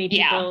 right? I mean,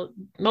 a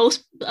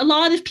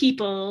lot of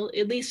people,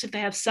 at least if they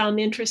have some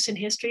interest in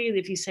history,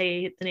 if you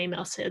say the name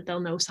El Cid,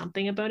 they'll know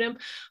something about him.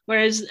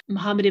 Whereas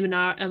Muhammad ibn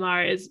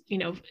Ammar is,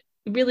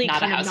 really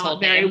not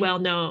very well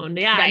known.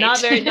 Yeah, right.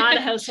 not a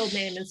household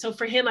name. And so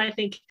for him, I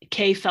think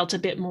Kay felt a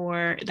bit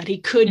more that he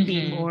could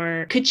be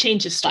more, could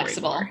change his story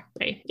flexible. More,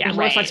 right? Yeah,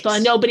 more flexible.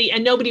 And nobody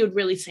would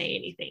really say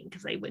anything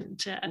because they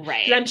wouldn't.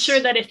 Right. I'm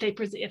sure that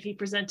if he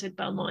presented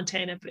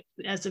Belmonte in a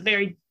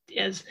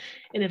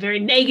very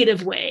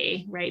negative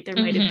way, right, there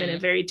might have been a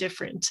very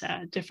different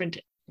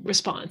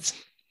response.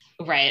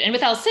 Right. And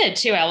with El Cid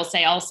too, I will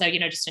say also,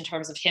 just in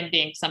terms of him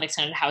being to some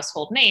extent a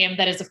household name,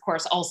 that is of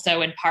course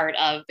also in part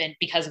of and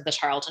because of the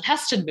Charlton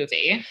Heston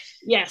movie.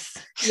 Yes.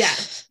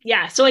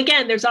 Yeah. So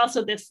again, there's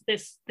also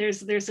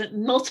there's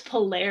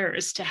multiple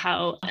layers to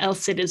how El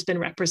Cid has been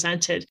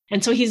represented.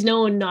 And so he's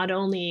known not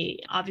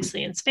only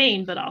obviously in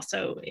Spain, but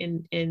also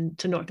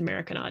to North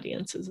American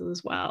audiences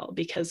as well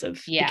because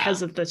of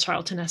the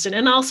Charlton Heston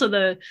and also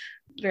the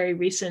very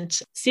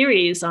recent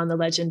series on the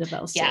legend of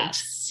El Cid.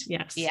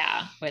 Yes.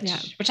 Yeah.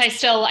 Which I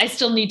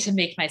still need to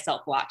make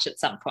myself watch at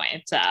some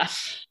point. I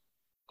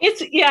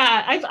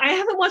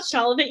haven't watched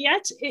all of it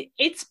yet.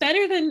 It's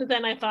better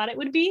than I thought it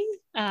would be.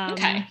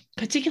 Okay.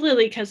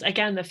 Particularly because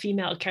again, the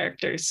female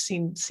characters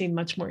seem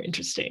much more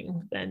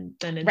interesting than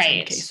in some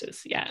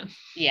cases. Yeah.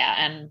 Yeah.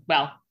 And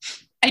well,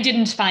 I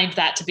didn't find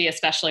that to be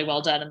especially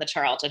well done in the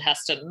Charlton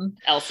Heston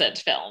El Cid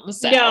film.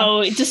 So.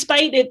 No,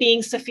 despite it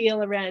being Sophia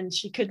Loren,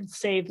 she couldn't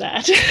save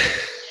that.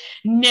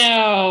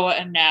 No.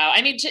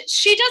 I mean,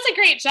 she does a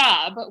great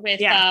job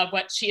with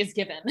what she is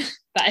given.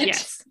 But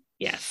yes,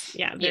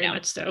 yeah, very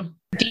much so.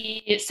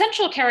 The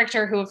central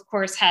character, who of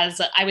course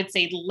has, I would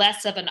say,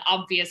 less of an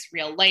obvious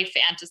real life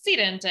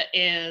antecedent,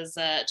 is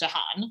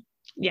Jahan.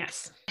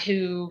 Yes.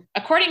 Who,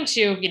 according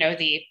to,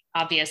 the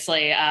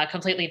obviously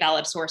completely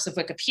valid source of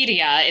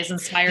Wikipedia, is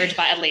inspired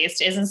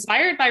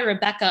by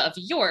Rebecca of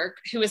York,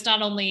 who's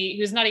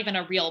not even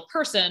a real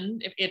person,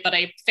 but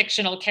a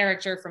fictional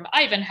character from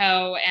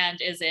Ivanhoe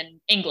and is in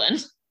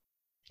England.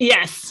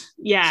 Yes.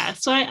 Yeah.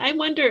 So I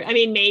wonder, I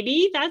mean,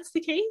 maybe that's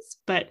the case,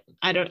 but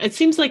it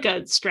seems like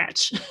a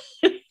stretch.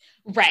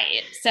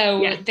 Right.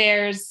 So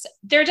there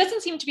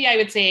doesn't seem to be, I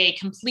would say, a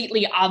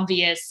completely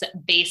obvious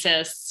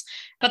basis.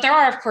 But there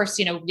are, of course,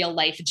 real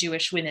life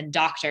Jewish women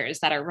doctors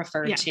that are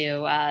referred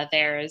to.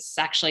 There's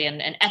actually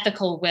an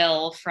ethical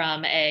will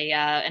from a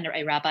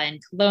rabbi in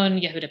Cologne,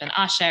 Yehuda ben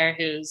Asher,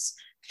 who's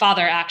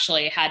father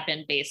actually had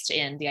been based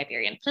in the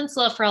Iberian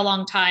Peninsula for a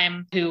long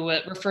time, who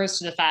refers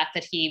to the fact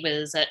that he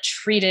was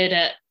treated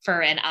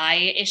for an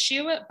eye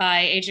issue by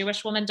a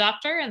Jewish woman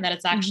doctor, and that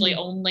it's actually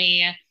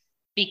only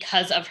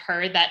because of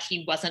her that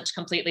he wasn't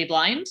completely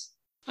blind.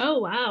 Oh,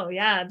 wow.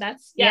 Yeah,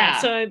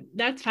 so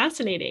that's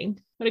fascinating.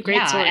 What a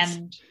great source.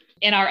 And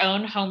in our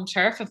own home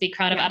turf of the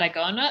Crown of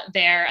Aragon,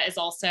 there is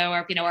also,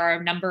 are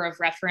a number of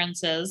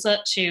references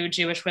to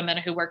Jewish women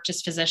who worked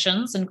as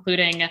physicians,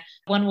 including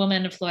one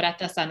woman,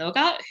 Floretta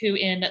Sanoga, who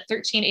in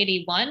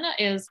 1381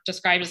 is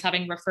described as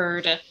having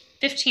referred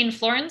 15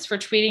 florins for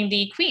treating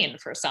the queen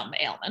for some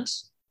ailment.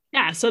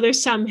 Yeah, so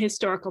there's some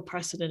historical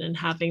precedent in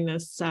having a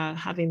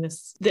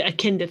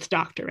Kindith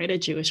doctor, right? A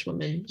Jewish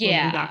woman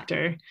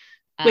doctor,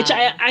 which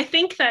I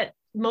think that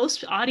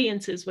most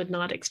audiences would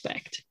not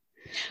expect.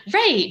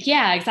 Right.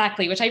 Yeah,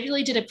 exactly. Which I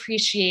really did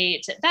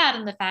appreciate that,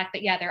 and the fact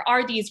that, there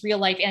are these real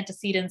life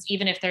antecedents,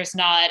 even if there's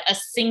not a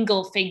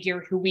single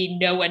figure who we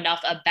know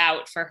enough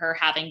about for her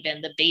having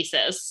been the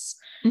basis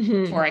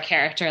for a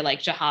character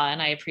like Jahan.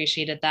 I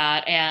appreciated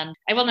that. And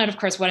I will note, of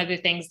course, one of the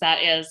things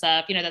that is,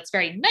 that's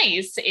very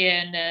nice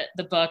in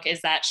the book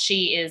is that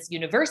she is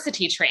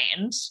university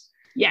trained.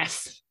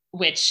 Yes.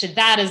 Which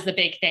that is the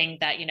big thing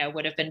that,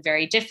 would have been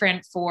very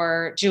different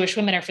for Jewish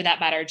women, or for that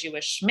matter,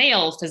 Jewish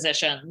male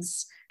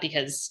physicians,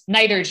 because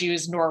neither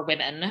Jews nor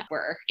women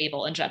were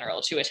able in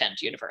general to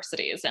attend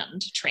universities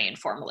and train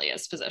formally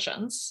as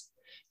physicians.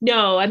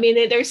 No, I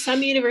mean, there's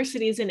some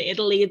universities in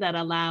Italy that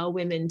allow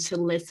women to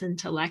listen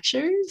to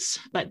lectures,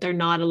 but they're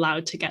not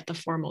allowed to get the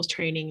formal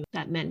training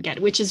that men get,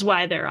 which is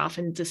why they're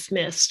often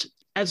dismissed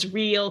as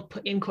real,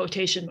 in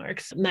quotation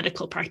marks,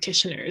 medical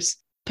practitioners,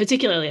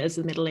 particularly as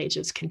the Middle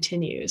Ages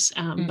continues.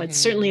 But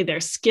certainly their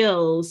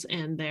skills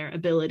and their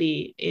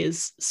ability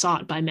is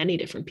sought by many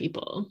different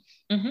people.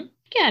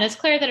 Yeah, and it's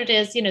clear that it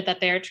is, that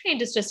they're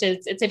trained.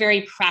 It's a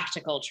very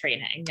practical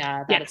training.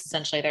 It's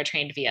essentially they're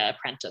trained via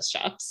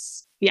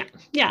apprenticeships. Yeah,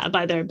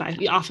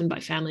 often by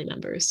family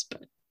members,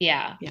 but.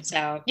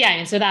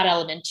 So that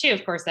element too,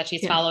 of course, that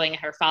she's following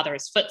her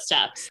father's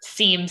footsteps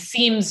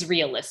seems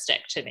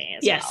realistic to me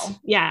as well.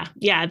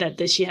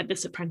 That she had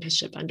this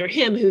apprenticeship under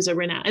him, who's a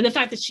renowned, and the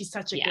fact that she's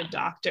such a good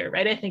doctor,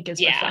 right? I think is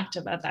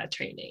reflective of that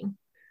training.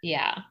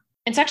 Yeah.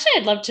 And so actually,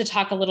 I'd love to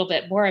talk a little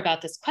bit more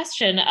about this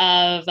question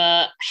of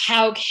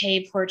how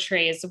Kay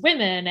portrays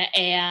women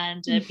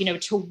and,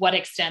 to what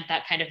extent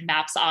that kind of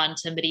maps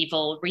onto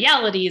medieval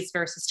realities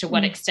versus to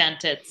what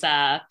extent it's,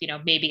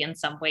 maybe in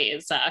some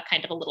ways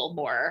kind of a little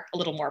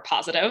more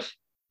positive.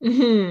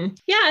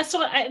 Yeah.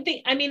 So I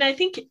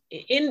think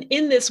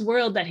in this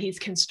world that he's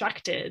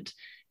constructed,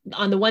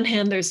 on the one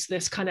hand, there's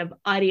this kind of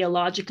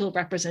ideological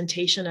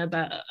representation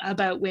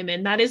about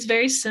women that is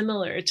very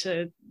similar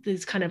to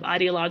these kind of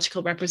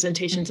ideological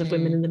representations of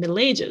women in the Middle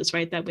Ages,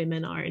 right? That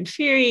women are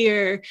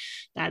inferior,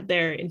 that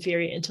they're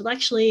inferior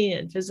intellectually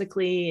and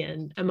physically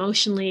and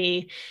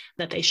emotionally,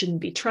 that they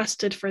shouldn't be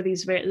trusted for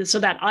these. So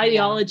that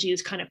ideology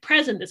is kind of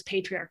present, this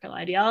patriarchal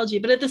ideology.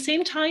 But at the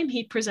same time,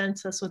 he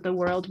presents us with a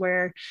world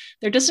where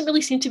there doesn't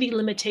really seem to be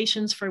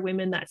limitations for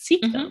women that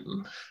seek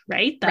them,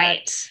 right?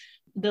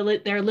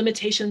 Their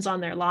limitations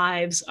on their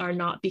lives are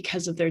not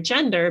because of their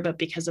gender, but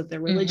because of their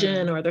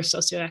religion or their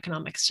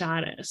socioeconomic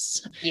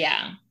status.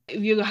 Yeah.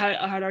 You had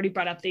already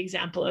brought up the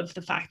example of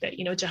the fact that,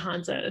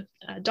 Jahan's a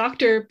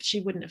doctor.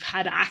 She wouldn't have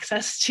had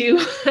access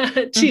to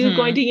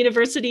going to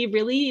university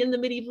really in the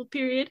medieval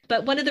period.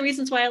 But one of the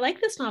reasons why I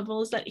like this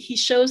novel is that he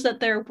shows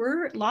that there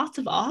were lots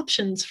of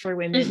options for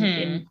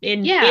women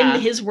in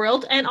his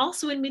world and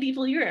also in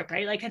medieval Europe,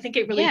 right? Like, I think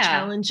it really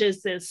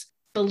challenges this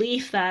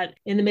belief that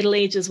in the Middle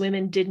Ages,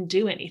 women didn't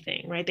do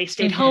anything, right? They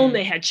stayed home,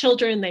 they had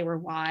children, they were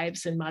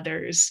wives and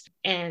mothers.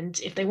 And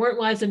if they weren't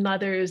wives and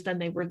mothers, then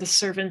they were the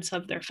servants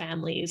of their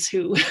families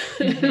who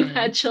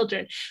had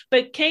children.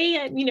 But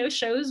Kay,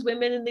 shows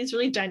women in these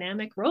really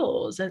dynamic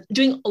roles and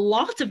doing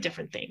lots of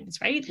different things,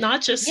 right?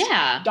 Not just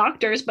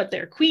doctors, but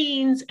they're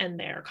queens and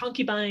they're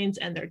concubines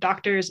and they're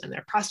doctors and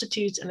they're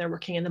prostitutes and they're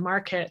working in the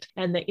market.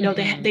 And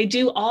they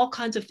do all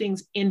kinds of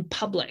things in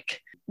public,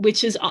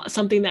 which is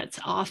something that's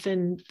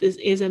often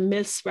is a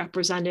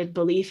misrepresented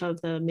belief of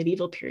the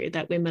medieval period,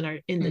 that women are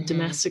in the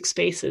domestic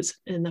spaces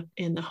in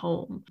the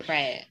home.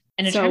 Right.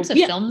 And in terms of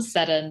films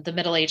set in the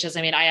Middle Ages,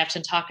 I mean, I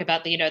often talk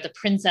about the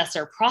princess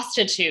or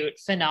prostitute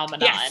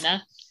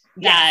phenomenon.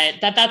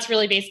 That's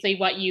really basically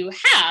what you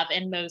have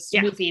in most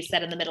movies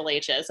set in the Middle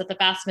Ages, that the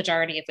vast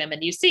majority of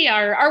women you see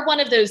are one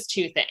of those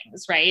two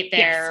things, right?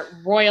 They're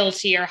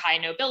royalty or high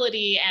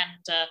nobility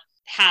and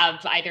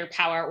have either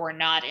power or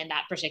not in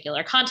that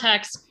particular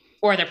context,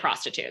 or they're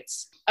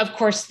prostitutes. Of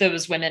course,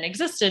 those women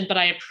existed, but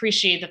I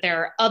appreciate that there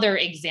are other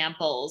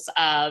examples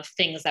of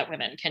things that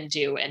women can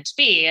do and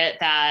be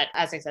that,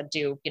 as I said,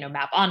 do,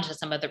 map onto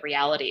some of the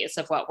realities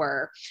of what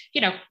were,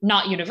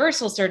 not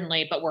universal,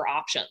 certainly, but were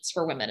options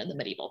for women in the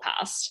medieval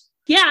past.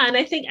 Yeah. And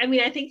I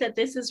think that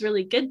this is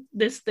really good.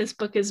 This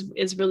book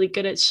is really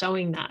good at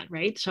showing that,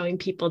 right? Showing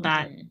people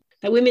that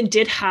women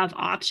did have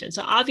options.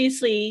 So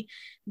obviously,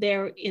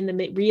 there in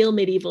the real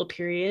medieval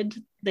period,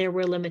 there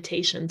were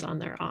limitations on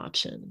their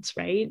options,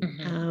 right?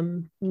 Mm-hmm.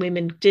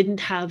 Women didn't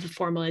have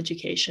formal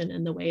education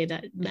in the way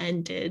that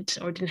men did,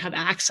 or didn't have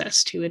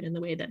access to it in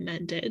the way that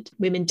men did.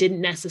 Women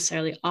didn't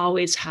necessarily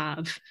always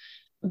have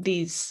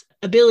these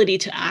ability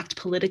to act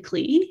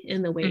politically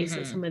in the ways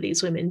that Mm-hmm. some of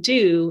these women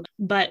do,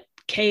 but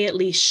Kay at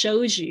least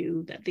shows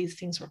you that these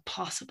things were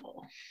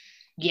possible,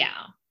 Yeah.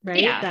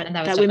 right? Yeah. That And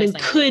that was that definitely women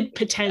something that could we did.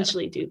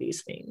 potentially do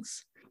these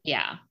things.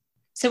 Yeah.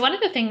 So one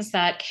of the things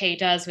that Kay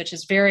does, which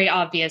is very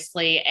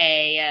obviously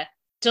a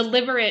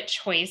deliberate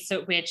choice,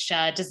 which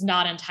does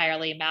not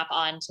entirely map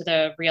onto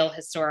the real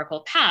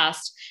historical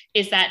past,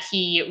 is that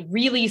he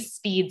really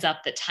speeds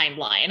up the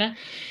timeline.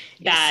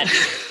 Yes.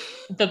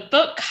 That the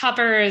book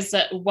covers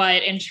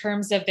what, in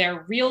terms of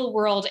their real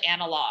world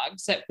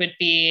analogs, it would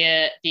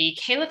be the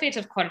Caliphate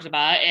of Cordoba,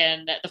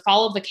 and the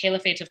fall of the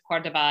Caliphate of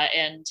Cordoba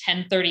in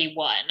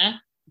 1031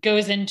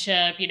 goes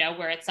into,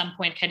 we're at some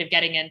point kind of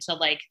getting into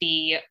like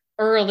the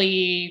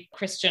early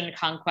Christian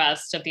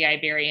conquest of the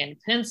Iberian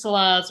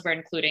Peninsulas. We're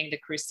including the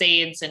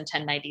Crusades in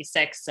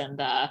 1096, and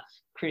the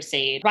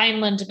Crusade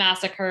Rhineland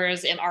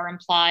massacres are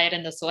implied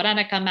in the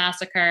Surenica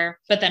massacre.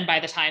 But then by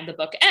the time the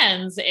book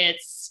ends,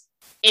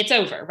 it's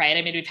over, right?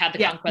 I mean, we've had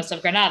the conquest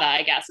of Granada,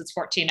 I guess. It's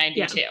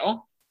 1492.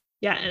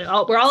 Yeah,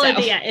 and we're all at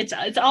the end.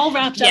 It's all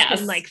wrapped up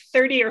in like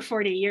 30 or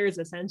 40 years,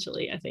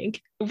 essentially, I think.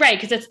 Right,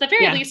 because it's the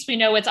very least we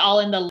know it's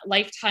all in the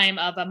lifetime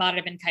of Amr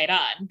ibn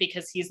Khayran,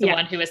 because he's the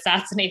one who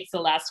assassinates the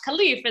last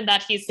caliph, and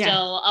that he's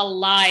still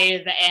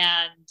alive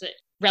and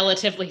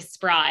relatively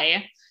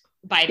spry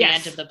by the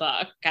end of the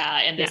book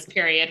in this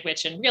period,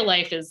 which in real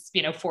life is,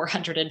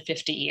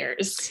 450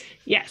 years.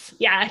 Yes.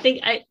 Yeah. I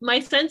think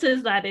my sense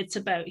is that it's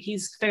about,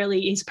 he's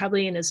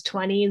probably in his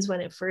 20s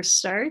when it first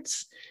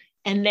starts.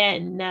 And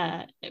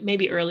then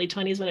maybe early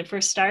 20s when it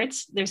first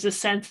starts. There's a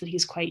sense that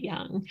he's quite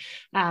young.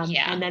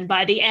 And then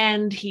by the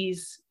end,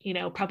 he's,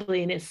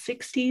 probably in his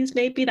 60s,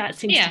 maybe. That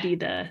seems to be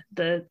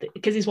the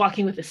because he's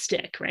walking with a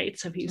stick, right?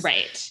 So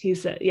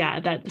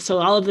so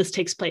all of this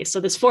takes place.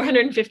 So this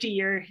 450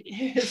 year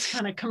is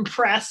kind of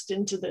compressed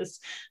into this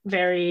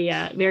very,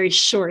 very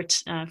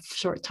short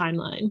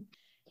timeline.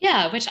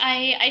 Yeah, which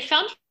I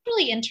found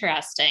really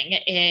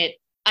interesting.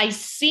 I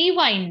see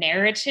why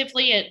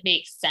narratively it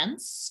makes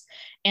sense,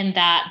 in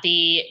that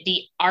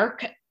the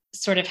arc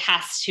sort of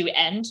has to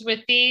end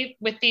with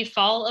the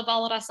fall of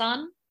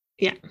Al-Rasan.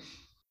 Yeah.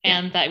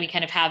 And that we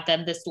kind of have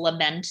then this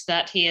lament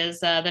that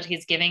he's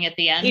giving at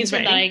the end. He's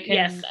and writing.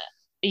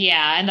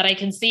 and that I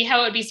can see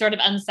how it would be sort of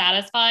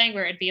unsatisfying,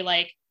 where it'd be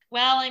like,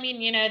 well, I mean,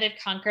 they've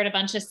conquered a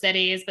bunch of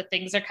cities, but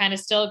things are kind of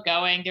still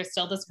going. There's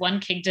still this one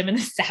kingdom in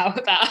the south.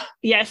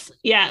 Yes.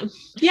 Yeah.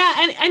 Yeah.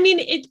 And I mean,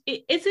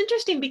 it's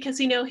interesting because,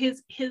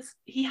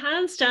 he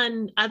has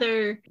done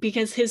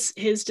because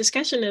his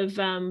discussion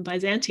of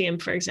Byzantium,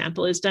 for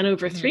example, is done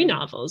over 3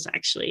 novels,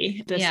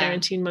 actually, the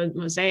Sarantine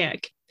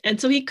Mosaic. And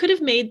so he could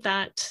have made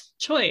that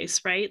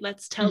choice, right?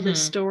 Let's tell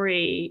this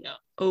story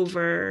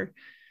over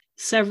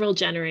several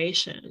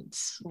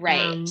generations.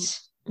 Right.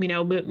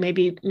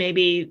 Maybe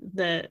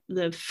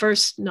the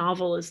first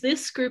novel is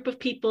this group of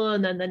people,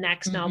 and then the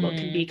next novel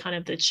can be kind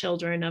of the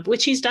children of,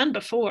 which he's done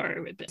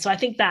before. So I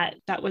think that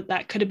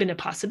could have been a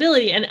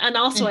possibility. And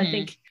also I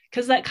think,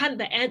 because that kind of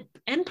the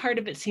end part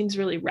of it seems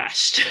really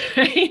rushed,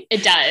 right?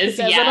 It does.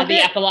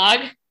 The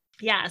epilogue.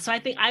 Yeah. So I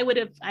think I would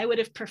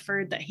have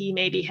preferred that he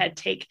maybe had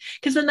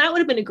because then that would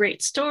have been a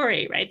great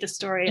story, right? The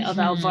story of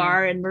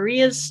Alvar and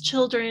Maria's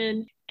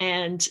children,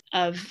 and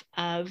of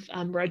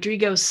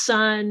Rodrigo's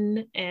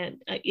son,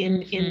 and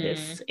in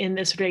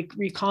this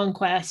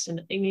reconquest,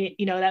 and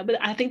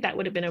I think that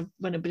would have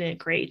been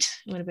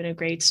a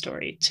great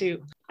story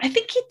too. I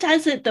think he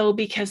does it though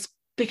because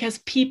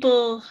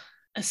people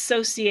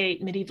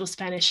associate medieval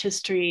Spanish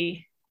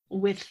history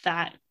with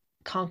that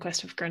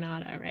conquest of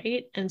Granada,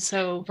 right? And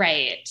so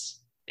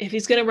if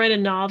he's going to write a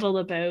novel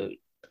about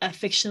a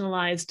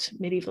fictionalized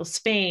medieval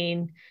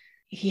Spain,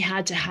 he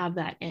had to have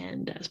that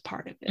end as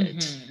part of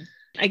it.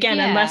 Again,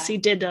 unless he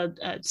did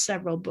a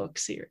several book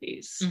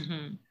series.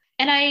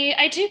 And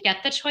I do get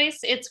the choice.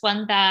 It's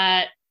one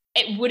that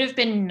it would have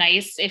been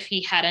nice if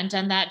he hadn't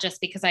done that, just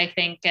because I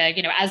think,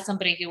 as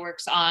somebody who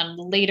works on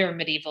later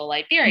medieval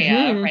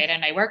Iberia, right,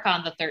 and I work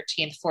on the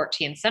 13th,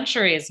 14th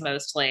centuries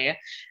mostly,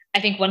 I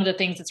think one of the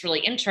things that's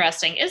really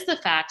interesting is the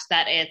fact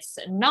that it's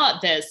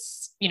not this,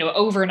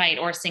 overnight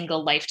or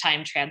single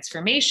lifetime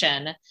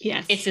transformation.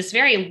 Yes. It's this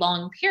very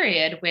long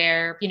period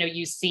where,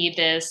 you see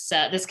this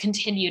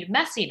continued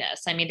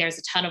messiness. I mean, there's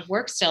a ton of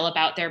work still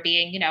about there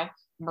being,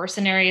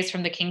 mercenaries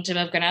from the kingdom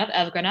of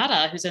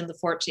Granada, who in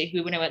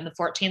the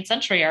 14th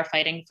century are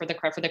fighting for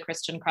the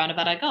Christian crown of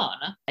Aragon.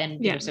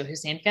 And so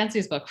Hussein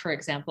Fancy's book, for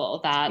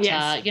example, that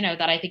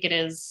that I think it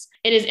is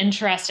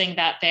interesting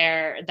that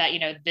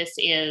this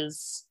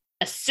is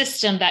a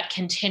system that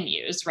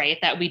continues, right?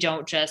 That we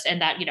don't just, and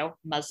that,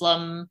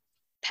 Muslim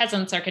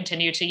peasants are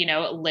continue to,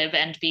 live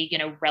and be,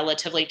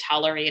 relatively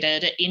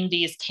tolerated in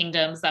these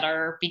kingdoms that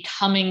are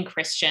becoming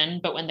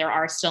Christian, but when there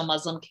are still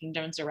Muslim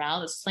kingdoms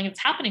around, this is something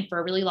that's happening for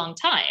a really long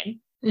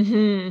time.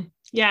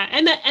 Yeah,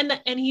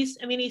 and he's,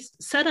 I mean, he's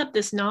set up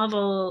this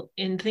novel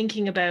in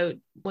thinking about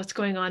what's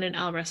going on in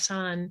Al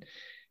Rassan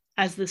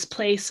as this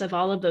place of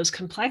all of those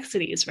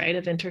complexities, right,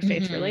 of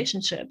interfaith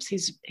relationships.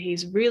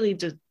 He's really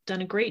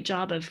done a great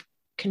job of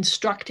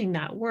constructing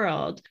that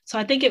world. So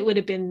I think it would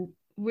have been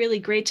really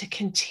great to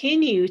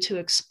continue to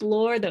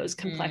explore those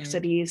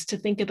complexities, to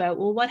think about,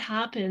 well, what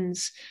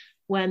happens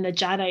when the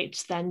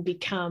Jadites then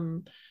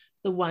become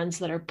the ones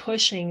that are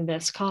pushing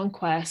this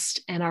conquest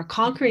and are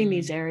conquering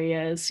these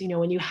areas. You know,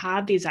 when you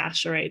have these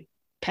Asherite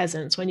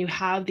peasants, when you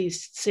have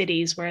these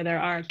cities where there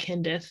are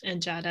Kindith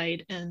and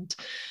Jadite and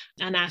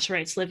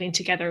Asherites living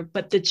together,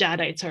 but the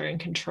Jadites are in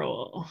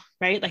control,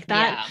 right? Like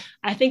that. Yeah.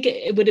 I think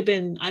it would have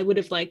been, I would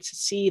have liked to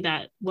see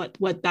that, what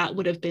that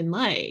would have been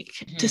like,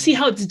 to see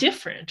how it's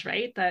different,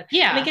 right? That,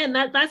 yeah. And again,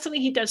 that's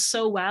something he does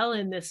so well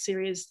in this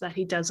series that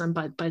he does on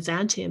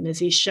Byzantium, is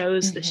he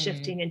shows the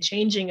shifting and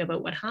changing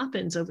about what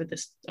happens over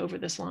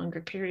this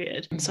longer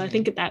period. So I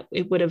think that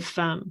it would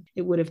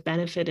have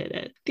benefited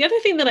it. The other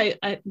thing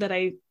that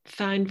I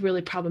find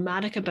really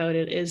problematic about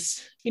it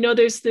is, you know,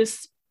 there's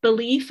this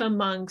belief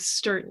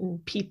amongst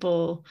certain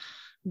people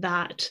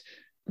that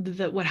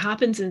what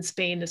happens in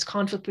Spain, this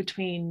conflict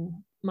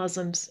between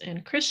Muslims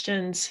and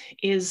Christians,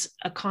 is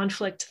a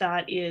conflict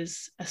that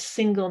is a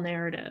single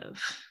narrative,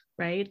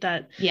 right?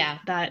 That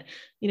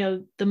you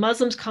know, the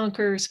Muslims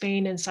conquer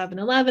Spain in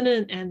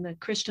 711 and the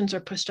Christians are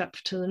pushed up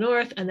to the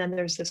north. And then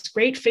there's this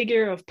great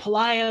figure of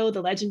Pelayo,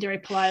 the legendary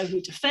Pelayo,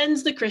 who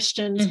defends the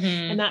Christians.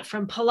 And that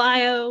from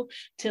Pelayo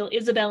till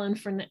Isabel and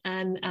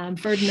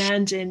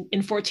Ferdinand in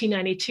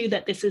 1492,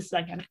 that this is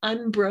like an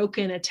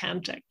unbroken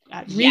attempt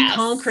at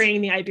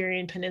reconquering the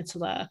Iberian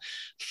Peninsula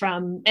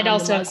from and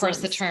also, of course,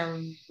 the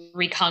term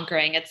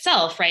reconquering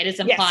itself, right,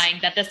 is implying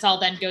that this all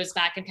then goes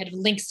back and kind of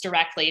links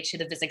directly to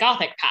the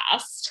Visigothic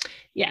past.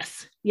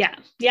 Yes.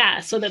 Yeah.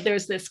 So that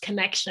there's this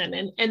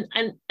connection,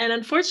 and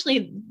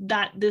unfortunately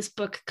that this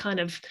book kind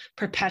of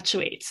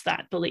perpetuates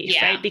that belief,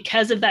 right?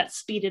 Because of that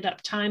speeded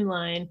up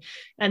timeline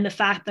and the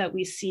fact that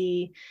we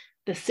see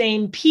the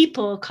same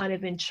people kind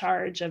of in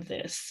charge of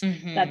this,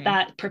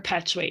 that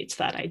perpetuates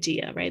that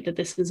idea, right? That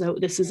this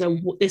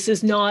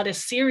is not a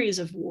series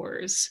of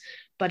wars,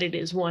 but it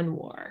is one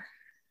war.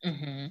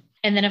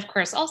 And then, of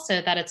course,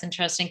 also that it's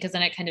interesting because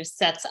then it kind of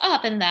sets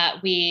up in that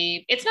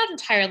it's not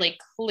entirely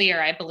clear,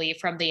 I believe,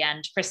 from the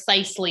end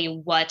precisely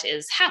what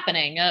is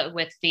happening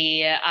with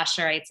the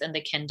Asherites and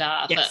the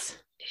Kinda,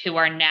 who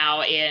are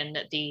now in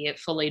the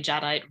fully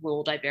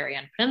Jadite-ruled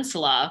Iberian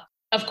Peninsula.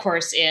 Of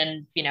course,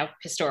 in, you know,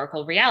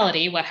 historical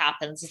reality, what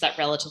happens is that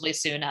relatively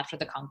soon after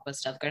the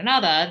conquest of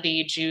Granada,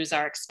 the Jews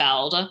are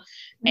expelled,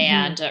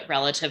 and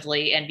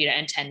relatively, and, you know,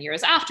 and 10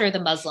 years after, the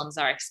Muslims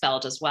are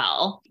expelled as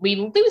well. We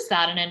lose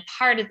that, and in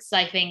part,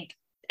 I think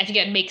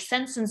it makes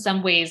sense in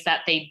some ways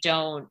that they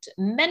don't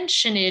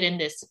mention it in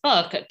this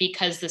book,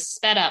 because the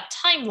sped up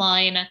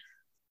timeline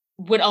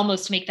would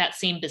almost make that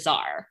seem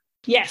bizarre.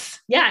 Yes.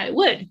 Yeah, it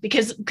would,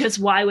 because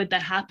why would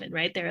that happen,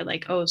 right? They're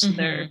like, oh, so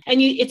they're,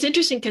 and it's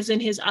interesting because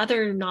in his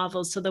other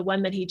novels, so the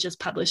one that he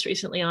just published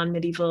recently on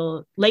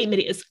late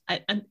medieval,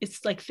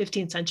 it's like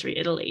 15th century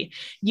Italy,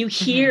 you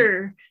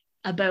hear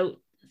about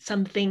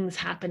some things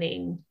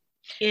happening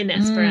in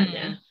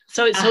Esperanza.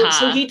 So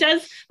he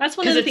does, that's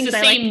one of the things it's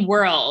the same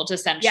world,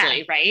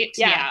 essentially, right?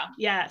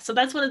 Yeah. So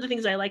that's one of the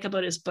things I like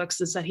about his books,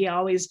 is that he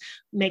always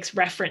makes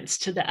reference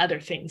to the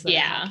other things that are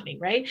happening,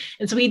 right?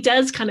 And so he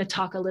does kind of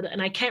talk a little,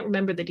 and I can't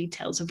remember the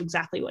details of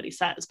exactly what he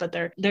says, but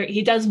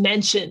he does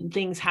mention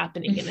things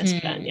happening in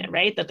España,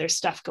 right? That there's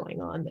stuff going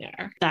on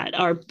there that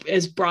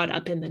is brought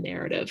up in the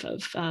narrative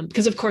of,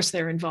 because of course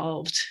they're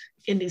involved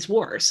in these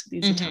wars,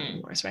 these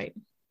Italian wars, right?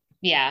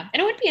 Yeah.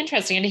 And it would be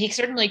interesting. And he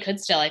certainly could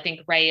still, I think,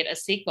 write a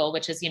sequel,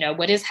 which is, you know,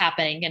 what is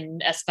happening in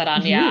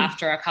Esperanza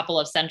after a couple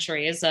of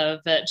centuries of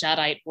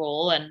Jadite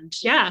rule. And,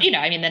 you know,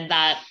 I mean, then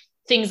that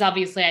things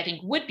obviously, I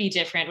think, would be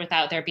different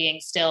without there being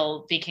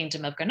still the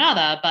Kingdom of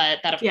Granada.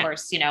 But that, of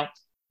course, you know,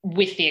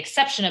 with the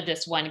exception of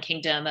this one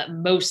kingdom,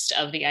 most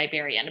of the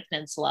Iberian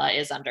Peninsula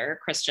is under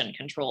Christian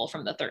control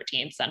from the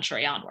 13th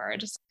century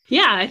onwards.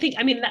 Yeah,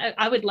 I mean,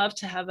 I would love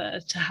to have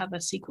a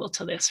sequel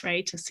to this,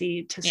 right? To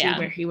see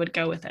where he would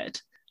go with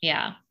it.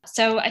 Yeah.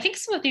 So I think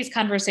some of these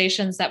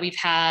conversations that we've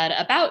had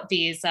about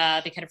these,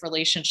 the kind of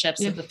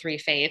relationships of the three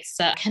faiths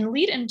can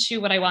lead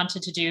into what I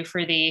wanted to do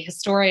for the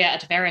Historia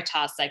et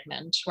Veritas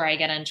segment, where I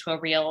get into a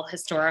real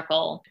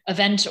historical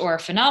event or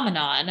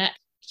phenomenon.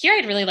 Here,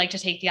 I'd really like to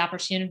take the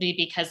opportunity,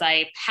 because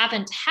I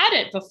haven't had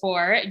it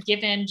before,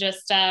 given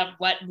just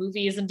what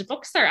movies and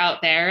books are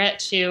out there,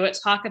 to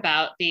talk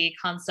about the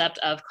concept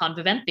of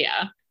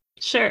convivencia.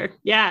 Sure.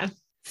 Yeah.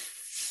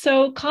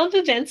 So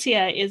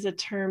convivencia is a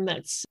term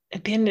that's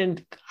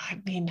been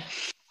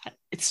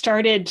it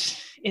started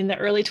in the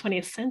early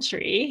 20th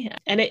century,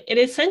 and it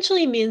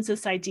essentially means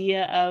this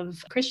idea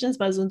of Christians,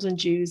 Muslims, and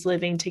Jews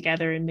living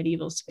together in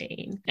medieval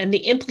Spain. And the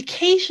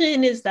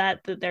implication is that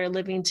they're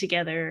living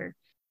together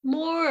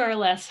more or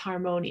less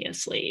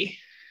harmoniously.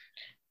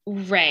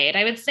 Right.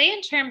 I would say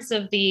in terms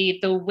of the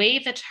way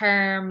the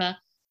term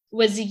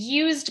was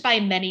used by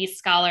many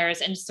scholars,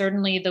 and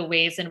certainly the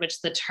ways in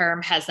which the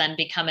term has then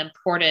become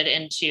imported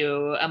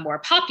into a more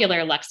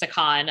popular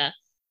lexicon,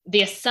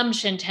 the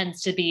assumption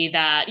tends to be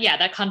that,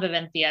 that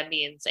convivencia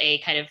means a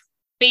kind of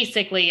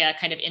basically a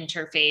kind of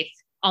interfaith,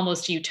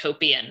 almost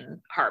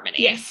utopian harmony.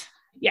 Yes.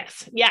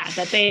 Yeah.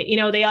 That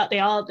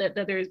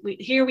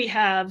here we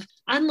have,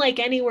 unlike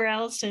anywhere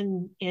else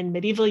in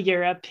medieval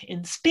Europe,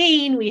 in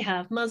Spain, we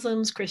have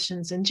Muslims,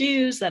 Christians, and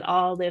Jews that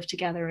all live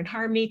together in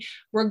harmony,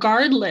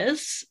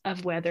 regardless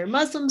of whether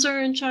Muslims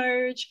are in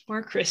charge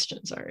or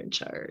Christians are in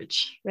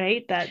charge,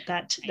 right?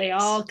 That they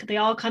all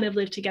kind of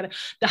live together.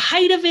 The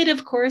height of it,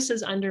 of course,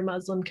 is under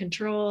Muslim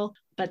control,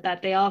 but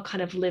that they all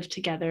kind of live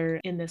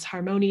together in this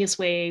harmonious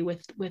way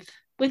with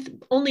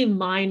only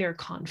minor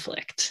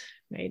conflict.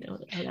 Right,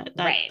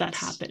 that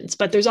happens,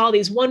 but there's all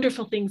these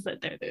wonderful things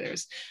that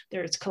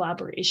there's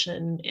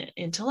collaboration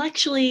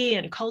intellectually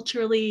and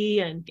culturally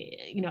and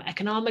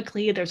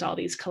economically. There's all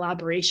these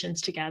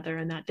collaborations together,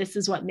 and that this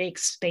is what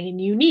makes Spain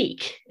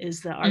unique,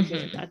 is the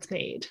argument that's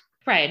made.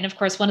 Right. And of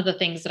course, one of the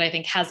things that I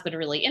think has been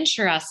really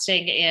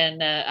interesting in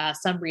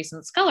some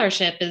recent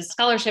scholarship is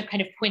scholarship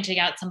kind of pointing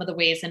out some of the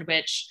ways in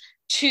which,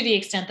 to the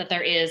extent that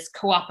there is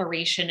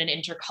cooperation and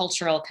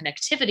intercultural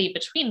connectivity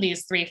between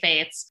these three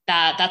faiths,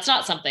 that's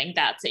not something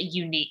that's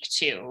unique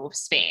to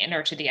Spain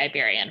or to the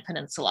Iberian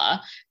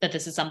Peninsula, that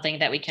this is something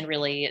that we can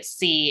really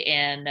see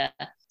in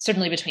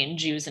certainly between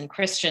Jews and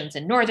Christians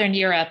in Northern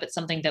Europe. It's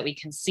something that we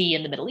can see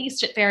in the Middle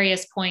East at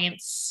various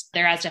points.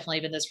 There has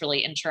definitely been this really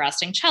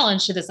interesting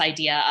challenge to this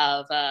idea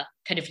of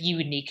kind of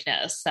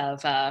uniqueness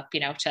of,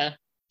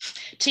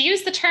 to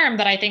use the term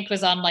that I think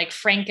was on like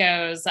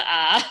Franco's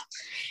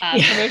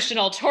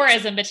promotional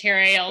tourism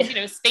materials,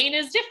 Spain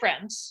is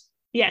different.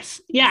 Yes.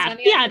 Yeah.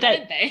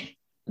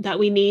 That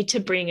we need to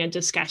bring a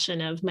discussion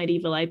of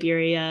medieval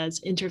Iberia's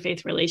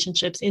interfaith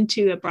relationships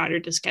into a broader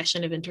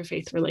discussion of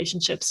interfaith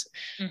relationships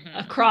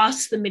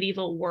across the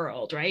medieval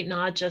world, right?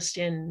 Not just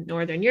in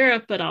Northern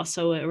Europe, but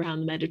also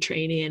around the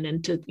Mediterranean,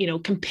 and to,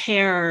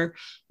 compare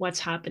what's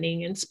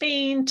happening in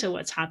Spain to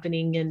what's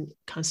happening in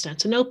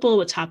Constantinople,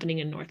 what's happening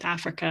in North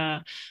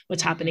Africa,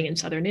 what's happening in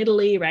Southern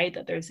Italy, right?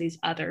 That there's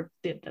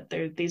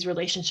these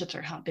relationships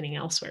are happening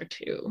elsewhere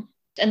too.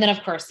 And then,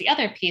 of course, the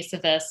other piece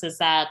of this is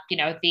that,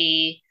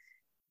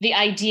 the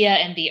idea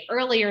in the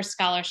earlier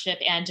scholarship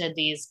and in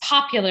these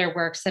popular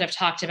works that have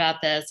talked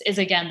about this is,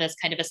 again, this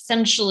kind of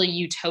essentially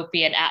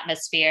utopian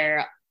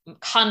atmosphere.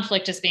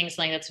 Conflict as being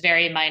something that's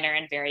very minor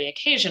and very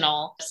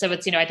occasional. So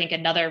it's, I think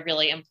another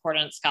really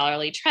important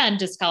scholarly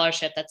trend is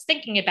scholarship that's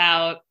thinking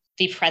about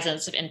the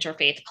presence of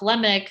interfaith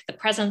polemic, the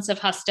presence of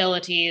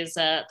hostilities,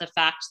 the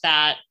fact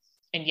that,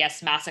 and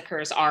yes,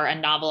 massacres are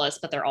anomalous,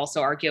 but they're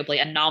also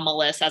arguably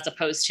anomalous as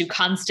opposed to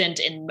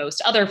constant in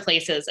most other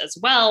places as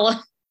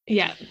well.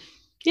 Yeah.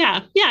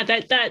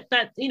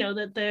 That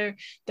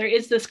there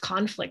is this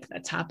conflict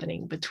that's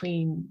happening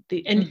between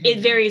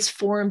in various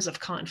forms of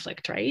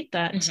conflict, right?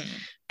 That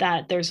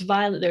there's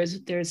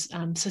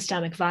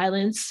systemic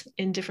violence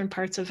in different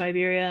parts of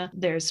Iberia.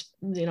 There's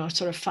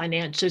sort of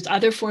there's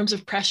other forms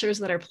of pressures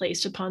that are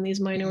placed upon these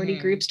minority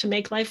groups to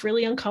make life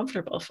really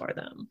uncomfortable for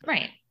them.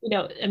 Right.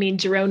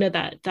 Girona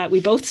that we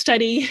both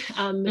study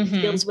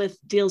deals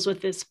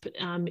with this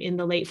in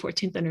the late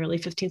 14th and early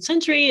 15th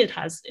century. It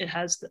has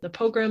the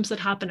pogroms that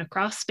happen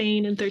across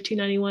Spain in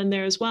 1391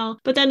 there as well.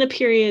 But then a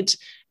period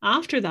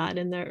after that,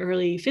 in the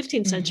early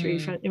 15th century,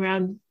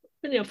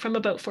 from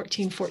about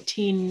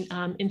 1414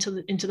 into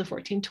the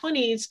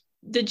 1420s,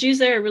 the Jews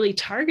there are really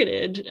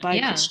targeted by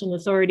Christian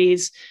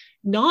authorities,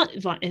 not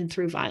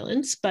through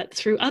violence, but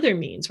through other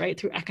means, right?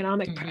 Through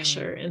economic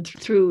pressure and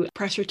through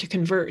pressure to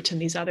convert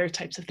and these other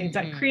types of things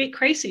that create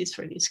crises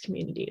for these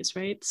communities,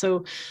 right?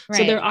 So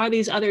there are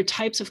these other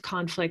types of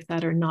conflict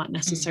that are not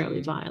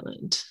necessarily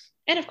violent.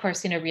 And of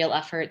course, real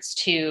efforts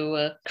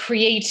to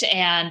create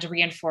and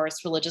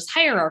reinforce religious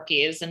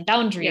hierarchies and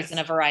boundaries in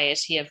a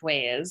variety of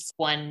ways.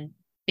 One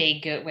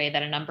big way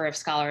that a number of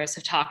scholars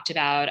have talked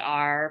about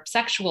are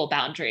sexual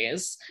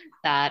boundaries,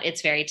 that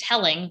it's very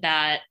telling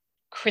that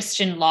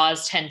Christian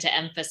laws tend to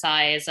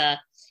emphasize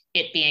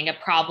it being a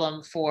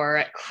problem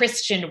for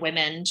Christian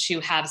women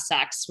to have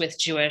sex with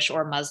Jewish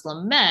or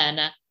Muslim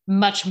men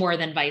much more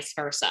than vice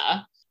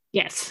versa.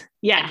 Yes.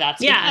 Yeah. And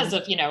that's because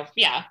of,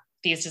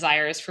 these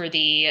desires for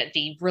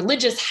the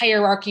religious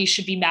hierarchy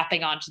should be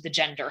mapping onto the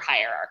gender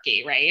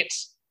hierarchy, right?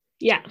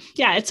 Yeah.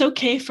 It's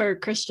okay for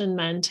Christian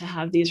men to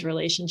have these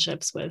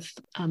relationships with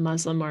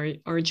Muslim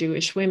or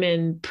Jewish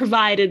women,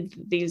 provided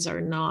these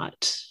are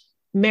not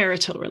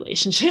marital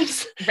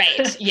relationships.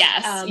 Right.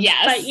 Yes.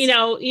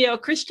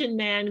 But, Christian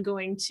man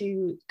going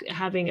to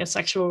having a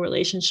sexual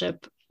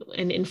relationship,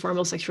 an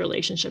informal sexual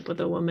relationship with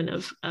a woman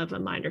of a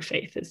minor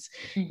faith is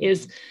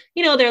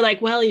they're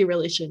like, well, you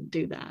really shouldn't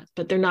do that,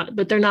 but they're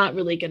not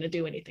really going to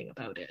do anything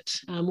about it.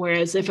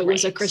 Whereas if it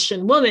was a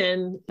Christian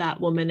woman, that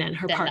woman and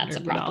her partner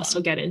would also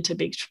get into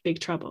big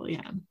trouble.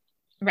 Yeah.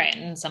 Right.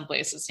 And in some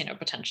places,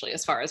 potentially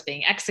as far as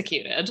being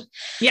executed.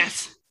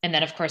 Yes. And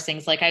then, of course,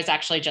 things like I was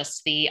actually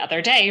just the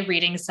other day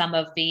reading some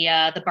of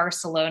the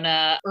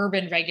Barcelona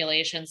urban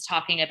regulations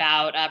talking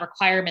about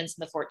requirements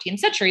in the 14th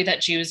century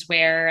that Jews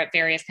wear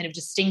various kind of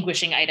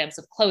distinguishing items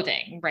of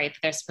clothing, right?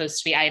 They're supposed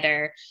to be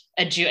either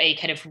a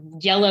kind of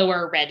yellow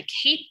or red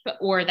cape,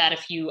 or that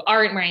if you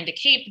aren't wearing the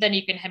cape, then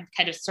you can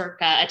kind of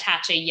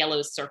attach a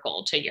yellow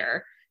circle to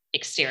your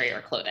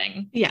exterior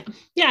clothing. Yeah.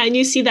 And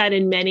you see that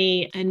in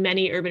many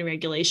urban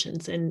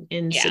regulations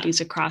in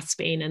cities across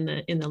Spain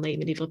in the late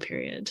medieval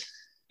period.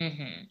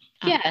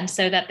 Mm-hmm. Yeah. And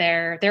so that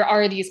there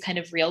are these kind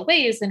of real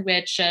ways in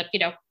which,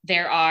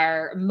 there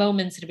are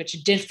moments in which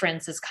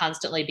difference is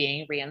constantly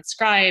being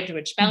reinscribed,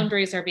 which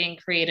boundaries are being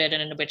created,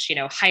 and in which,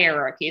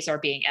 hierarchies are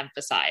being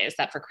emphasized,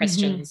 that for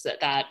Christians,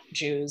 that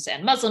Jews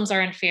and Muslims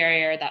are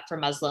inferior, that for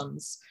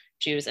Muslims,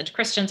 Jews and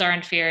Christians are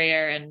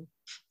inferior, and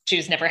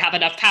Jews never have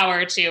enough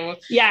power to,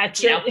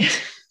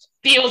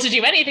 be able to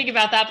do anything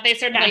about that, but they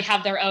certainly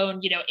have their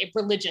own,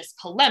 religious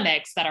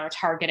polemics that are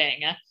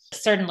targeting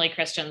certainly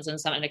Christians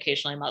and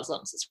occasionally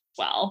Muslims as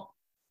well.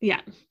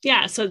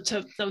 Yeah. So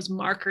those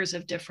markers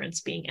of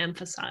difference being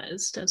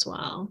emphasized as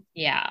well.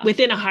 Yeah.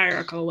 Within a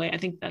hierarchical way. I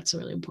think that's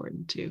really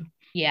important too.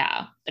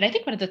 Yeah. And I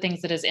think one of the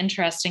things that is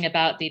interesting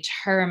about the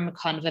term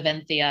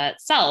convivencia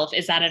itself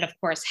is that it, of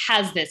course,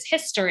 has this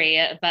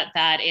history, but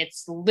that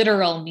its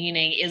literal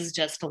meaning is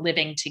just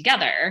living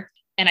together.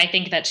 And I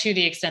think that to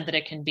the extent that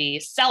it can be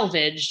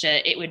salvaged,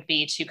 it would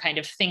be to kind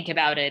of think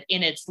about it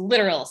in its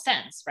literal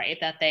sense, right?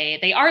 That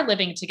they are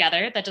living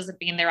together. That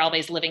doesn't mean they're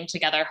always living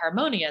together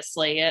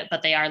harmoniously,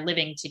 but they are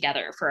living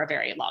together for a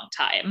very long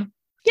time.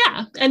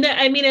 Yeah. And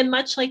I mean, and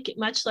much like,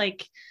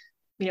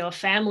 a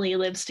family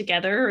lives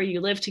together, or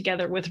you live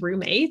together with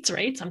roommates,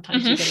 right?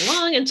 Sometimes you get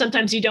along and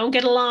sometimes you don't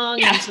get along.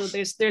 Yeah. And so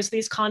there's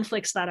these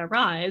conflicts that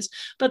arise,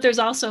 but there's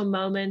also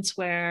moments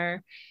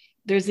where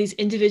there's these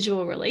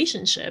individual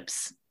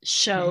relationships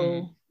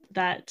show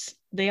that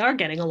they are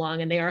getting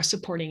along and they are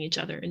supporting each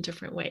other in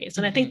different ways.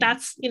 And I think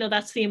that's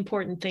the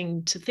important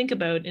thing to think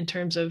about in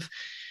terms of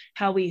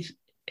how we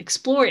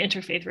explore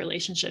interfaith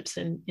relationships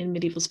in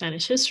medieval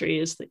Spanish history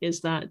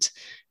is that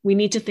we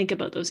need to think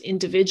about those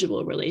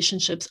individual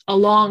relationships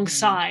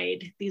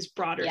alongside these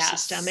broader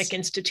systemic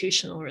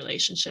institutional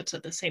relationships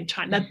at the same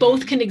time, that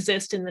both can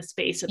exist in the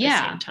space at the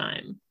same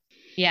time.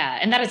 Yeah.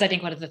 And that is, I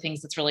think, one of the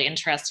things that's really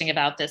interesting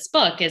about this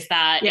book is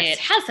that it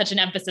has such an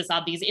emphasis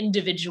on these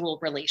individual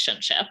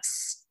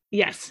relationships.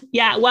 Yes.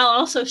 Yeah. While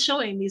also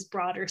showing these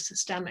broader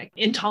systemic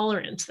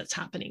intolerance that's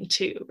happening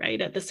too,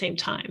 right? At the same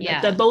time,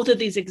 that both of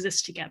these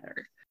exist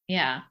together.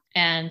 Yeah.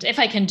 And if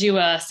I can do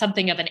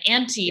something of an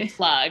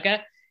anti-plug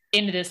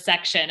in this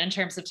section in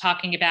terms of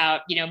talking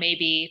about,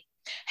 maybe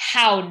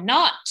how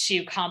not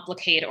to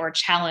complicate or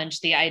challenge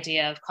the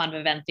idea of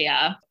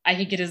convivencia, I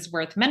think it is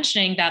worth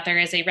mentioning that there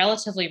is a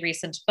relatively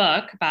recent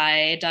book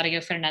by Dario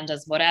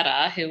Fernandez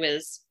Morera, who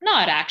is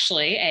not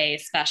actually a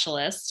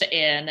specialist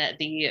in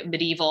the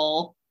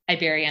medieval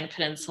Iberian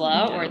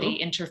Peninsula or the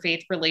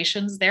interfaith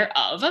relations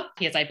thereof.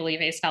 He is, I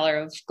believe, a scholar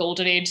of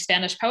Golden Age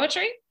Spanish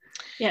poetry.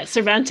 Yeah,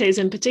 Cervantes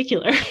in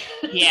particular.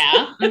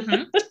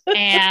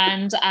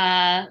 And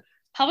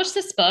published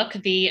this book,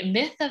 The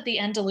Myth of the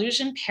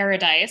Andalusian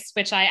Paradise,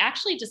 which I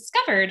actually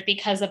discovered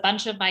because a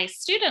bunch of my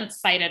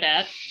students cited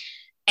it,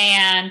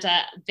 and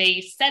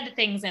they said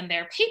things in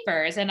their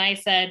papers, and I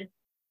said,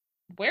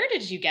 where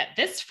did you get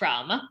this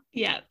from?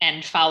 Yeah.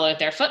 And followed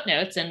their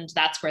footnotes, and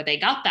that's where they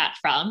got that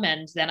from.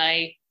 And then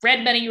I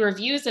read many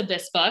reviews of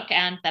this book,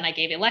 and then I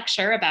gave a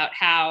lecture about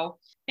how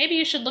maybe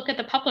you should look at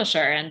the publisher,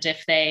 and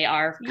if they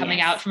are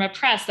coming out from a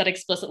press that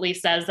explicitly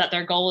says that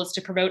their goal is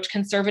to promote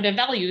conservative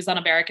values on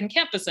American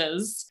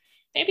campuses,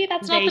 maybe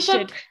that's not the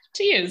book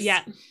to use.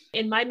 Yeah.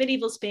 In my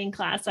medieval Spain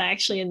class, I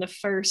actually, in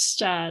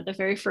the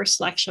very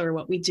first lecture,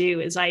 what we do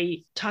is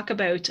I talk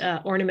about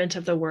Ornament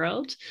of the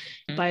World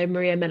by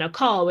Maria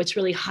Menocal, which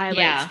really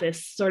highlights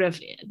this sort of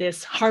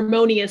this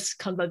harmonious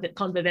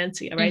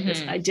convivencia, right?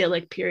 This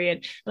idyllic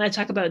period. And I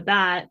talk about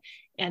that.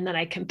 And then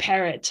I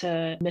compare it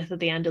to Myth of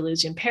the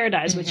Andalusian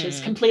Paradise, which is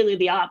completely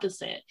the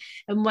opposite.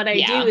 And what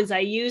I do is I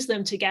use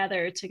them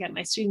together to get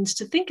my students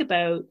to think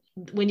about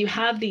when you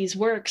have these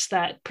works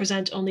that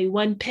present only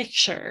one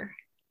picture.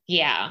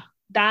 Yeah.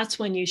 That's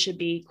when you should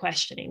be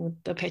questioning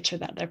the picture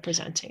that they're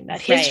presenting.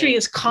 That history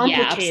is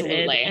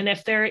complicated. And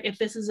if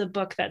this is a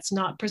book that's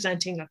not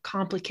presenting a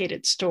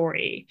complicated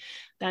story,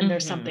 then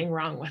there's something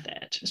wrong with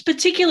it,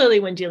 particularly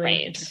when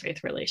dealing with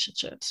interfaith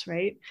relationships,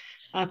 right?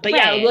 But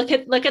look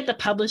at the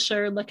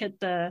publisher, look at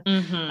the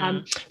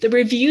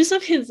reviews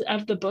of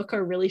the book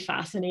are really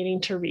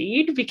fascinating to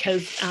read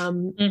because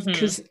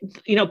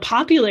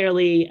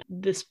popularly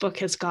this book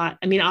has got,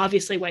 I mean,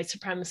 obviously white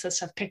supremacists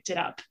have picked it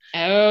up.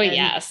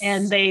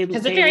 And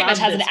because it very much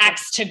has an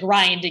axe to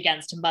grind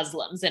against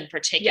Muslims in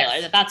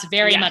particular. That's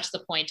very much the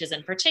point, is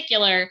in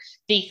particular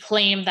the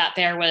claim that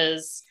there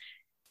was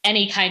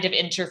any kind of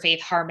interfaith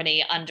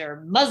harmony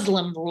under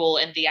Muslim rule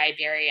in the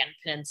Iberian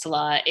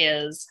Peninsula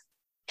is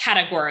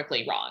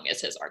categorically wrong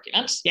is his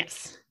argument.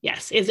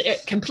 Yes, is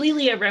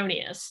completely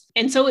erroneous.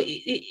 And so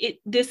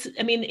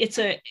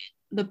the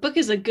book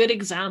is a good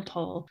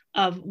example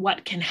of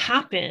what can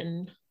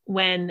happen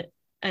when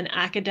an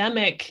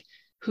academic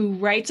who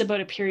writes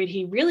about a period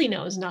he really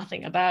knows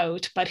nothing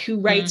about, but who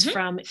writes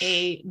from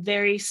a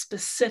very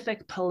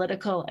specific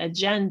political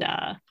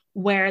agenda,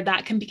 where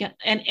that can become,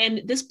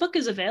 and this book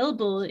is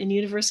available in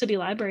university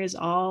libraries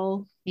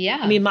all. Yeah.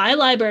 I mean, my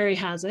library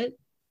has it.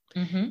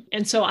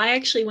 And so I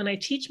actually, when I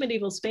teach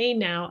medieval Spain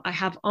now, I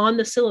have on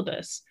the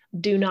syllabus,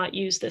 do not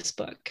use this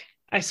book.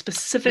 I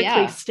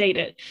specifically state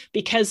it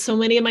because so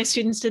many of my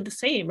students did the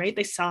same, right?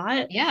 They saw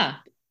it. Yeah.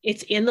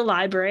 It's in the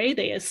library.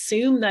 They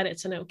assume that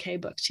it's an okay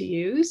book to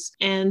use,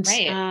 and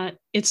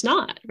it's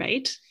not,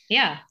 right?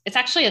 Yeah. It's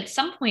actually at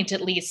some point, at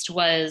least,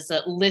 was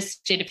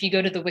listed. If you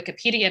go to the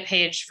Wikipedia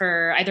page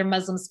for either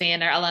Muslim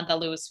Spain or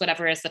Al-Andalus,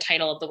 whatever is the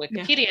title of the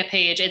Wikipedia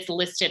page, it's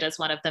listed as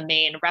one of the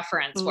main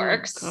reference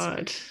works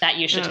that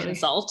you should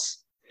consult.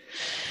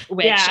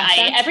 Which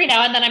every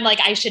now and then I'm like,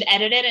 I should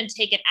edit it and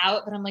take it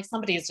out, but I'm like,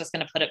 somebody's just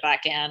going to put it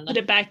back in. Put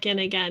it back in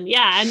again.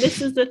 Yeah. And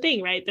this is the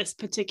thing, right? This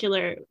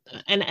particular,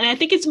 and I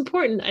think it's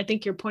important. I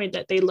think your point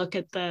that they look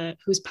at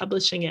who's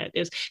publishing it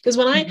is because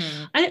when I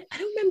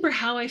don't remember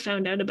how I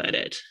found out about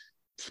it.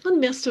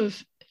 Someone must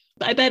have,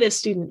 I bet a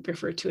student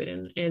referred to it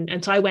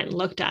and so I went and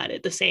looked at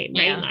it the same,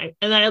 right? Yeah.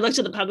 And then I looked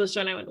at the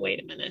publisher and I went,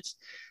 wait a minute,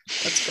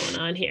 what's going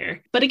on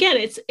here? But again,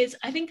 it's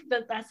I think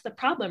that's the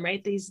problem,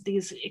 right?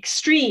 These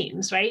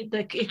extremes, right?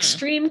 The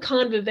extreme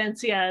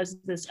convivencia is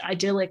this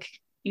idyllic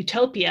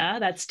utopia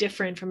that's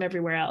different from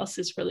everywhere else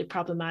is really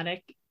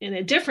problematic in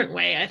a different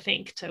way, I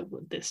think, to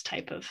this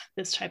type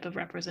of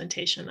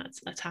representation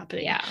that's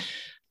happening. Yeah.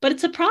 But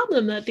it's a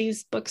problem that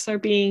these books are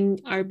being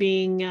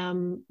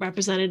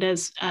represented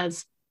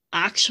as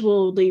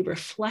actually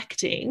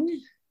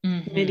reflecting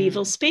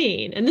medieval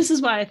Spain. And this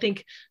is why I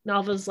think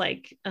novels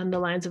like The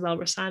Lions of El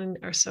Rasan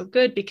are so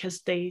good,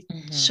 because they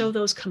show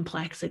those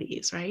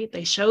complexities, right?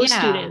 They show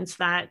students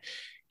that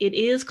it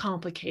is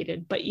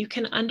complicated, but you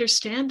can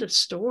understand a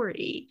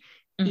story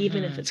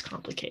even if it's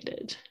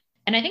complicated.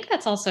 And I think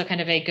that's also kind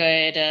of a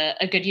good,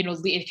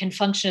 it can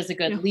function as a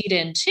good lead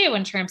in too,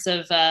 in terms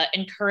of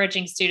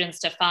encouraging students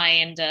to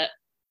find a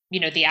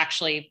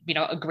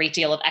great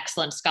deal of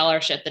excellent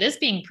scholarship that is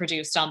being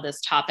produced on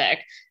this topic.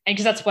 And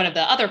because that's one of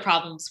the other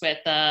problems with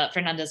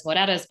Fernandez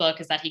Morera's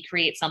book, is that he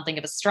creates something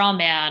of a straw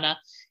man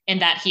in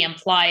that he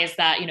implies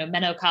that,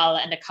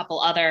 Menocal and a couple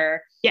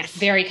other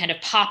very kind of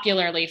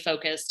popularly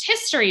focused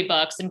history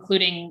books,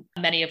 including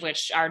many of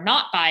which are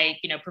not by,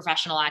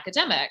 professional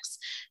academics,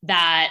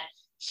 that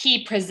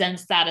he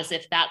presents that as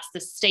if that's the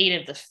state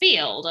of the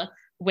field,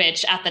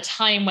 which at the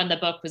time when the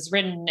book was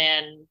written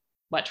in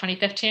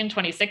 2015,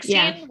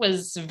 2016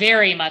 was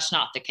very much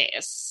not the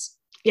case.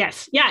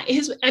 Yes. Yeah.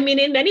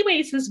 In many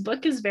ways, his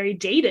book is very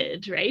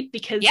dated, right?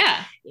 Because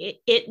the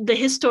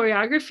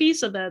historiography,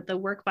 so the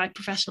work by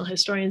professional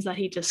historians that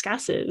he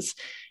discusses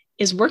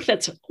is work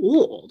that's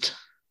old.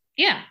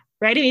 Yeah.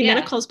 Right.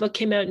 Menocal's book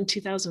came out in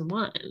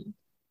 2001.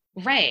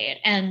 Right.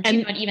 And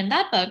even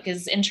that book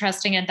is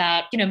interesting in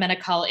that,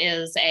 Menocal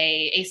is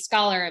a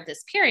scholar of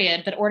this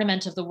period, but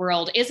Ornament of the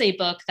World is a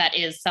book that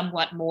is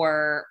somewhat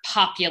more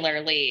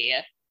popularly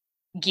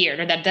geared,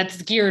 or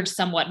that's geared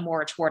somewhat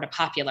more toward a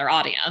popular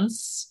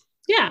audience.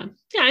 Yeah.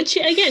 Yeah. And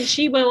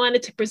she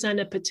wanted to present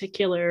a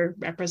particular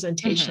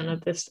representation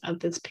of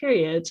this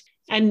period.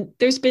 And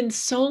there's been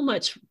so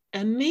much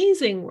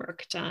amazing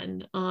work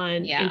done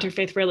on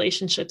interfaith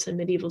relationships in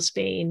medieval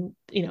Spain,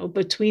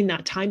 between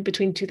that time,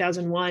 between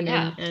 2001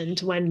 and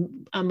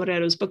when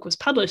Morera's book was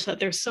published, that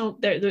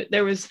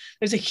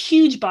there's a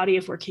huge body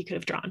of work he could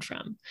have drawn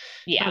from.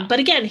 Yeah. But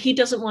again, he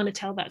doesn't want to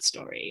tell that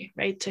story,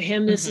 right? To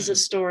him, this is a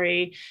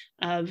story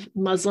of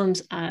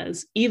Muslims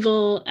as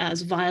evil,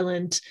 as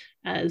violent,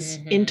 as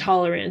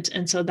intolerant.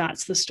 And so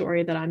that's the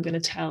story that I'm going to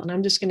tell. And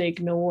I'm just going to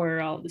ignore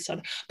all of this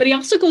other. But he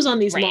also goes on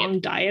these long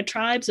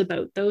diatribes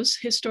about those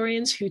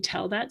historians who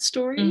tell that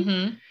story,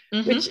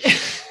 which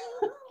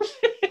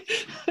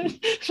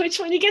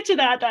when you get to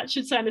that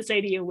should kind of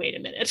say to you, wait a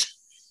minute.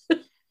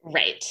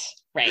 Right.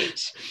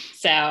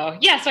 So,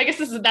 so I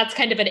guess that's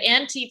kind of an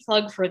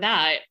anti-plug for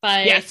that.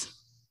 But yes,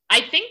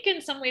 I think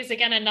in some ways,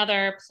 again,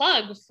 another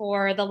plug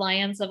for The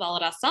Lions of El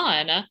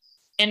Rasan,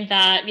 in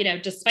that,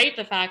 despite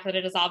the fact that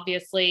it is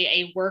obviously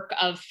a work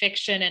of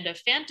fiction and of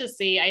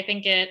fantasy, I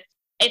think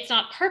it's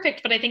not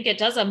perfect, but I think it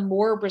does a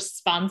more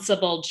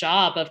responsible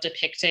job of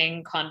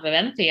depicting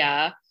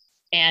convivencia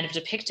and of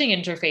depicting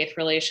interfaith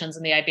relations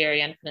in the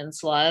Iberian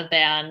Peninsula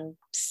than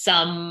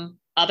some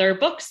other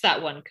books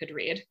that one could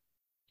read.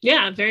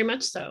 Yeah, very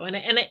much so.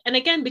 And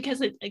again,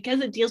 because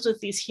it deals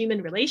with these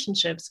human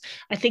relationships,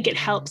 I think it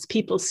helps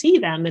people see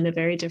them in a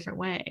very different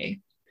way.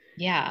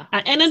 Yeah.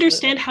 And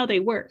understand how they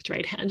worked,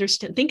 right?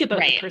 Think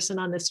about the person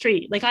on the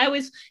street. Like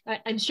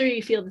I'm sure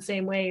you feel the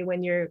same way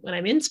when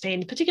I'm in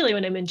Spain, particularly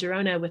when I'm in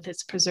Girona with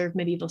its preserved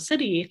medieval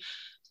city.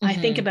 I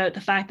think about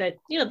the fact that,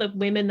 the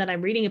women that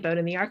I'm reading about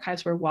in the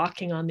archives were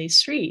walking on these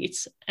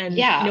streets, and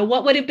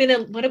what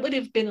it would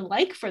have been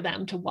like for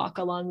them to walk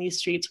along these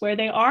streets where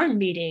they are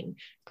meeting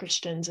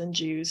Christians and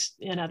Jews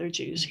and other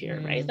Jews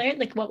here, right?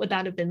 Like what would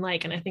that have been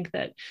like? And I think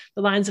that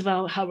the Lines of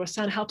El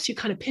Halverson helps you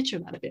kind of picture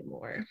that a bit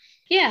more.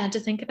 Yeah, to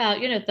think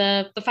about,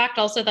 the fact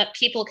also that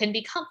people can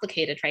be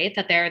complicated, right?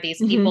 That there are these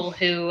people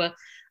who,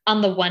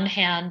 on the one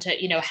hand,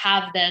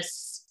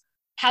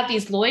 have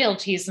these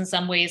loyalties in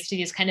some ways to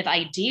these kind of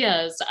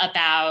ideas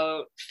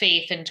about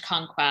faith and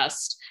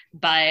conquest,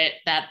 but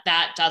that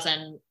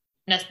doesn't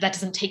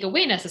take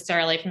away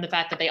necessarily from the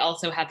fact that they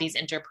also have these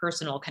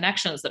interpersonal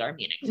connections that are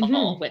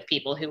meaningful with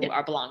people who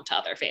belong to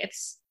other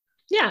faiths.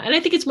 Yeah, and I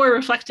think it's more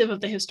reflective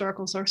of the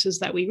historical sources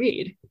that we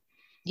read.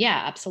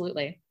 Yeah,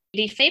 absolutely.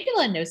 The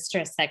Fabula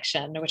Nostra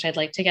section, which I'd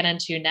like to get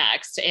into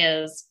next,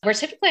 is where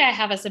typically I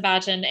have us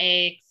imagine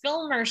a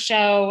film or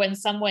show in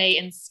some way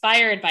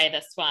inspired by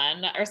this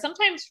one. Or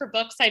sometimes for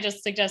books, I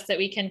just suggest that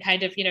we can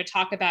kind of,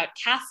 talk about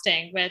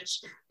casting,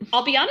 which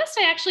I'll be honest,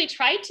 I actually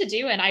tried to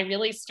do, and I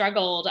really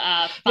struggled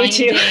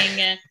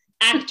finding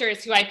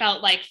actors who I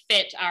felt like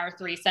fit our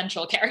three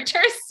central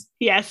characters.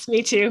 Yes,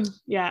 me too.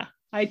 Yeah,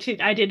 I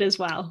did as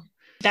well.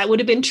 That would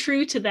have been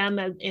true to them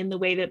in the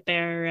way that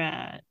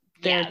they're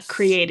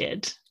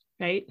created.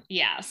 Right.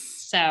 Yes.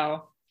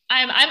 So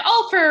I'm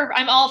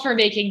all for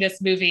making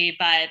this movie,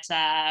 but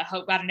I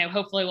don't know.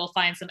 Hopefully, we'll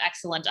find some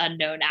excellent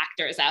unknown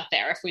actors out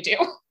there if we do.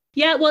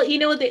 Yeah, well,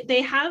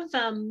 they have,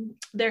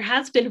 there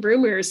has been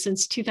rumors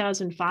since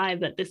 2005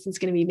 that this is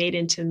going to be made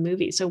into a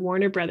movie. So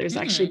Warner Brothers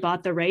actually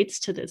bought the rights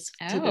to this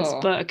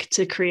book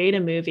to create a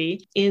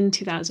movie in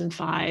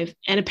 2005.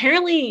 And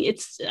apparently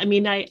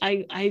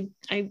I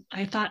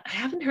thought, I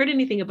haven't heard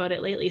anything about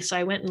it lately. So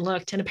I went and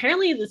looked, and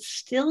apparently it's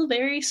still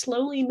very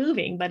slowly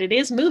moving, but it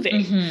is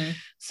moving.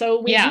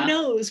 So who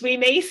knows? We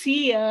may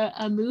see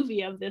a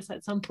movie of this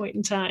at some point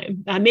in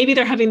time. Maybe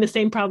they're having the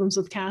same problems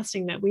with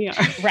casting that we are.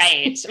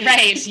 Right.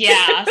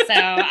 Yeah. So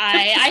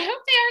I hope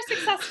they are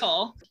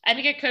successful. I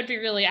think it could be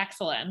really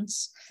excellent.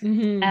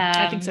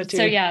 I think so too.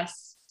 So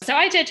yes. So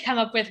I did come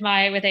up with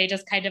a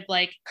just kind of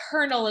like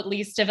kernel, at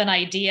least, of an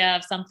idea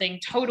of something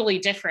totally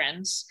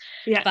different,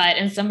 but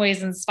in some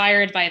ways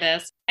inspired by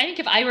this. I think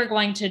if I were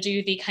going to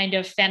do the kind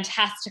of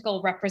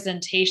fantastical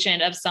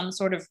representation of some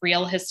sort of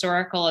real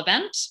historical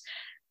event,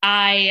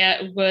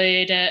 I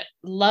would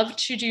love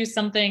to do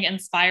something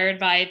inspired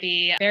by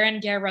the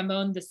Berenguer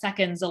Ramon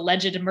II's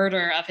alleged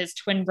murder of his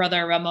twin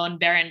brother Ramon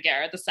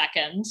Berenguer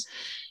II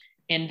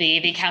in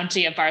the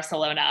county of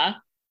Barcelona.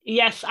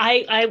 Yes,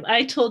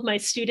 I told my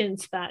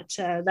students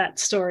that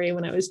story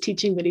when I was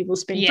teaching medieval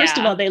Spain. First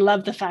of all, they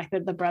love the fact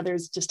that the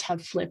brothers just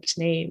have flipped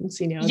names.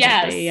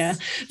 Yes,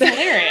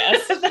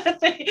 hilarious.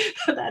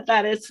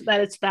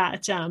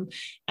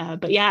 that.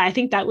 But yeah, I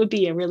think that would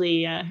be a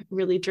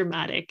really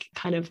dramatic,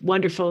 kind of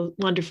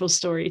wonderful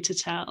story to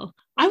tell.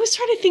 I was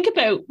trying to think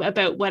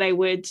about what I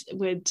would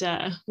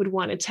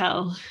want to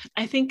tell.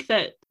 I think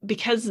that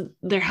because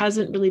there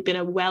hasn't really been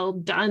a well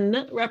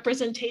done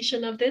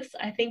representation of this,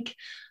 I think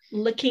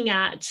looking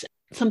at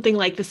something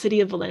like the city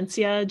of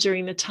Valencia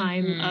during the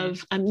time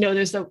of in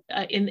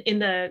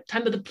the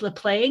time of the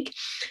plague.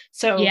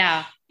 So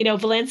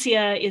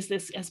Valencia is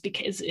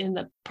in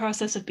the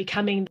process of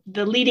becoming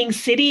the leading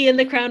city in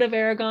the Crown of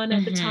Aragon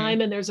at the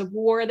time, and there's a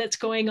war that's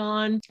going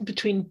on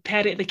between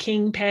the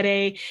King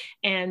Pere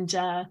and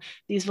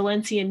these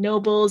Valencian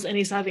nobles, and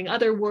he's having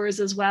other wars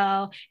as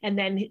well. And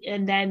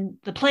then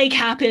the plague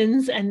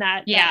happens, and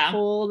that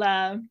whole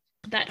the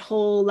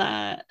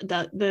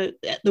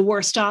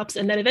war stops,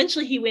 and then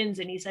eventually he wins,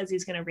 and he says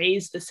he's going to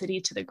raise the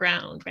city to the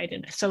ground, right,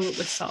 and sow it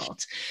with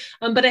salt.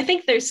 But I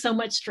think there's so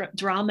much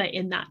drama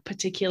in that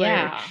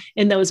particular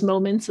in those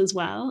moments as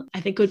well. I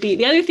think would be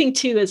the other thing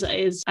too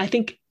is I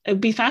think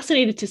I'd be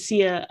fascinated to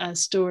see a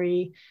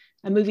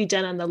movie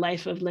done on the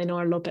life of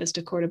Leonor Lopez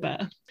de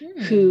Cordova,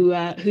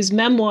 whose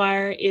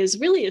memoir is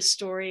really a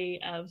story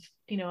of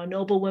a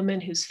noblewoman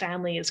whose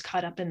family is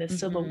caught up in the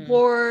Civil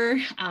War,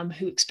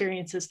 who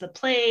experiences the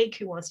plague,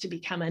 who wants to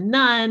become a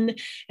nun.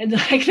 And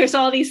like, there's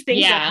all these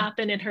things that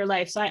happen in her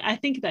life. So I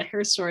think that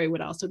her story would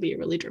also be a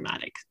really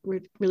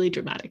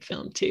dramatic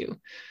film too.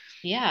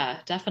 Yeah,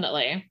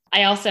 definitely.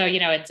 I also,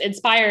 it's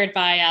inspired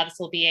by, this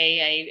will be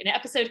an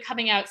episode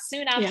coming out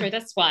soon after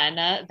this one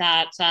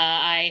that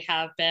I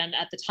have been,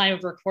 at the time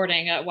of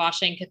recording,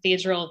 watching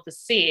Cathedral of the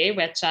Sea,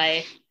 which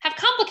I have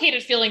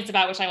complicated feelings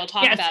about, which I will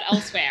talk about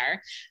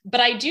elsewhere.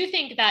 But I do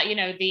think that,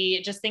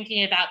 just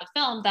thinking about the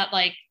film, that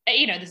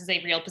this is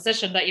a real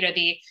position, but,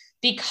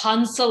 the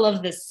consul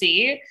of the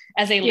sea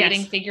as a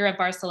leading figure of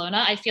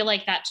Barcelona, I feel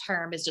like that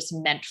term is just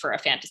meant for a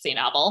fantasy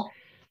novel.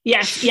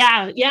 Yes.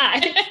 Yeah. I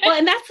think, well,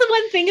 and that's the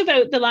one thing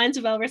about the Lines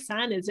of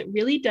Elversan is it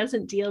really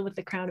doesn't deal with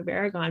the Crown of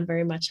Aragon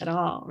very much at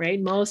all,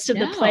 right? Most of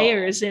the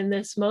players in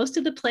this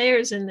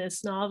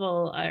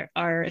novel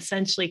are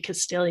essentially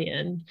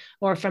Castilian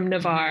or from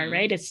Navarre,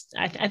 right?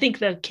 I think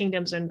the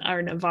kingdoms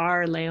are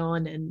Navarre,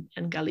 Leon,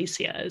 and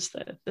Galicia is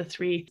the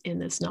three in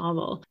this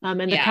novel.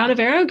 And the Crown of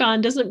Aragon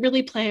doesn't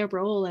really play a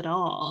role at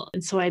all.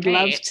 And so I'd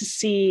love to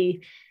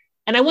see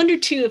And I wonder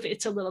too if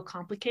it's a little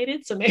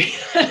complicated. So maybe,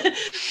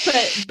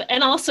 but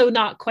and also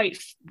not quite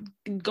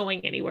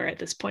going anywhere at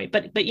this point.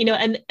 But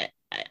and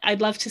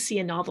I'd love to see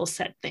a novel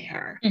set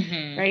there,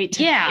 right?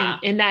 Yeah,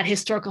 in that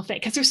historical thing,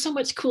 because there's so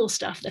much cool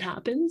stuff that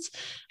happens.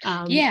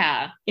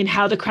 In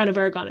how the Crown of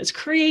Aragon is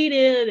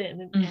created,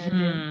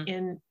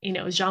 and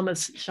in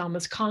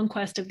Jaume's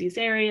conquest of these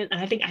areas,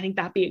 and I think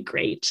that'd be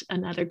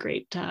another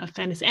great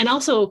fantasy, and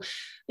also,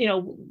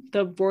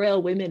 the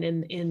royal women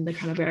in the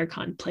Crown of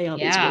Aragon play all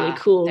these really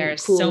cool.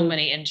 There's so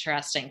many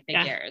interesting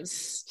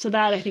figures. So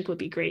that I think would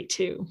be great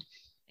too.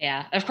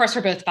 Yeah, of course,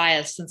 we're both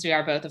biased since we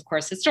are both, of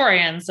course,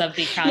 historians of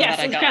the Crown of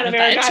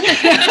Aragon.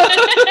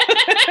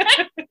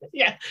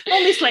 Yeah,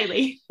 only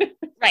slightly.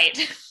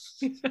 Right.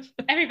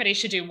 Everybody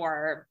should do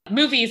more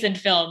movies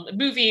and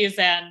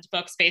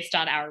books based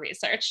on our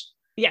research.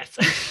 Yes.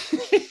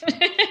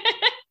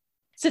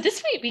 So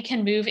this week we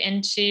can move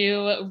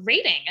into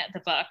rating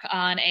the book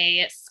on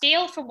a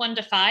scale from 1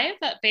 to 5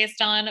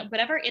 based on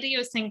whatever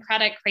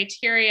idiosyncratic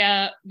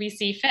criteria we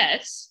see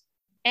fit.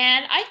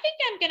 And I think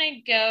I'm going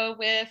to go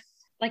with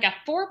like a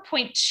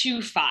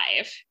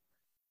 4.25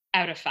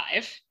 out of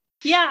 5.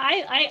 Yeah,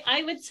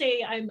 I would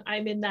say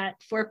I'm in that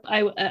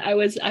I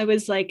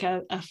was like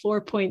a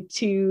 4.2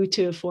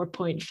 to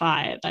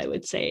 4.5, I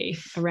would say,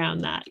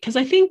 around that, because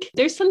I think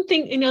there's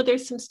something,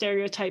 there's some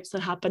stereotypes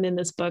that happen in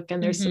this book,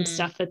 and there's some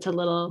stuff that's a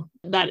little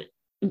that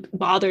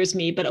bothers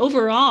me, but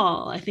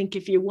overall I think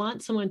if you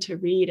want someone to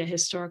read a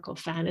historical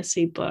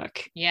fantasy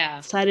book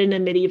set in a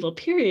medieval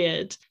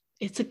period,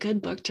 it's a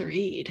good book to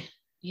read.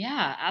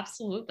 Yeah,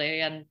 absolutely.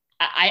 And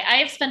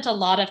I've spent a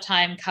lot of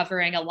time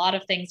covering a lot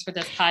of things for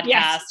this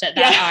podcast that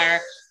are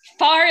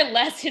far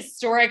less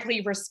historically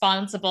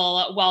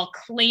responsible while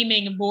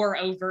claiming more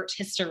overt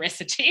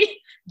historicity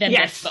than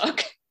this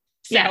book.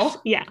 So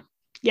yeah.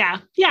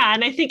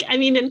 And I think, I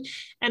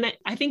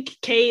think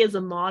Kay is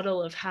a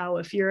model of how,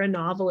 if you're a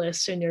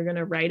novelist and you're going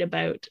to write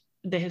about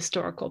the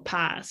historical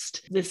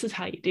past, this is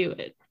how you do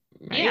it,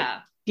 right?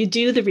 Yeah. You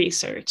do the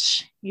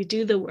research, you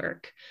do the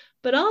work,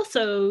 but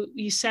also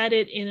you set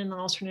it in an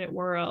alternate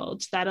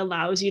world that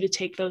allows you to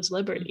take those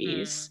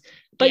liberties,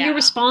 but you're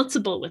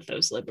responsible with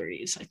those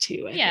liberties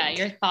too. I think.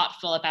 You're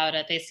thoughtful about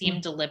it. They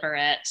seem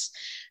deliberate.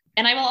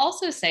 And I will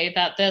also say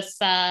that this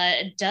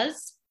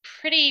does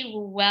pretty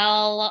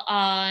well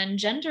on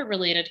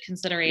gender-related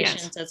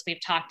considerations, as we've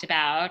talked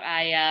about.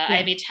 I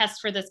have a test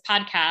for this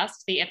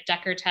podcast, the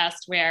Ipdecker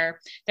test, where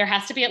there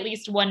has to be at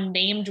least one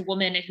named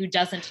woman who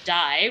doesn't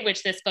die,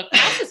 which this book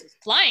passes with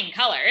flying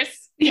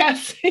colors.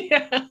 Yes.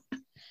 Yeah.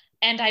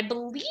 And I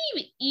believe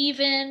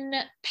even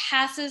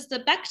passes the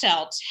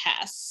Bechdel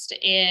test.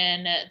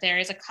 There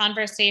is a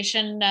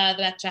conversation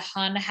that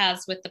Jahan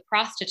has with the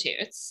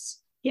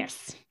prostitutes.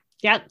 Yes.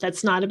 Yeah,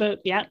 that's not about,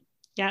 yeah,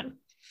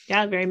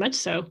 very much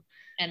so.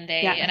 And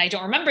and I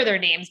don't remember their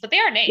names, but they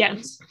are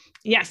named.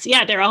 Yes,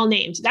 they're all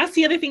named. That's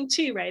the other thing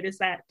too, right? Is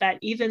that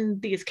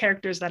even these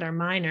characters that are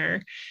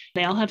minor,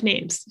 they all have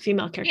names.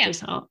 Female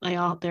characters,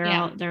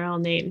 they're all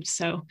named.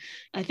 So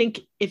I think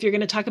if you're going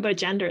to talk about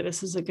gender,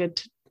 this is a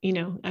good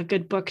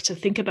book to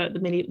think about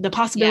the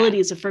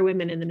possibilities for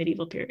women in the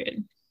medieval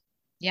period.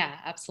 Yeah,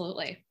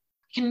 absolutely.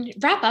 Can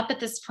wrap up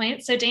at this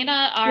point. So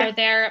Dana, are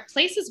there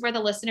places where the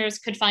listeners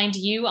could find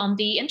you on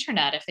the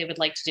internet if they would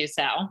like to do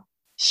so?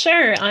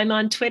 Sure. I'm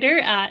on Twitter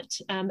at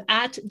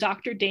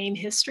Dr. Dane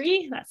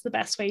History. That's the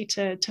best way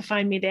to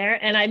find me there.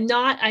 And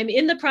I'm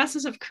in the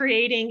process of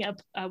creating a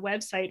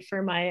website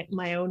for my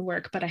own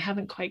work, but I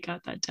haven't quite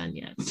got that done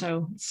yet.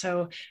 So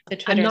the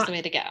Twitter's the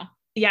way to go.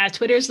 Yeah,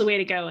 Twitter's the way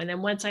to go. And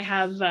then once I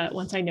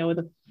know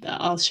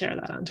I'll share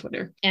that on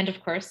Twitter. And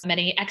of course,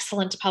 many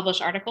excellent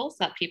published articles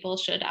that people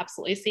should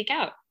absolutely seek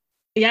out.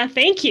 Yeah,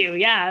 thank you.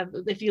 Yeah,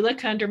 if you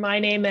look under my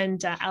name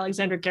and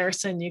Alexandra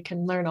Garrison, you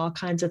can learn all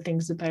kinds of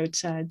things about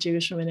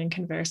Jewish women in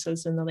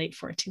conversos in the late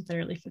 14th and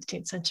early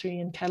 15th century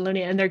in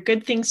Catalonia. And they're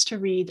good things to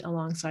read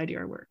alongside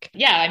your work.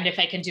 Yeah, if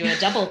I can do a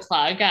double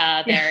plug,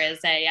 there is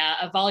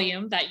a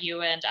volume that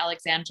you and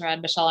Alexandra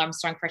and Michelle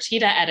Armstrong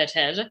Fertitta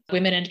edited,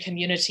 Women in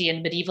Community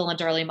in Medieval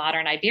and Early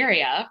Modern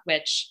Iberia,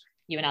 which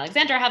you and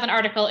Alexandra have an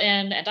article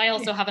in, and I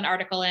also have an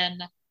article in.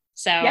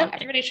 So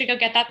everybody should go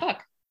get that book.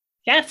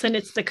 Yes, and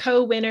it's the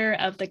co-winner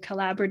of the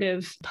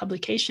Collaborative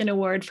Publication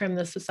Award from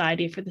the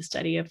Society for the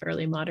Study of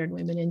Early Modern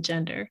Women in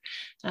Gender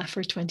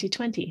for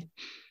 2020.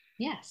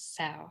 Yes,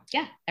 so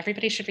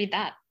everybody should read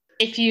that.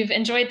 If you've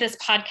enjoyed this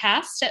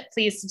podcast,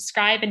 please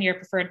subscribe in your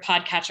preferred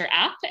podcatcher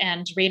app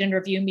and rate and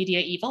review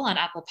Mediaeval on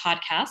Apple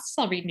Podcasts.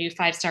 I'll read new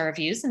 5-star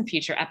reviews in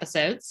future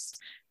episodes.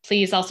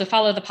 Please also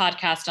follow the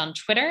podcast on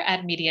Twitter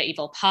at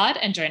MediaevalPod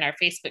and join our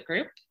Facebook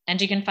group.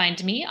 And you can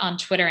find me on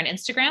Twitter and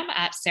Instagram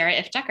at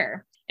Sarah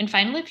Ifdecker. And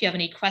finally, if you have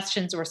any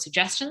questions or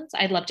suggestions,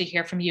 I'd love to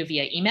hear from you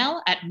via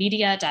email at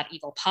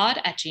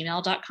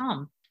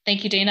media.evilpod@gmail.com.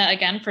 Thank you, Dana,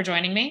 again for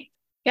joining me.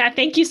 Yeah,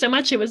 thank you so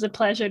much. It was a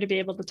pleasure to be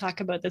able to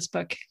talk about this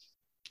book.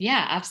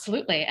 Yeah,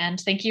 absolutely. And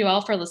thank you all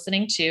for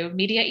listening to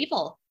Media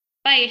Evil.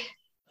 Bye.